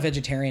 I'm not a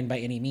vegetarian by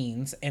any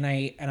means. And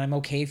I'm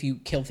okay if you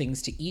kill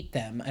things to eat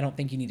them. I don't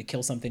think you need to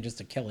kill something just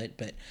to kill it.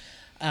 But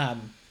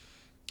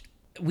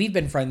we've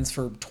been friends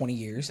for 20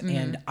 years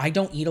and I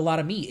don't eat a lot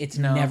of meat. It's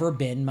never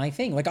been my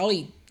thing. Like, I'll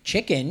eat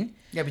chicken.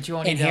 Yeah, but you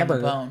won't eat it on the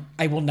bone.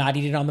 I will not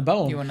eat it on the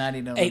bone. You will not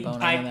eat it on the bone.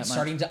 I'm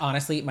starting to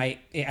honestly,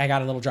 I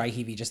got a little dry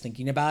heavey just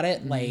thinking about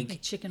it. Like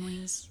chicken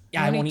wings.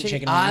 Yeah, I won't eat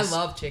chicken wings. I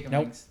love chicken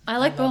wings. I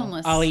like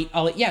boneless. I'll eat,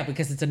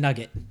 because it's a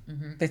nugget.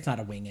 It's not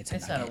a wing, it's a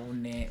nugget. Not a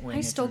wing. I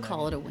still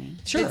call it a wing.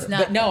 Sure,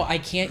 but no, I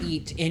can't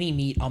eat any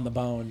meat on the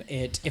bone.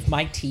 If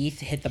my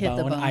teeth hit the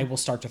bone, I will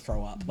start to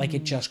throw up. Like,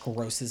 it just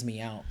grosses me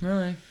out.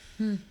 Really?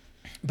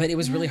 But it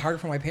was really hard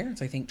for my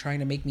parents, I think, trying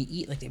to make me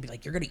eat. Like, they'd be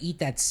like, you're going to eat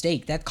that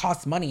steak. That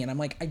costs money. And I'm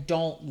like, I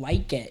don't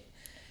like it.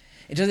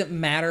 It doesn't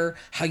matter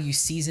how you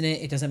season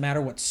it. It doesn't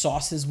matter what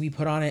sauces we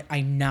put on it.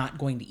 I'm not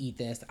going to eat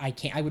this. I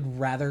can't. I would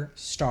rather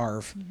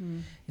starve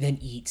than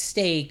eat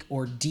steak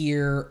or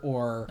deer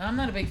or... I'm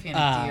not a big fan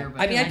of deer,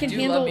 but I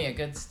do love me a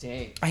good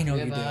steak. I know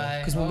you do.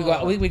 Because when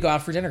we go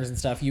out for dinners and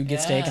stuff, you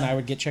get steak and I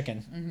would get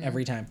chicken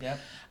every time. Yep.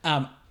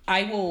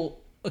 I will...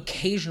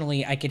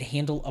 Occasionally, I could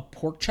handle a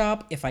pork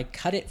chop if I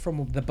cut it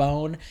from the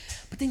bone,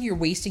 but then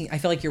I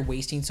feel like you're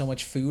wasting so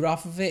much food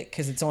off of it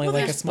because it's only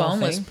like a small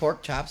boneless thing.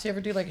 pork chops. You ever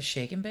do like a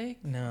shake and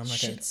bake? No, I'm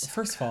not good.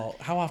 First of all,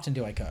 how often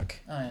do I cook?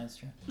 Oh, yeah, that's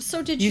true.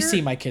 So did you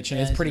see my kitchen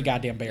is pretty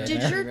goddamn bare.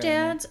 Did there. your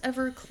dads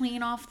ever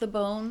clean off the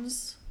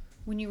bones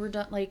when you were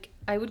done? Like,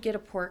 I would get a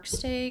pork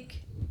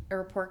steak or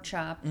a pork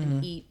chop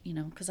and eat,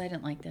 because I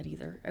didn't like that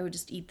either. I would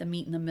just eat the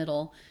meat in the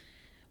middle.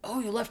 Oh,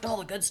 you left all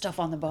the good stuff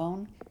on the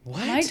bone.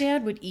 What? My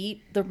dad would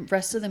eat the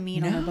rest of the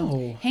meat on the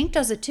bone. Hank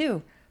does it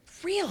too.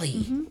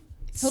 Really?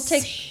 He'll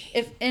take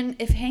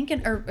if Hank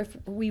or if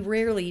we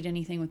rarely eat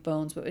anything with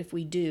bones, but if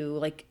we do,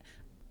 like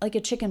a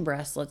chicken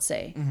breast, let's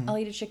say, I'll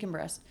eat a chicken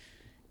breast.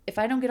 If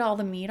I don't get all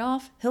the meat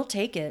off, he'll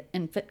take it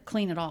and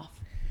clean it off.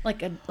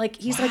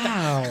 He's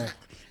wow.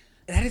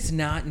 That is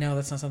not. No,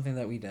 that's not something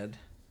that we did.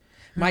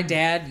 My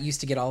dad used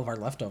to get all of our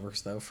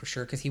leftovers, though, for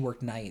sure, because he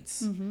worked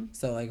nights.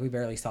 So, we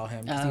barely saw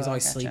him because he was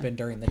always sleeping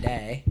during the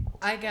day.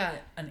 I got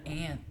an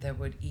aunt that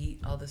would eat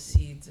all the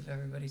seeds of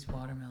everybody's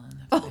watermelon.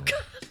 Oh,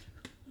 God.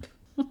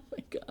 Oh,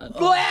 my God.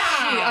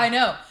 I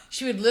know.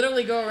 She would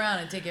literally go around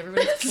and take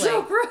everybody's plate.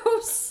 So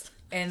gross.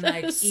 And,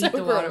 eat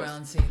the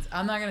watermelon seeds.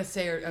 I'm not going to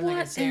say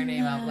her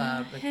name out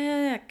loud. But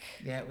heck?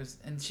 Yeah, it was...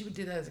 And she would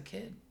do that as a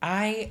kid.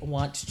 I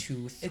want to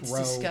throw It's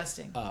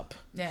disgusting. up.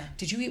 Yeah.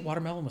 Did you eat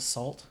watermelon with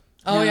salt?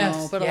 Oh, no,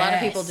 yes. But a lot of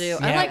people do.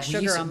 I like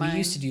sugar on mine. We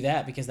used to do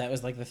that because that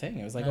was the thing.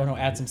 It was like, oh no,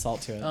 add some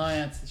salt to it. Oh,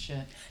 yeah, it's the shit.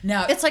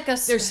 Now, it's like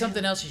there's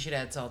something else you should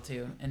add salt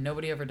to, and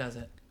nobody ever does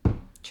it.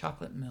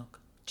 Chocolate milk.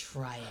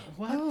 Try it.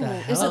 What the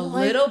hell? Is it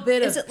little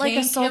bit is of it like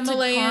a salted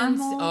Himalayans.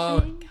 caramel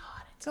thing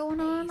going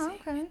on?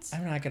 Okay.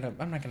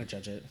 I'm not gonna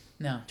judge it.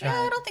 No, Yeah,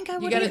 I don't think I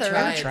would you gotta either.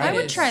 try it. I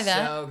would It try is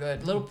that. So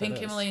good. Little pink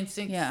Himalayan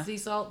sea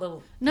salt.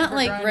 Little Not pepper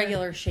like grinder.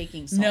 regular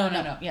shaking salt.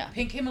 No. Yeah.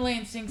 Pink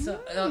Himalayan sea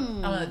salt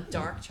on a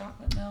dark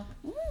chocolate milk.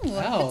 Ooh,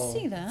 I can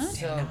see that.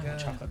 So Damn, good.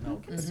 chocolate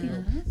milk.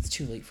 It's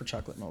too late for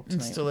chocolate milk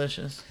tonight. It's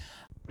delicious.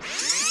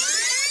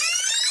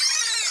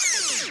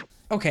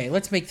 Okay,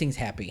 let's make things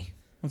happy.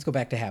 Let's go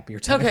back to happier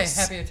times. Okay,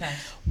 happier times.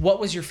 What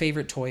was your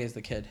favorite toy as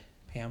the kid,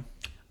 Pam?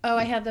 Oh,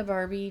 I had the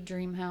Barbie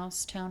dream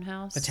house,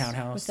 townhouse. The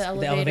townhouse. With the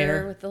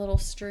elevator, with the little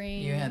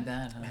string. You had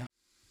that, huh?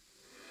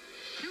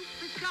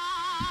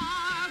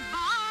 Superstar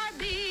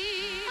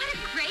Barbie. What a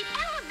great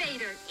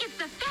elevator. It's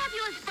the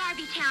fabulous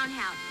Barbie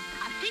townhouse.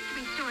 A big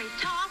 3 stories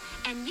tall,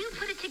 and you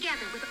put it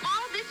together with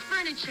all this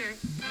furniture.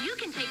 You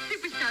can take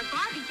Superstar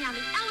Barbie down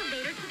the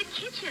elevator to the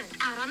kitchen,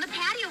 out on the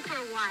patio for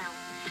a while,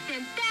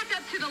 then back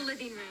up to the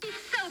living room.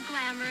 It's so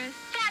glamorous.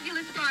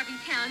 Fabulous Barbie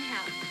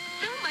townhouse.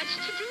 So much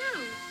to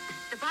do.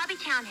 The Barbie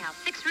townhouse,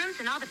 6 rooms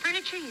and all the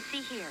furniture you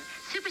see here.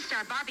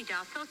 Superstar Barbie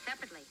dolls sold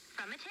separately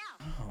from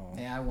Mattel. Oh.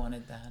 Yeah, I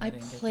wanted that. I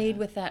played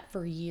with that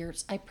for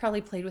years. I probably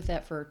played with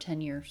that for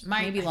 10 years,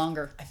 maybe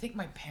longer. I think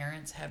my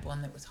parents had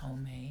one that was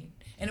homemade.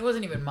 And it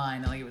wasn't even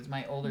mine. Like, it was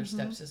my older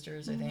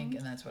stepsister's, I think.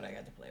 And that's what I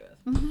got to play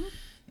with.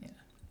 Yeah.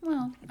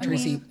 Well,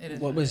 Tracy,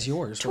 what was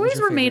yours? Toys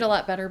were made a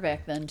lot better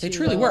back then, too. They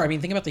truly were. I mean,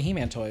 think about the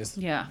He-Man toys.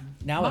 Yeah.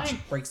 Now it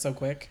breaks so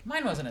quick.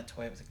 Mine wasn't a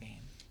toy. It was a game.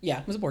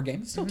 Yeah, it was a board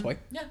game. It's still a toy.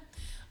 Yeah.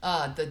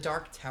 The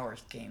Dark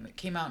Towers game. It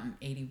came out in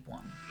 81.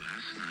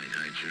 Last night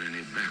I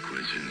journeyed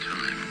backwards in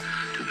time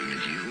to the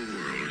medieval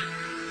world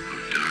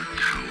of Dark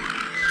Tower.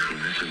 In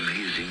this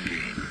amazing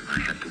game,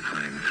 I had to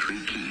find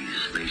 3 keys,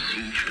 lay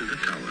siege to the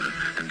tower,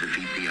 and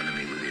defeat the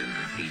enemy within.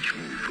 Each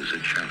move was a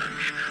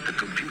challenge. The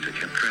computer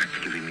kept track,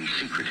 giving me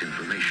secret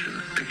information,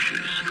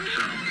 pictures,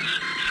 sounds,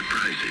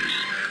 surprises.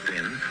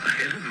 Then,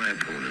 ahead of my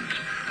opponent,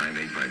 I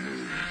made my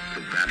move.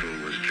 The battle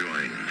was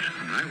joined,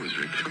 and I was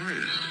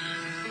victorious.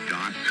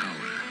 Dark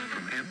Tower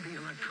from MB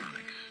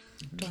Electronics.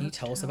 Can you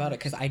tell us about it?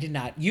 Because I did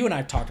not. You and I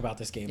have talked about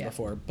this game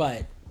before,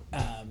 but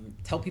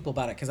tell people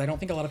about it because I don't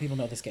think a lot of people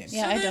know this game.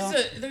 Yeah,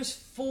 so there's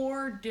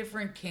 4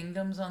 different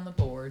kingdoms on the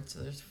board, so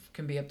there's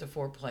can be up to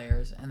 4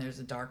 players, and there's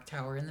a Dark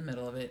Tower in the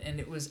middle of it, and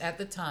it was at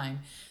the time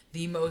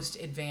the most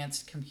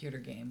advanced computer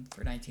game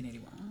for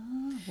 1981.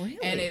 Oh, really?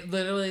 And it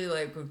literally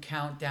would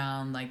count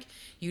down,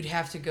 you'd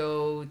have to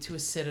go to a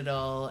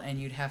citadel and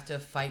you'd have to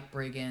fight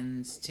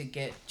brigands to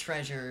get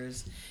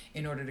treasures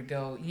in order to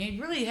go.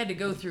 You really had to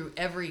go through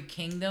every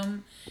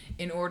kingdom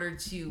in order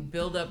to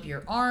build up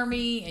your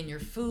army and your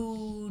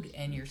food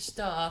and your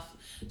stuff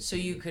so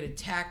you could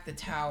attack the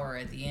tower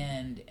at the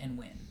end and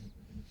win.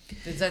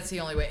 Because that's the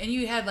only way. And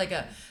you had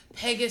a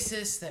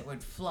Pegasus that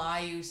would fly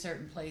you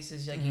certain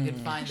places. You could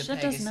find the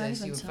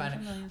Pegasus, you would find it.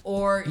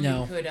 Or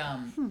you could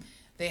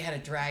they had a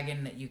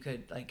dragon that you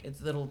could it's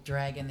a little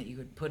dragon that you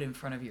could put in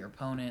front of your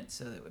opponent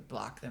so that it would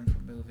block them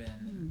from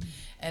moving.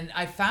 And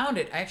I found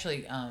it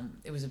actually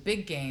it was a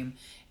big game,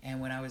 And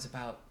when I was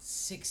about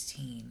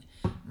 16,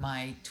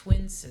 my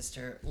twin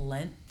sister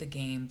lent the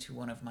game to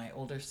one of my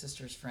older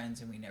sister's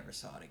friends, and we never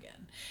saw it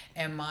again.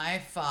 And my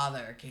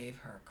father gave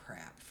her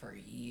crap for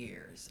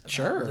years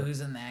about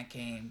losing that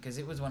game, because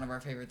it was one of our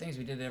favorite things.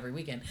 We did it every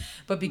weekend.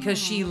 But because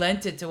she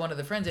lent it to one of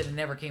the friends and it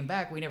never came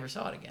back, we never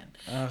saw it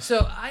again.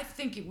 So I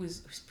think it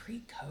was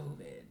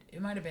pre-COVID.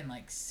 It might have been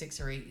like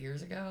 6 or 8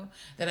 years ago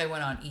that I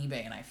went on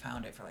eBay and I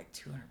found it for like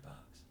 $200.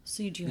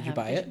 So did you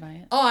buy it?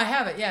 Oh, I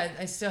have it. Yeah,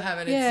 I still have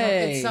it.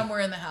 It's somewhere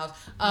in the house.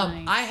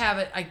 Nice. I have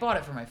it. I bought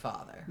it for my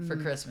father for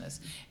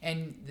Christmas,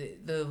 and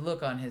the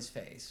look on his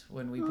face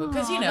when we put,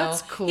 because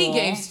that's cool. he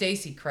gave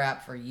Stacy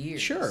crap for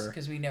years. Sure.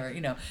 Because we never,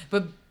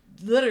 but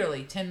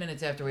literally 10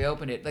 minutes after we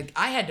opened it, like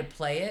I had to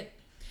play it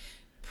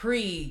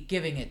pre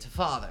giving it to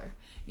father.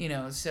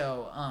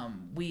 So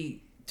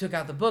we took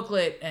out the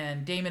booklet,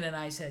 and Damon and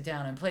I sat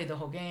down and played the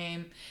whole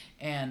game,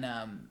 and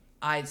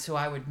I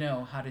would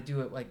know how to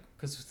do it, like,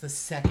 because the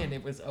second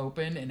it was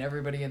open and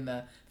everybody in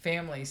the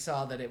family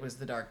saw that it was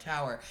the Dark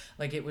Tower,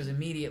 like it was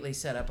immediately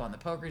set up on the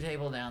poker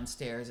table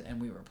downstairs,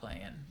 and we were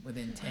playing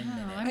within 10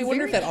 minutes. I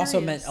wonder if that also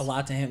meant a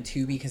lot to him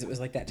too, because it was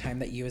like that time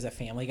that you as a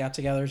family got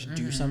together to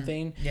do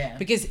something. Yeah.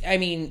 Because I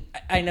mean,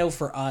 I know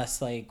for us,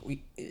 like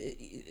we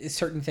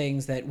certain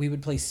things that we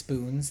would play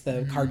Spoons,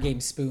 the card game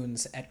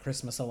Spoons, at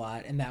Christmas a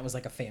lot, and that was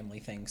like a family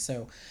thing.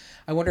 So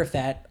I wonder if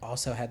that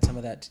also had some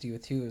of that to do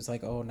with too. It was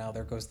like, oh, now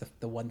there goes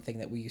the one thing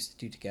that we used to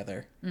do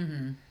together.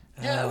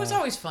 Yeah, it was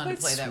always fun to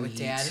play that with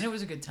sweet. Dad, and it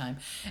was a good time.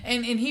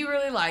 And he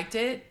really liked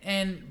it,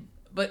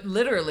 but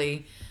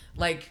literally,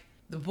 like,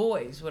 the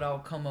boys would all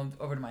come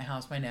over to my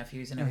house, my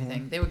nephews and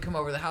everything. They would come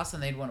over to the house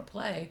and they'd want to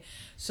play.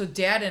 So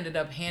Dad ended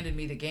up handing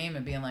me the game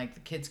and being like,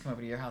 the kids come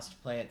over to your house to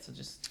play it, so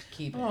just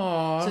keep it.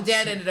 Aww, so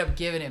Dad ended up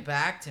giving it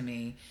back to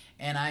me,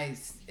 and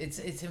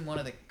it's in one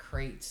of the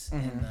crates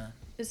in the...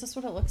 Is this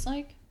what it looks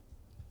like?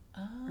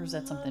 Or is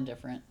that something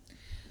different?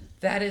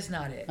 That is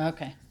not it.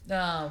 Okay.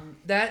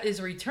 That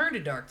is Return to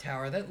Dark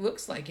Tower. That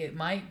looks like it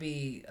might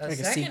be a like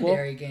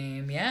secondary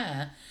game.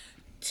 Yeah,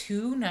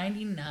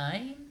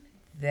 $2.99.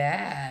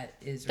 That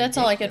is. That's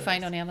all I could ridiculous.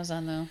 find on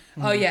Amazon though.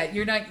 Oh yeah,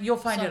 you'll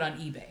find it on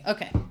eBay.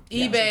 Okay.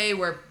 eBay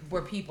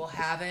where people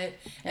have it,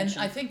 and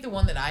I think the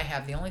one that I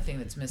have, the only thing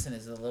that's missing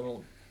is the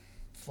little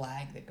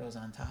flag that goes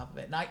on top of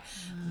it. And I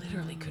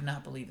literally could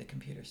not believe the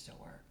computer still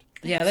worked.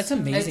 Yeah, that's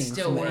amazing. It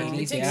still from the works. 80s,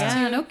 It takes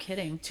yeah. No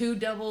kidding. 2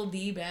 double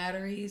D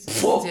batteries.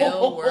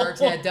 Still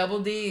works. Yeah, double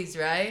D's,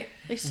 right?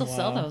 They still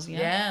sell those, yeah.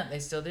 Yeah, they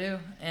still do.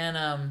 And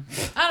I don't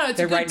know, it's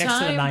They're a good right next to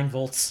the time. 9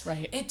 volts.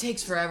 Right. It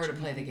takes forever to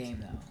play the game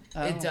though.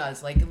 Oh. It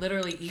does. Like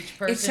literally each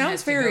person It sounds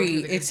has to go through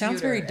the very. It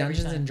sounds computer very every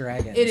Dungeons time. and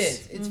Dragons. It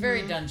is. It's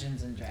very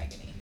Dungeons and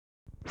Dragony.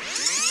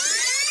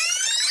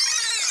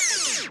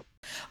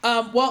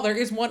 Well, there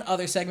is one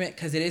other segment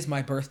because it is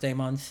my birthday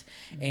month,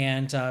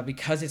 and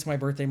because it's my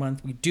birthday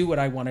month, we do what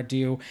I want to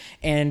do,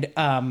 and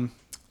I'll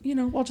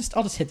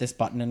just hit this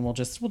button and we'll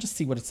just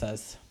see what it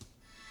says.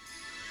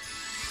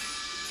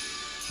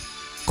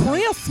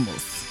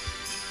 Christmas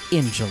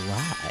in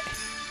July.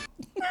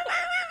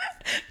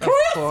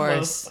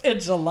 Christmas in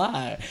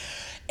July.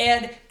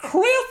 And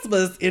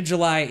Christmas in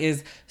July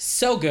is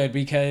so good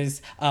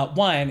because,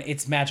 one,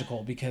 it's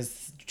magical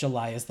because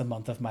July is the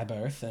month of my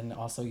birth. And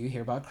also you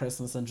hear about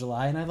Christmas in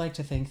July. And I like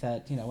to think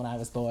that, when I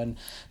was born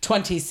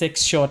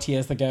 26 short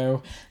years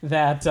ago,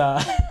 that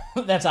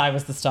that I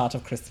was the start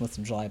of Christmas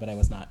in July, but I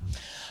was not.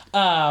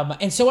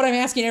 And so what I'm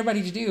asking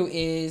everybody to do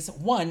is,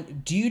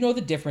 one, do you know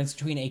the difference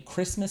between a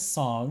Christmas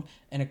song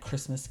and a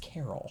Christmas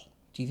carol?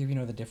 Do either of you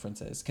know the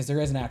differences? Because there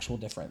is an actual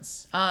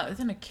difference.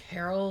 Isn't a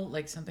carol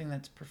like something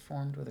that's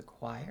performed with a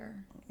choir?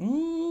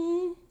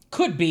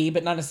 Could be,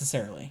 but not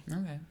necessarily.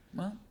 Okay,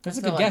 well, That's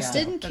a good guess.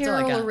 Didn't That's all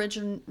I Carol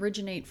got.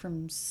 originate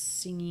from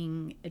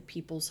singing at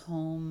people's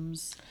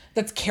homes?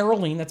 That's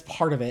caroling. That's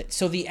part of it.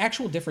 So the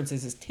actual difference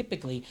is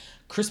typically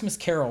Christmas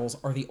carols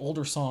are the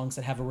older songs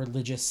that have a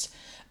religious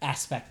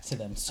aspect to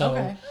them. So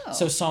Okay.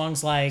 so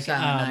songs like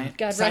Silent Night.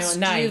 God Silent rest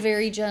Night. you,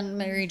 merry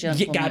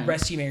gentlemen. God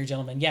rest you, merry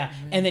gentlemen. Yeah,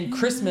 and then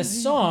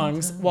Christmas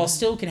songs, while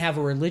still can have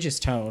a religious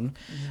tone,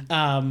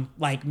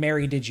 like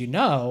 "Mary Did You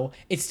Know,"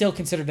 it's still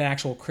considered an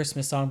actual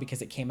Christmas song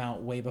because it came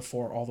out way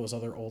before all those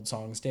other old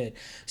songs did.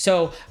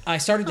 So I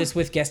started this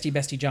with Guesty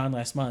Bestie John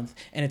last month,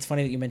 and it's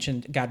funny that you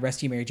mentioned "God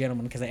Rest You, Merry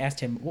Gentlemen" because I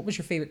asked him what was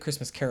your favorite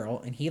Christmas carol,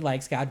 and he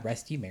likes "God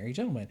Rest You, Merry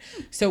Gentlemen."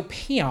 So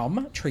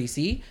Pam,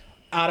 Tracy,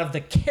 out of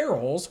the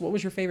carols, what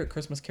was your favorite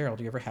Christmas carol?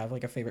 Do you ever have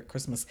like a favorite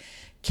Christmas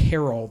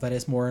carol that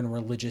is more in a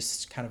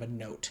religious kind of a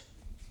note?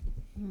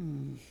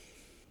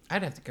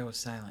 I'd have to go with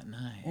Silent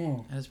Night.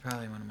 That is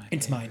probably one of my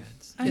It's mine.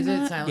 favorites. Is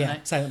it Silent Yeah,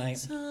 Night? Silent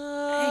Night.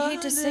 I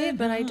hate to say it,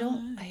 but I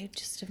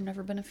just have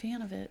never been a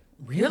fan of it.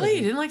 Really?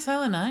 You didn't like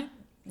Silent Night?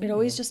 It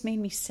always just made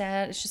me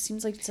sad. It just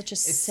seems like such a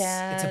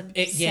sad, sad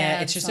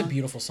it's just song. a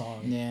beautiful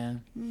song. Yeah.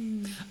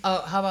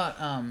 Oh, how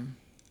about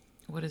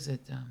what is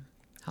it?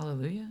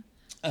 Hallelujah.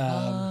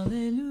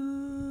 Hallelujah.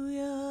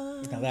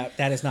 Now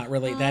that is not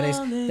really that is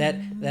from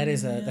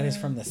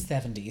the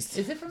 70s.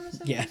 Is it from the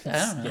 70s?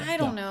 Yeah. I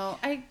don't know.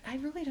 I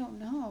really don't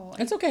know.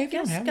 It's okay if you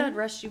don't guess have God it.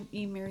 rest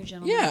you merry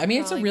gentlemen. Yeah, I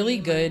mean it's a Probably really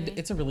be good my-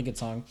 it's a really good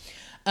song.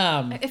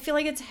 I feel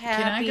like it's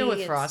happy. Can I go with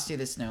it's- Frosty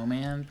the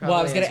Snowman? Well,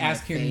 I was Probably going to as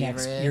ask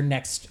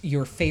my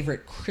your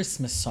favorite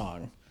Christmas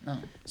song. Oh.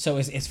 So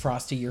is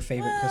Frosty your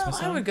favorite Christmas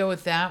song? I would go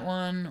with that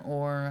one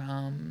or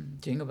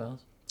Jingle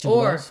Bells. Jingle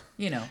or, Bells?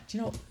 you know, Do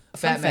you know?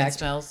 Fat Fun Man fact,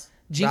 Smells.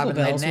 Jingle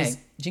Robin laid Bells an was egg.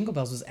 Jingle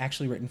Bells was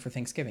actually written for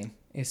Thanksgiving.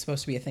 It's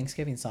supposed to be a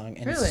Thanksgiving song,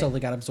 and it Really? slowly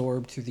got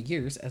absorbed through the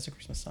years as a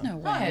Christmas song.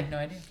 No Oh, I way. had no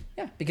idea.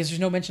 Yeah, because there's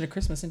no mention of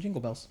Christmas in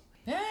Jingle Bells.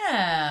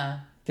 Yeah.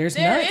 There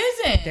There none.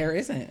 isn't. There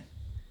isn't.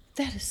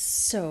 That is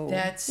so.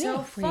 That's so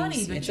funny,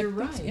 crazy. but you're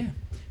right. Yeah.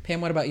 Pam,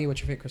 what about you? What's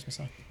your favorite Christmas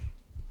song?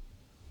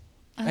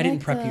 I didn't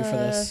like prep you for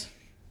this.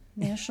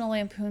 National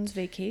Lampoon's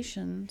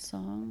Vacation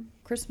song.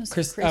 Christmas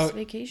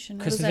Vacation.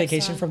 What Christmas is that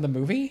Vacation song? from the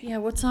movie? Yeah,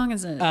 what song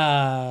is it?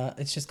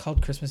 It's just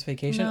called Christmas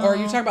Vacation. Or are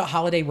you talking about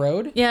Holiday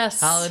Road? yes.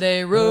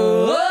 Holiday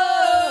Road.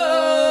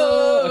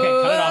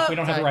 Okay, cut it off. We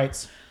don't have the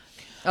rights.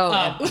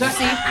 Oh,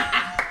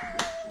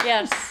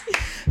 yes.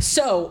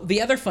 So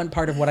the other fun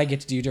part of what I get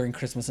to do during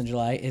Christmas in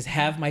July is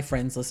have my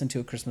friends listen to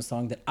a Christmas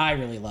song that I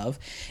really love.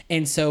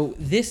 And so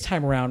this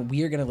time around,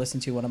 we are going to listen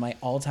to one of my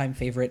all-time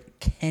favorite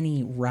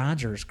Kenny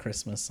Rogers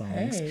Christmas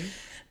songs.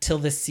 Till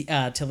the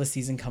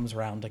season comes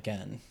around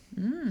again.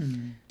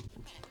 Come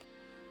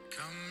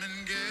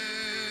and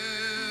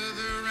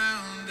gather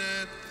round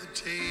at the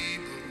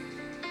table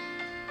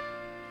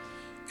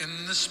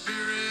in the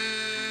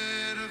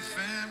spirit of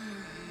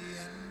family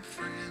and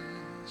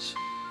friends,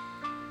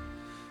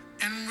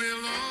 and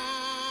we'll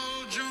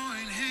all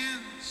join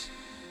hands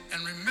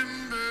and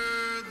remember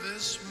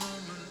this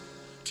moment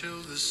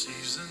till the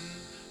season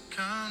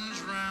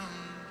comes round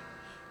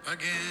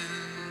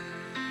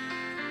again.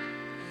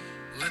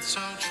 Let's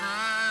all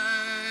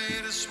try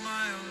to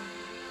smile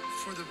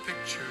for the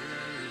picture,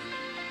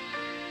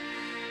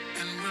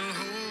 and we'll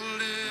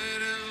hold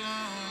it as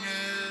long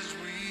as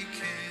we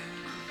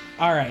can.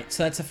 All right,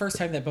 so that's the first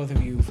time that both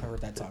of you have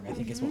heard that song. I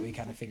think is what we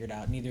kind of figured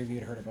out. Neither of you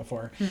had heard it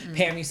before.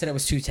 Pam, you said it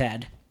was too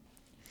sad.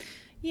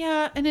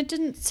 Yeah, and it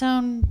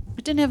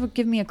didn't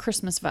give me a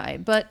Christmas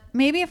vibe, but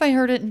maybe if I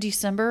heard it in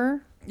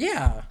December,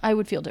 Yeah. I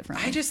would feel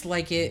different. I just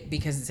like it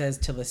because it says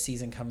till the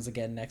season comes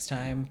again next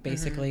time,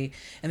 basically.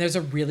 And there's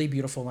a really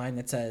beautiful line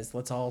that says,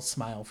 let's all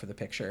smile for the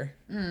picture.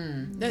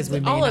 Because we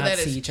may all of not that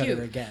is see each cute.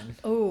 other again.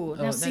 Oh,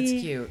 now that's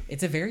see, cute.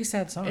 It's a very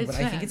sad song, It's but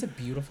I think sad. it's a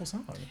beautiful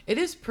song. It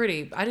is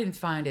pretty. I didn't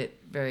find it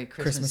very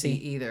Christmassy,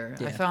 Christmassy? either.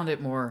 Yeah. I found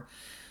it more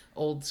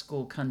old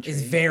school country.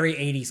 It's very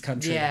 80s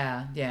country.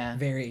 Yeah, yeah.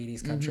 Very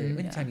 80s country.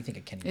 Anytime you think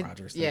of Kenny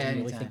Rogers, yeah, do you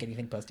really anytime. think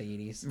anything post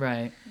 80s?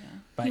 Right.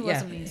 But He yeah.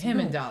 wasn't easy. Him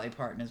and Dolly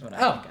Parton is what I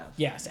Oh, think of.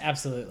 yes,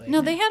 absolutely.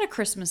 No, they had a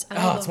Christmas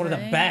album. Oh, it's one of the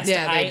right? best.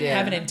 Yeah, they I did.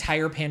 have an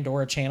entire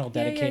Pandora channel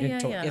dedicated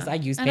to it. Yes, I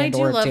use and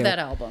Pandora I do love too. that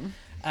album.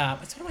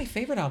 It's one of my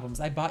favorite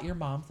albums. I bought your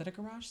mom's at a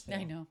garage sale.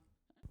 I know.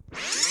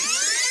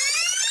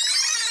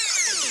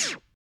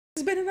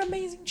 It's been an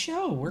amazing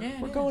show. We're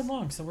Yeah, it going is.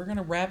 long, so we're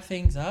gonna wrap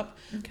things up.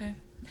 Okay.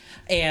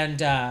 And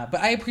but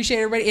I appreciate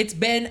everybody. It's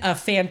been a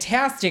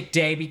fantastic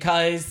day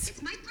because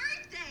It's my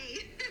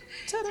birthday.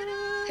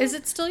 ta-da! Is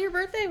it still your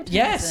birthday? What time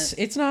Yes, is it?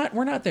 it's not.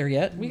 We're not there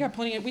yet.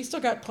 We still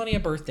got plenty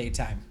of birthday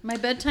time. My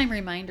bedtime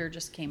reminder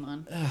just came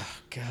on. Oh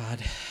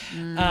God.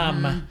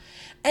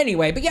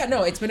 Anyway, but yeah,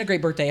 no, it's been a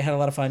great birthday. I had a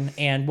lot of fun,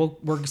 and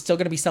we're still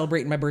gonna be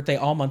celebrating my birthday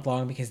all month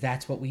long because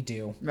that's what we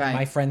do. Right.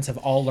 My friends have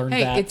all learned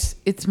Hey, that.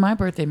 it's my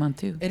birthday month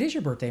too. It is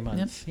your birthday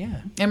month.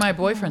 Yeah. And my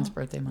boyfriend's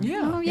birthday month.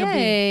 Yeah. Oh,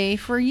 yay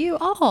for you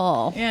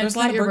all. Yeah, There's it's a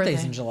lot not of your birthdays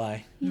birthday. in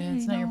July. Yeah,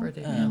 it's not your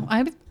birthday. I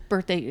have a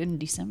birthday in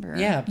December.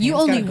 Yeah, You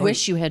Pam's only gotta go-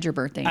 wish you had your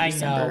birthday in I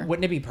December. know.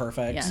 Wouldn't it be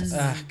perfect? Yes.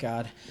 Oh,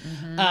 God.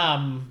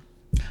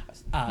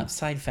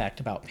 Side fact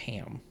about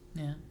Pam.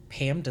 Yeah.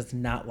 Pam does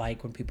not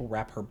like when people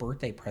wrap her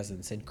birthday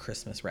presents in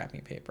Christmas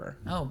wrapping paper.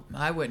 Oh,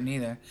 I wouldn't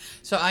either.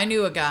 So I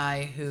knew a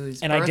guy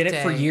whose And I did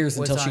it for birthday years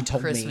was until she on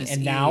told Christmas me.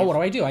 And now Eve.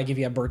 what do? I give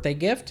you a birthday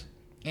gift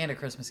And a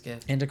Christmas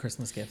gift. and a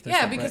Christmas gift. They're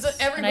Yeah, separate. because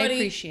everybody,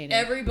 appreciate it.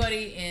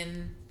 everybody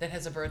that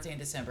has a birthday in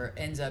December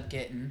ends up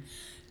getting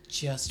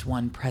just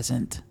one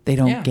present. They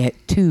don't Yeah.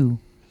 get two.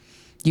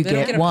 You They don't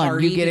get get a one.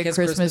 party You get a because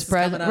Christmas Christmas is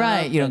present, coming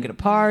right? up You don't and- get a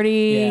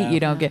party. Yeah. You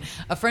don't get.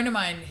 A friend of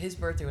mine, his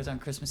birthday was on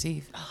Christmas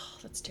Eve. Oh,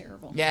 that's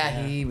terrible.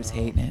 Yeah, he was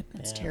hating it.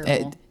 That's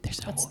terrible. There's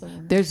the worst.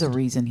 there's a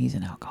reason he's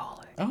an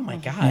alcoholic. Oh my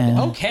God.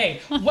 Yeah. Okay.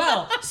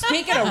 Well,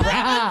 speaking of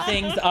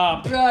wrapping things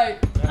up, Right.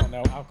 I don't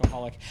know,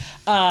 alcoholic.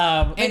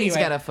 And anyway, he's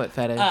got a foot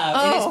fetish. it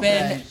has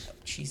been. Right.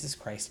 Jesus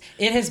Christ!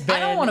 It has been. I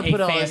don't want to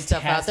put all this stuff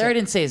out there. I fantastic-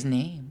 didn't say his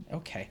name.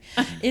 Okay.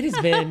 It has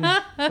been,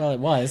 well, it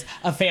was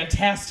a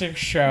fantastic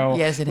show.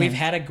 Yes, it We've has.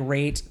 had a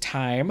great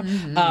time.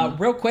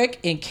 Real quick,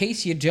 in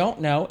case you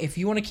don't know, if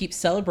you want to keep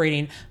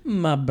celebrating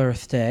my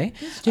birthday.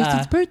 It's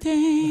Jason's birthday.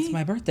 It's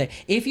my birthday.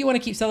 If you want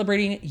to keep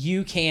celebrating,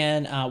 you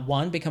can,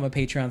 one, become a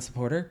Patreon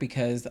supporter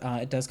because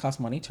it does cost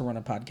money to run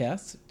a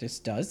podcast. It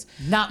just does.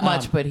 Not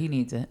much, but he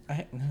needs it.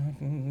 I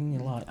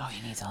need a lot. Oh,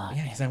 he needs a lot.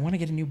 Yeah, because I want to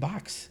get a new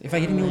box. If I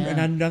get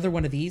another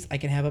one of these, I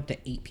can have up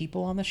to 8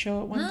 people on the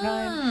show at one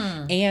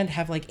time and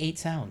have like 8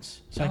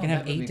 sounds. So I can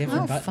have 8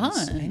 different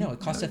buttons. fun. I know, it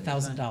costs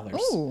 $1,000.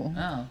 Ooh.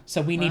 Oh.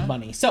 So we need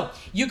money. So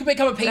you can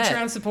become a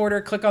Patreon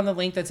supporter. Click on the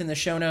link that's in the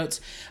show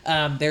notes.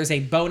 There's a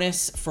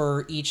bonus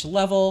for each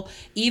level.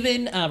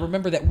 Even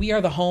remember that we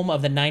are the home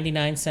of the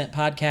 99-cent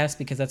podcast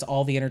because that's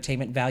all the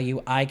entertainment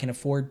value I can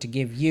afford to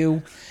give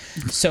you.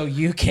 So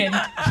you can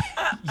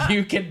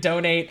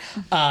donate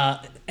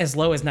as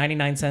low as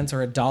 99 cents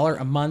or $1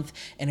 a month.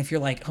 And if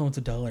you're like, oh, it's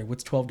 $1,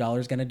 what's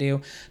 $12 going to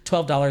do?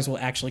 $12 will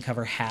actually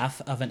cover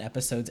half of an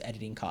episode's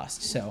editing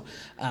cost. So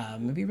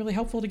it'd be really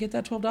helpful to get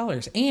that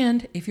 $12.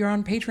 And if you're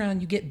on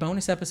Patreon, you get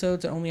bonus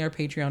episodes that only our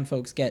Patreon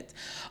folks get.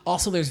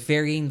 Also, there's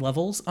varying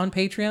levels on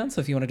Patreon.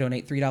 So if you want to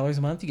donate $3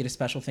 a month, you get a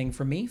special thing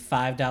from me,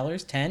 $5,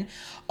 $10,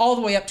 all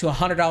the way up to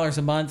 $100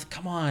 a month.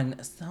 Come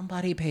on,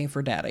 somebody pay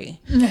for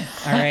daddy. All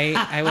right.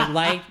 I would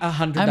like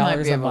 $100 I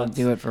might be a able month.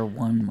 to do it for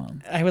 1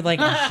 month. I would like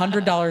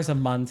 $100 a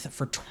month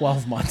for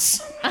 12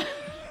 months.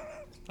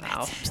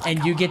 Wow.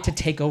 And you get to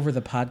take over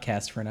the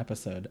podcast for an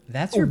episode.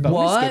 That's your bonus.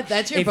 What? gift.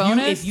 That's your if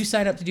bonus? If you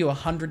sign up to do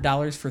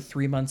 $100 for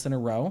 3 months in a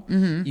row,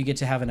 you get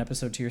to have an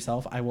episode to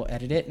yourself. I will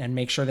edit it and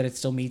make sure that it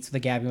still meets the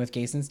Gabbing with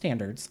Gayson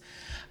standards.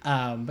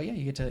 But yeah,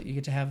 you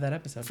get to have that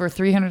episode. For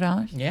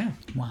 $300? Yeah.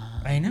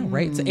 Wow. I know,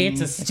 right? It's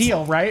a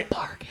steal, right?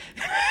 Bargain.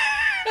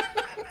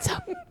 It's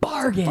a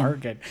bargain.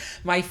 Bargain.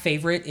 My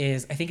favorite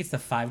is, I think it's the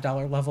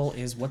 $5 level,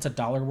 is what's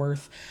 $1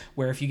 worth,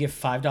 where if you give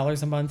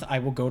 $5 a month, I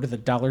will go to the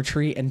Dollar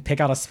Tree and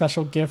pick out a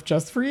special gift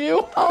just for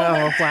you.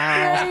 Oh, wow.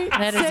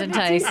 That is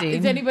enticing.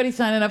 Is anybody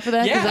signing up for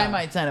that? Because Yeah. I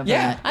might sign up for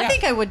Yeah. that. I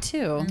think I would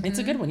too. It's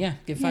a good one, yeah.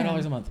 Give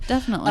 $5 a month.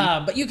 Definitely.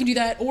 But you can do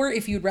that, or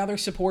if you'd rather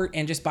support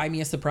and just buy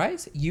me a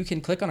surprise, you can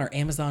click on our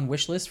Amazon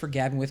wish list for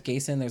Gabbing with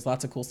Gayson. There's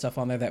lots of cool stuff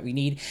on there that we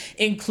need,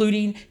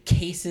 including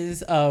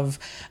cases of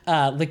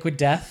liquid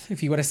death.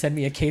 If you want to send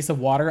me a case of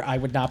water, I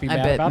would not be I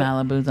mad bet about it.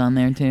 Malibu's on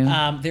there too.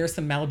 There's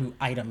some Malibu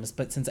items,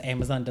 but since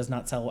Amazon does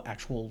not sell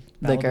actual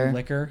Malibu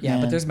liquor, Yeah.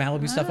 but there's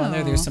Malibu stuff on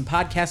there. There's some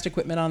podcast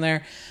equipment on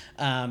there.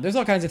 There's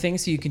all kinds of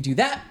things, so you can do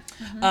that.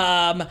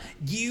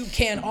 You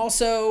can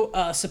also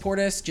support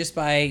us just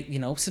by,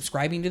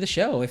 subscribing to the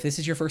show. If this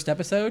is your first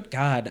episode,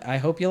 God, I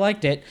hope you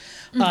liked it.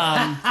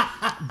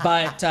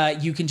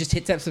 But you can just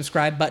hit that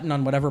subscribe button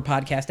on whatever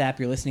podcast app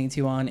you're listening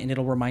to on, and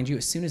it'll remind you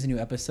as soon as a new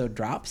episode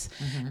drops.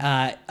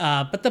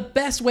 But the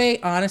best way,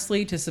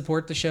 honestly, to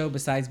support the show,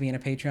 besides being a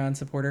Patreon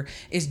supporter,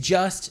 is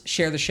just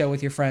share the show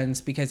with your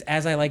friends. Because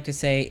as I like to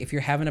say, if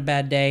you're having a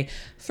bad day,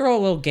 throw a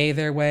little gay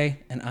their way,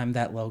 and I'm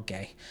that little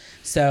gay.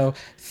 So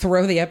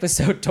throw the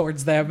episode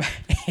towards them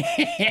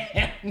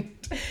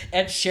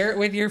and share it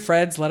with your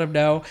friends. Let them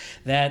know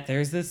that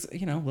there's this,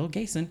 little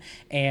Gayson.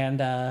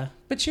 And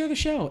but share the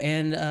show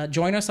and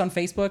join us on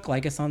Facebook.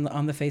 Like us on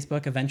the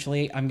Facebook.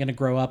 Eventually, I'm gonna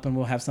grow up and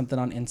we'll have something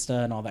on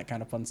Insta and all that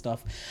kind of fun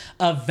stuff.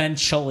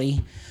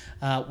 Eventually,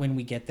 when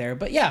we get there.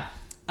 But yeah.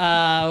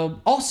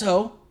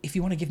 Also, if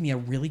you want to give me a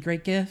really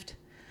great gift,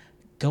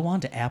 go on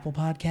to Apple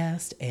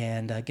Podcast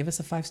and give us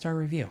a 5-star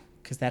review.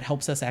 Because that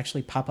helps us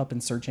actually pop up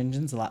in search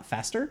engines a lot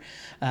faster.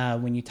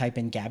 When you type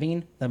in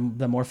Gabbing,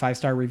 the more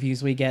 5-star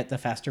reviews we get, the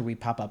faster we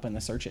pop up in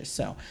the searches.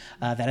 So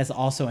that is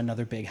also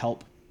another big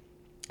help.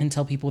 And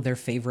tell people their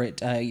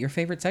your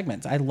favorite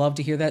segments. I'd love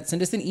to hear that.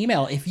 Send us an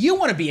email. If you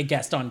want to be a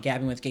guest on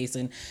Gabbing with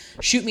Gayson,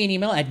 shoot me an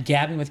email at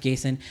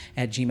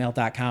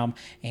gabbingwithgayson@gmail.com,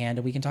 and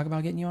we can talk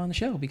about getting you on the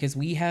show, because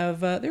we have,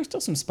 there's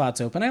still some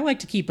spots open. I like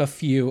to keep a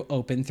few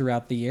open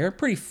throughout the year.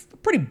 Pretty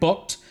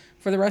booked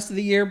for the rest of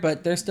the year,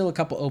 but there's still a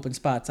couple open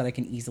spots that I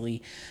can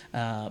easily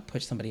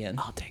push somebody in.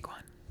 I'll take one.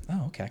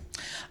 Oh, okay.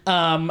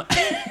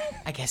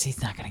 I guess he's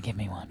not going to give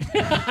me one.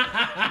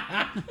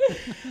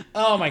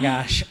 Oh my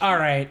gosh. All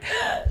right.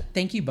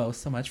 Thank you both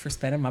so much for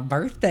spending my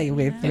birthday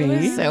with me.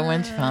 It was so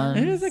much fun.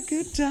 It was a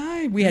good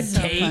time. We had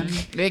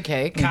cake, Big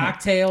cake.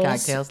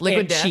 cocktails, Liquid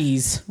and death.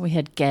 cheese. We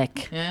had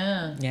geck.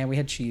 Yeah. Yeah, we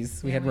had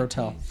cheese. We had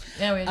Rotel.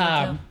 Yeah, we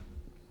had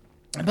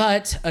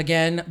But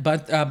again,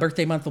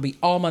 birthday month will be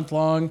all month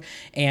long.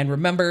 And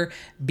remember,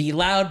 be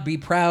loud, be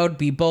proud,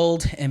 be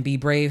bold, and be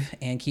brave,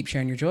 and keep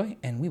sharing your joy.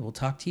 And we will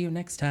talk to you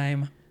next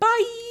time.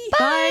 Bye.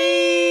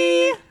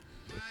 Bye.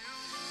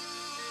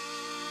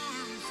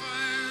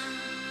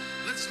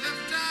 Let's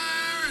lift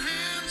our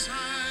hands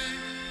high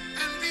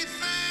and be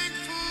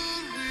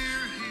thankful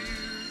we're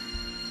here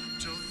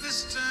till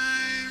this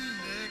time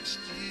next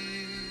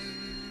year.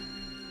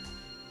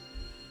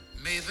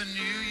 May the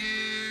new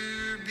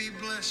year be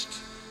blessed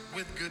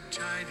with good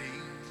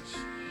tidings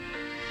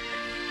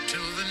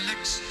till the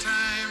next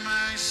time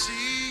I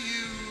see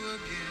you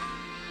again.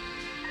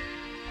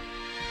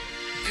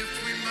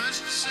 If we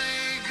must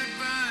say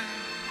goodbye,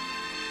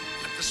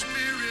 let the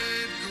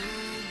spirit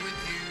go with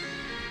you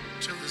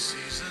till the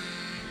season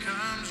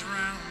comes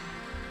round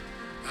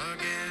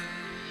again.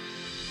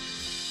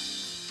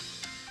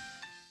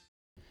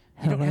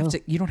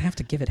 You don't have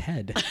to give it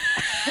head.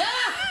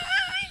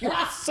 You're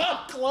so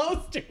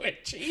close to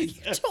it,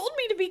 Jesus. You told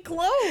me to be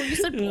close. You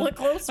said pull it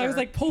closer. I was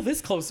like, pull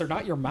this closer,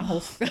 not your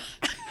mouth.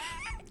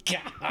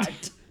 God.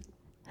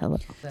 Hello.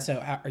 So,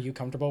 are you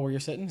comfortable where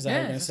you're sitting? Is that how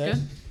you're gonna it's sit?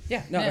 good.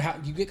 Yeah. No.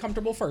 You get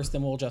comfortable first,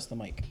 then we'll adjust the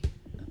mic.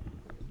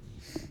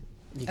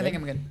 I think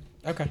I'm good.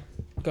 Okay.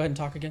 Go ahead and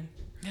talk again.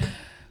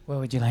 What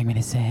would you like me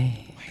to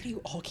say? Why do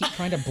you all keep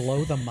trying to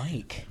blow the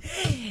mic?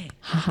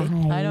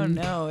 I don't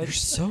know. You're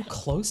so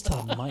close to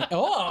the mic.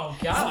 Oh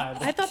God!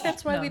 I thought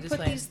that's why No, we just put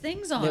playing. these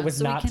things on. It was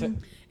so not we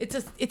can,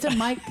 It's a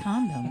mic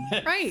condom.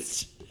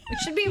 Right. We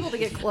should be able to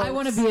get close. I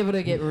want to be able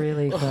to get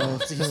really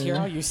close. Did you hear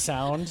how you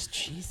sound?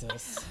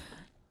 Jesus.